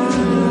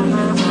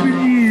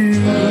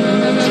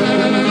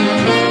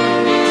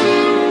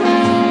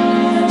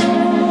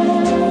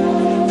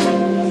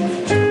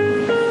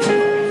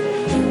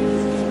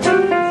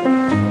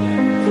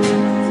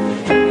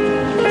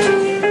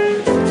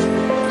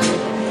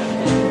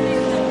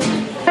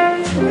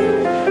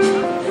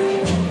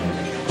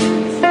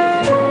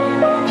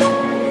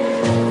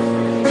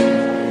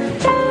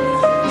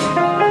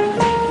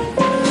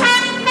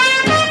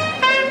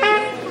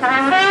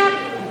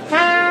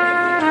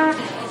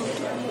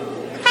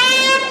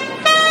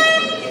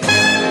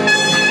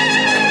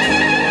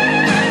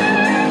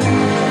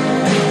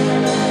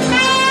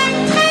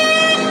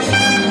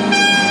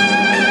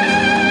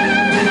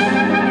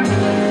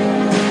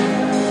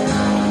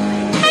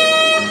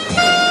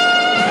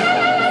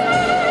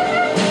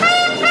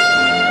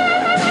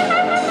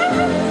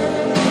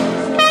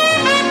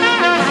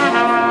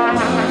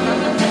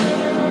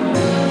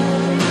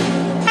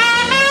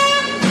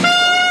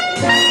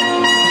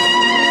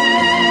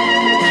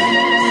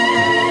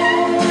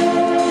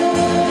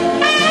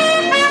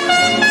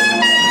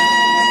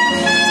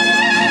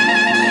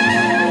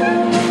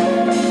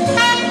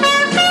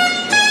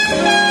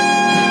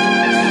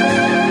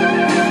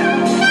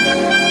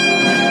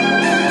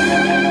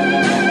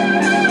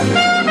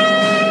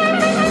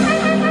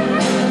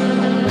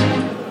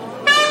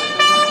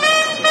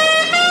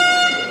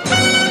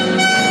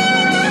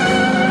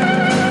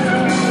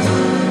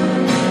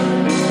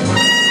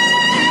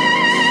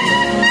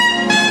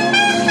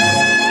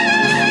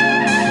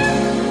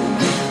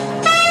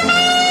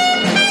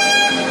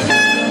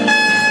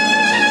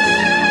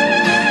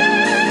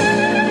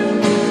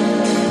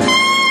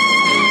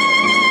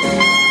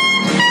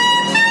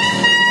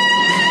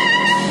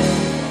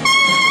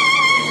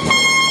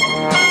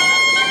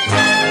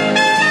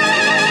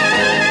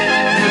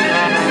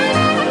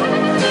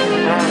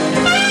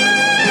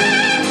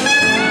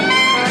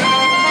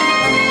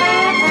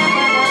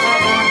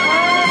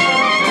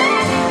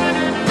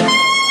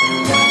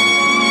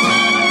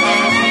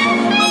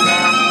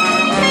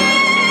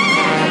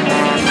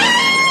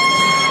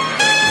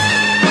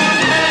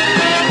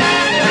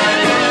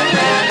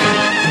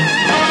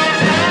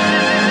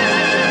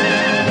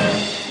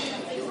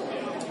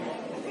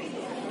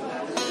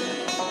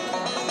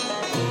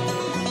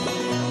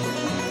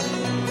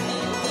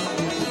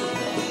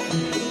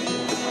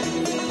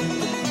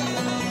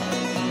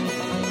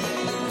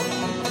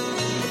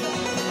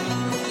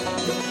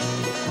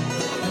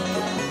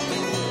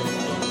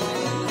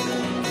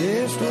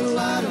 This little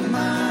light of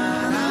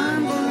mine,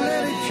 I'm gonna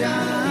let it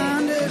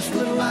shine. This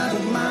little light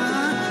of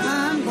mine,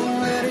 I'm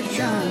gonna let it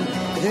shine.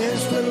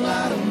 This little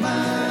light of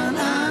mine,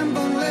 I'm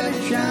gonna let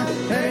it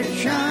shine. Let it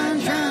shine,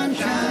 shine,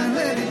 shine,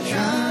 let it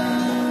shine.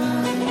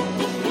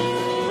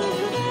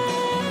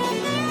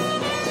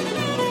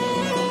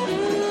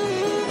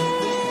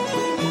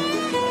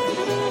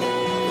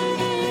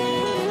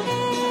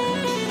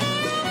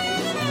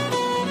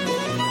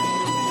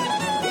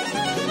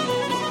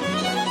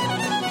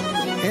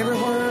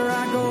 Everywhere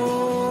I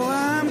go,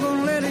 I'm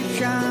gonna let it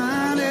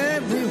shine.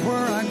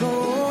 Everywhere I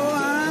go,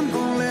 I'm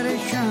gonna let it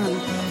shine.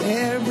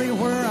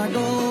 Everywhere I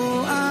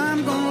go,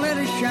 I'm gonna let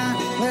it shine.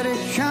 Let it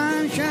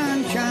shine,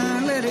 shine,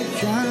 shine, let it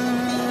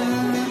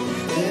shine.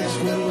 This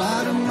little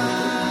light of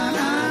mine,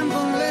 I'm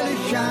gonna let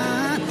it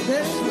shine.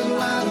 This little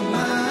light of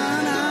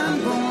mine,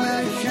 I'm gonna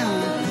let it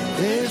shine.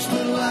 This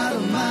little light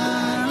of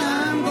mine,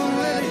 I'm gonna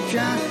let it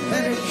shine.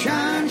 Let it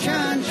shine,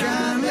 shine,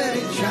 shine, let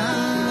it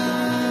shine.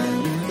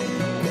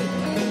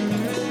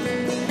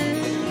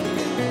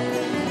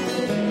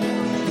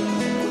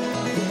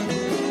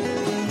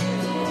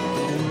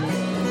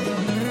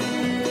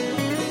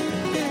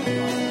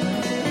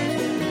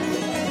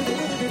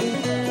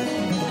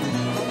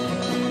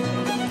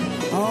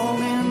 All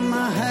in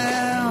my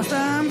house,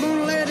 I'm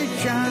gonna let it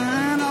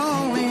shine.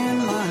 All in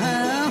my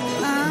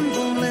house, I'm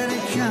gonna let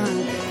it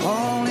shine.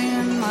 All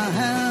in my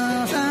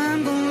house,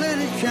 I'm gonna let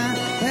it shine.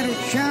 Let it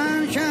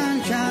shine,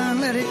 shine,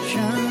 shine, let it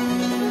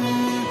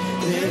shine.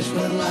 This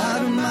little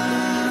light of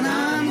mine,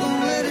 I'm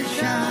gonna let it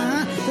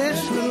shine.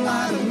 This little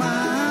light of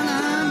mine,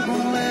 I'm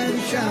gonna let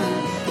it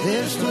shine.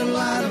 This little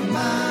light of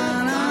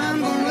mine,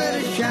 I'm gonna let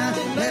it shine.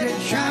 Let it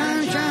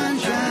shine, shine,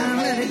 shine,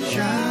 let it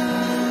shine.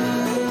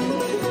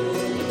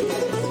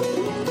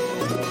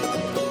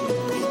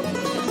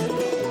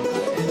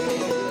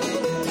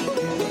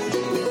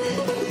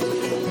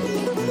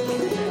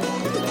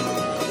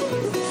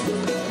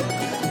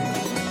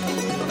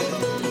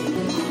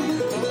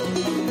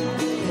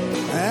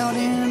 Out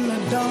in the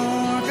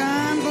dark,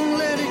 I'm gonna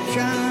let it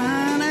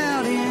shine.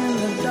 Out in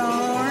the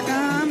dark,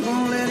 I'm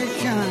gonna let it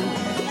shine.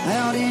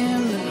 Out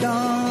in the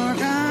dark,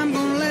 I'm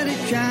gonna let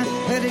it shine.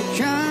 Let it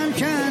shine,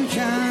 shine,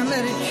 shine,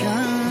 let it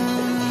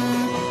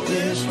shine.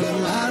 This little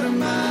light of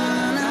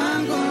mine,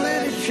 I'm gonna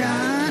let it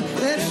shine.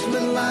 This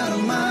little light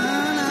of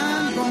mine,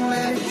 I'm gonna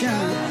let it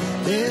shine.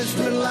 This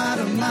little light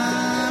of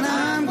mine,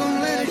 I'm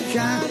gonna let it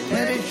shine.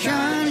 Let it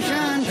shine,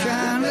 shine,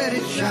 shine, let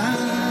it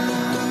shine.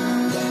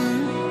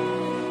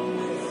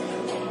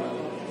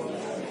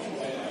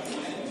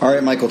 All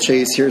right, Michael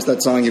Chase, here's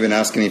that song you've been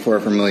asking me for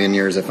a million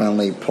years. I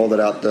finally pulled it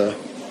out the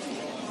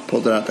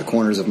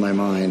corners of my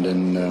mind,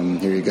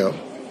 and here you go.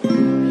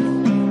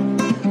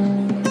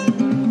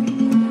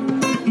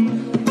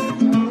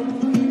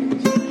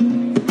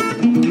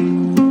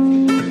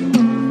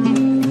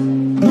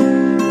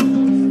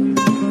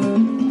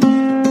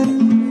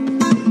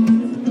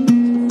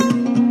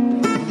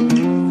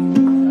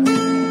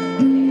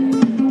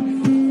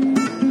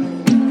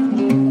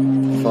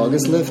 Fog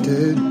is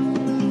lifted,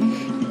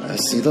 I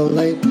see the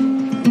light.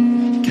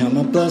 Count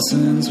my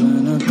blessings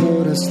when I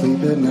go to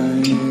sleep at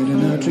night,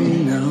 and I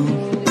dream now.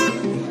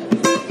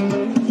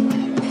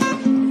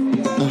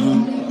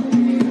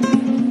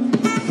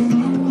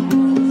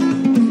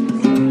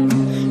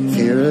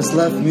 Fear has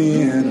left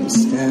me and I'm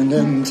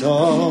standing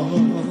tall.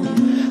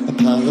 A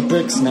pile of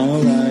bricks now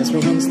lies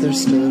where once there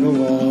stood a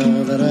wall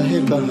that I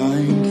hid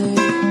behind.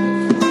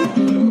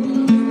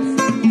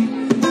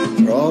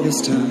 For all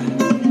this time,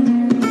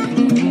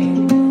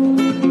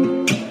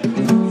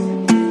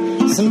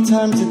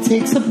 sometimes it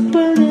takes a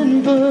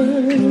burning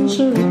bush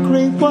or a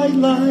great white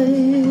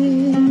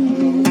light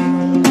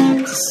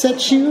to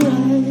set you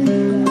right.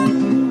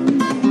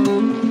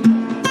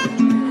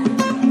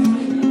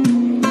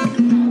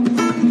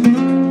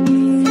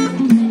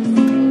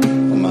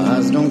 Well, my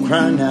eyes don't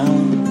cry now,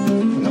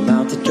 and I'm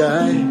out to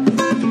dry.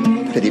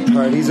 Pity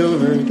party's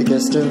over, the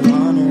guest of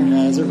honor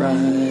has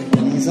arrived,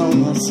 and he's on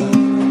my side.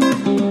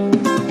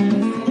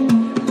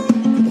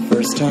 For the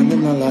first time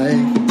in my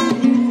life,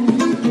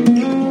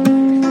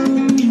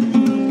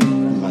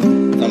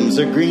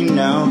 are green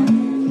now,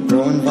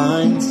 growing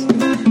vines.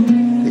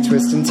 They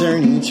twist and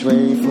turn each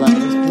way,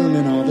 flowers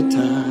blooming all the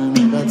time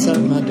right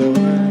outside my door.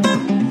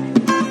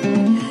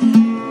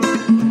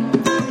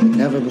 But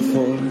never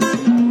before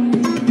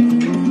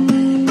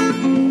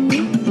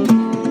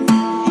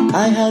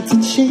I had to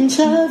change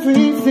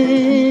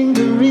everything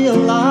to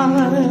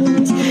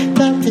realize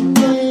that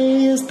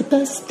today is the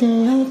best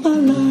day of my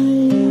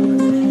life.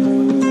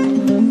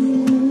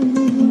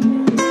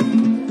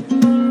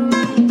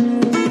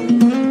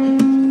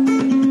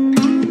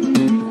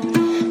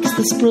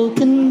 This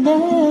broken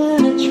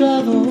man had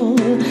traveled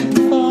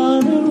far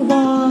and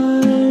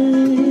wide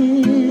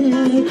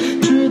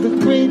through the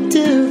great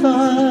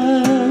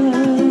divide,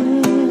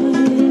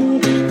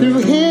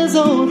 through his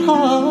own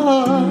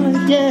heart,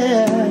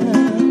 yeah.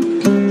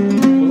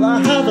 Well, I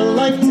have a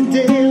life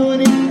today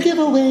when it give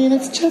away and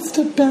it's just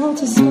about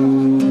to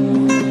start.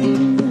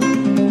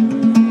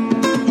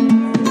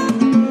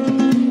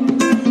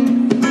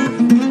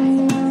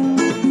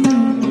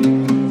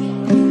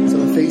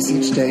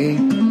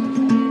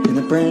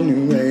 brand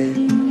new way.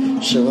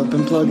 Show up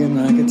and plug in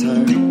my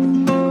guitar,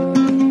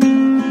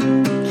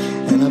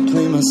 and I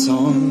play my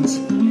songs,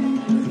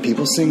 and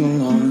people sing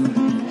along,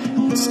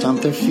 and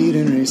stomp their feet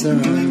and raise their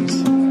arms.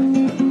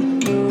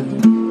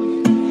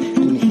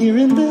 And here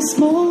in this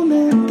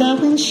moment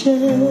that we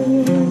share,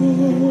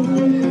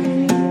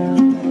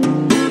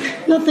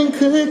 nothing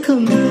could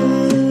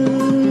compare.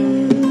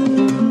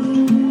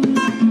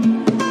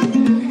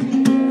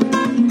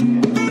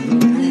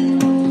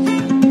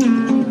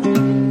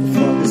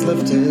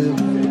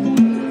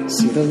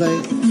 See the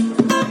light,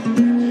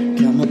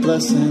 count my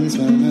blessings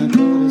when I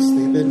go to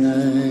sleep at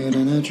night,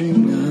 and I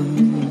dream now.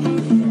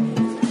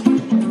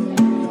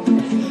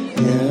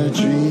 Yeah, I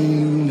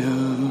dream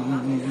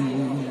now,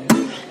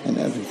 and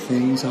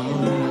everything's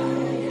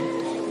alright.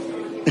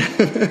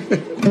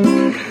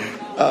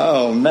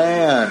 Oh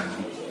man,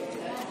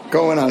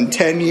 going on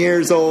 10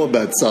 years old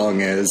that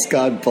song is.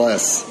 God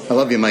bless. I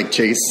love you, Mike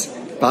Chase.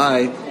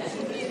 Bye.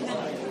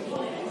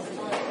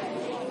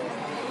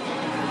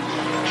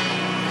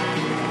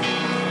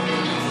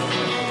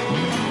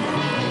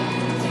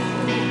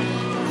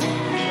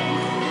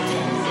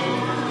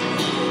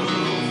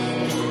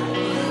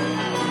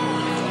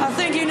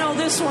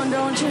 This one,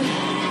 don't you?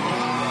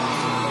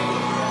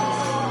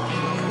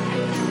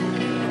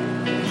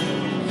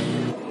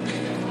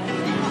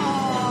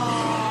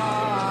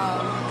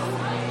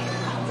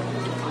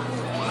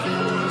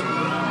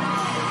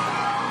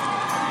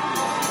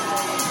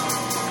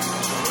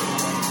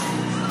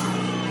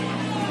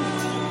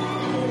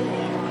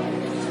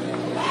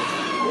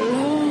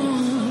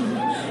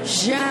 Lord,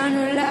 shine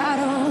a light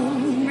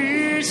on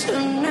me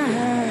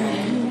tonight.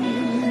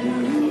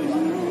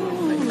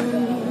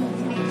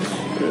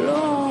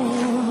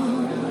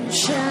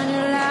 Shine a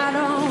light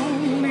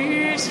on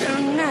me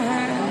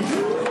tonight.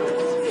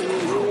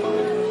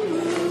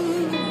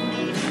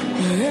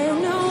 There's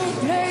no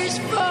place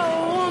for a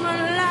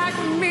woman like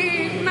me.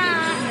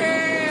 My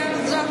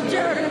hands are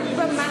dirty,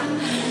 but my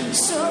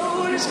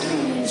soul is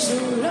clean. So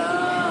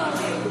Lord,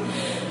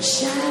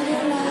 shine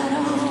a light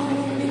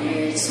on me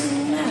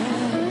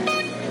tonight.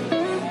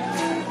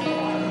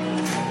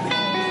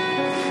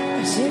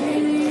 I say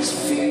these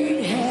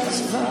feet as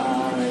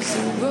far as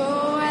the road.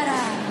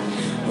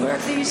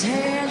 Work these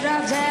hands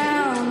right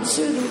down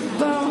to the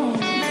bone.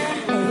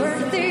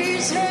 Work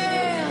these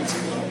hands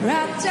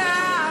right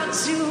down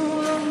to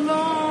the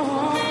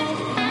bone.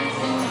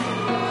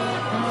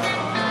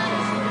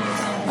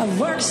 I've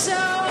worked so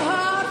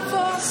hard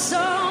for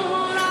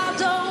someone I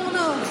don't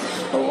know.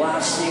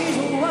 Watch these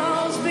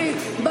walls be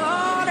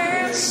bought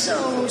and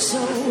sold. So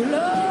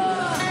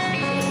Lord,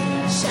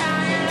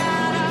 shine your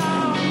light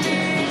on me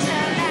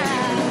tonight.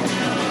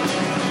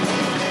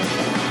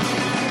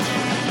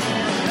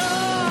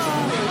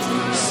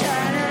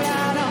 Shine a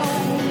light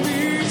on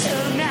me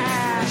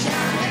tonight.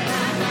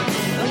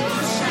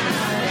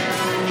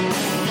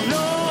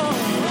 Lord,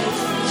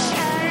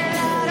 shine a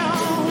light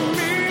on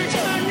me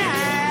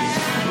tonight.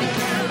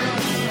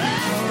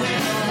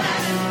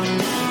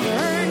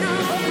 There ain't no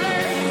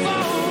place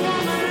for a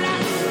woman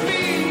like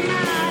me.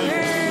 My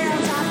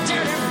hands are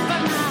dirty,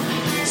 but my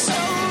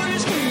soul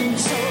is clean.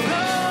 So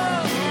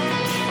Lord,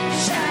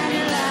 shine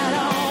a light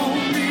on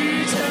me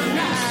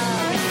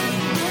tonight.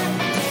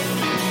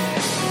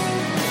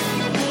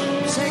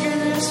 Taking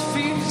this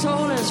feet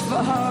told as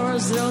far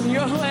as on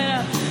your way.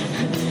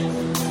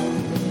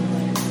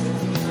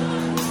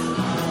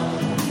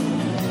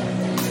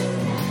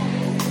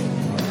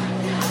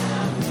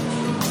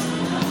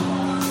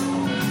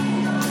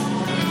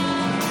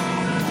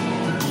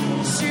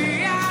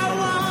 See, I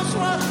once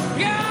was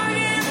young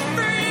and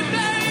free,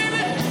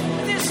 baby.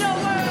 This old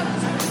world,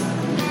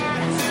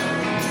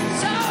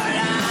 so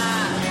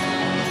long.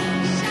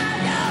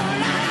 Shine your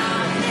light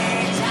on me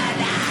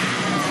tonight.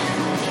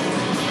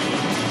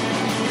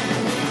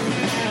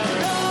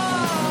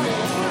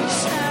 Lord,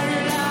 shine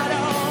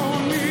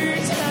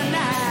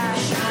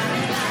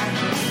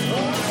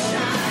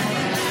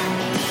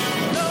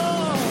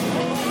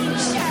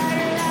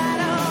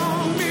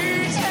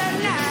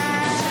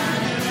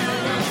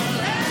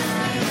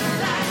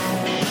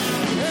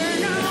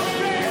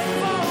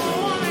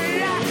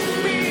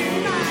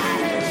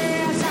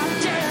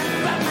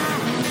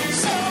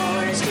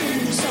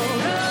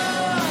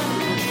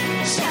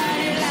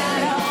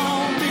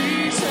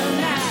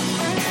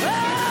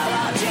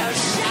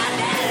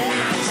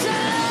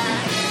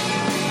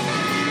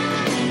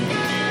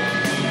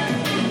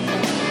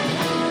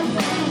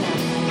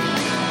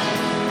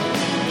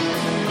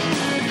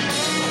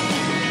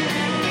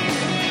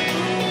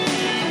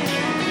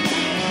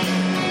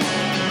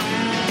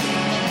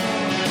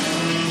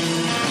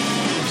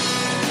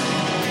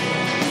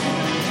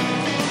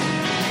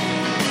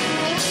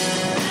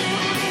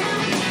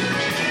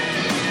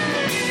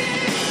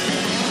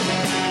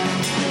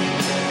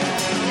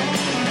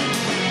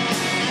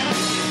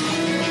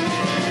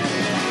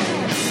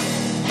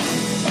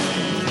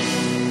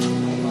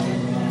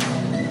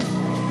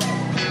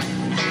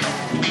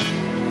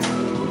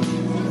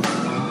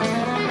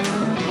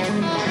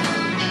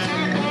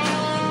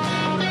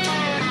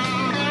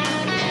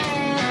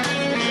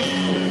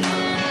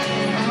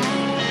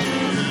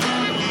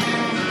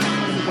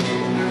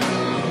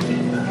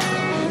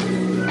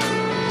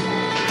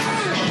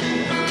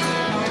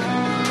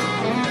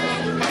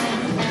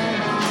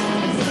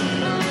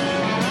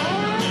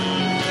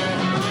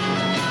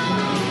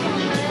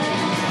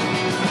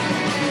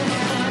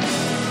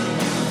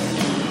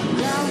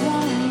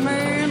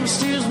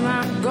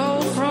I go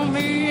from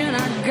here and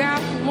I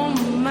got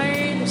one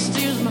man that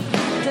steals my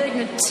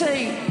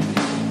dignity.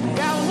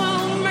 Got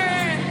one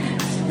man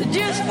that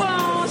just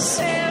won't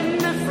sell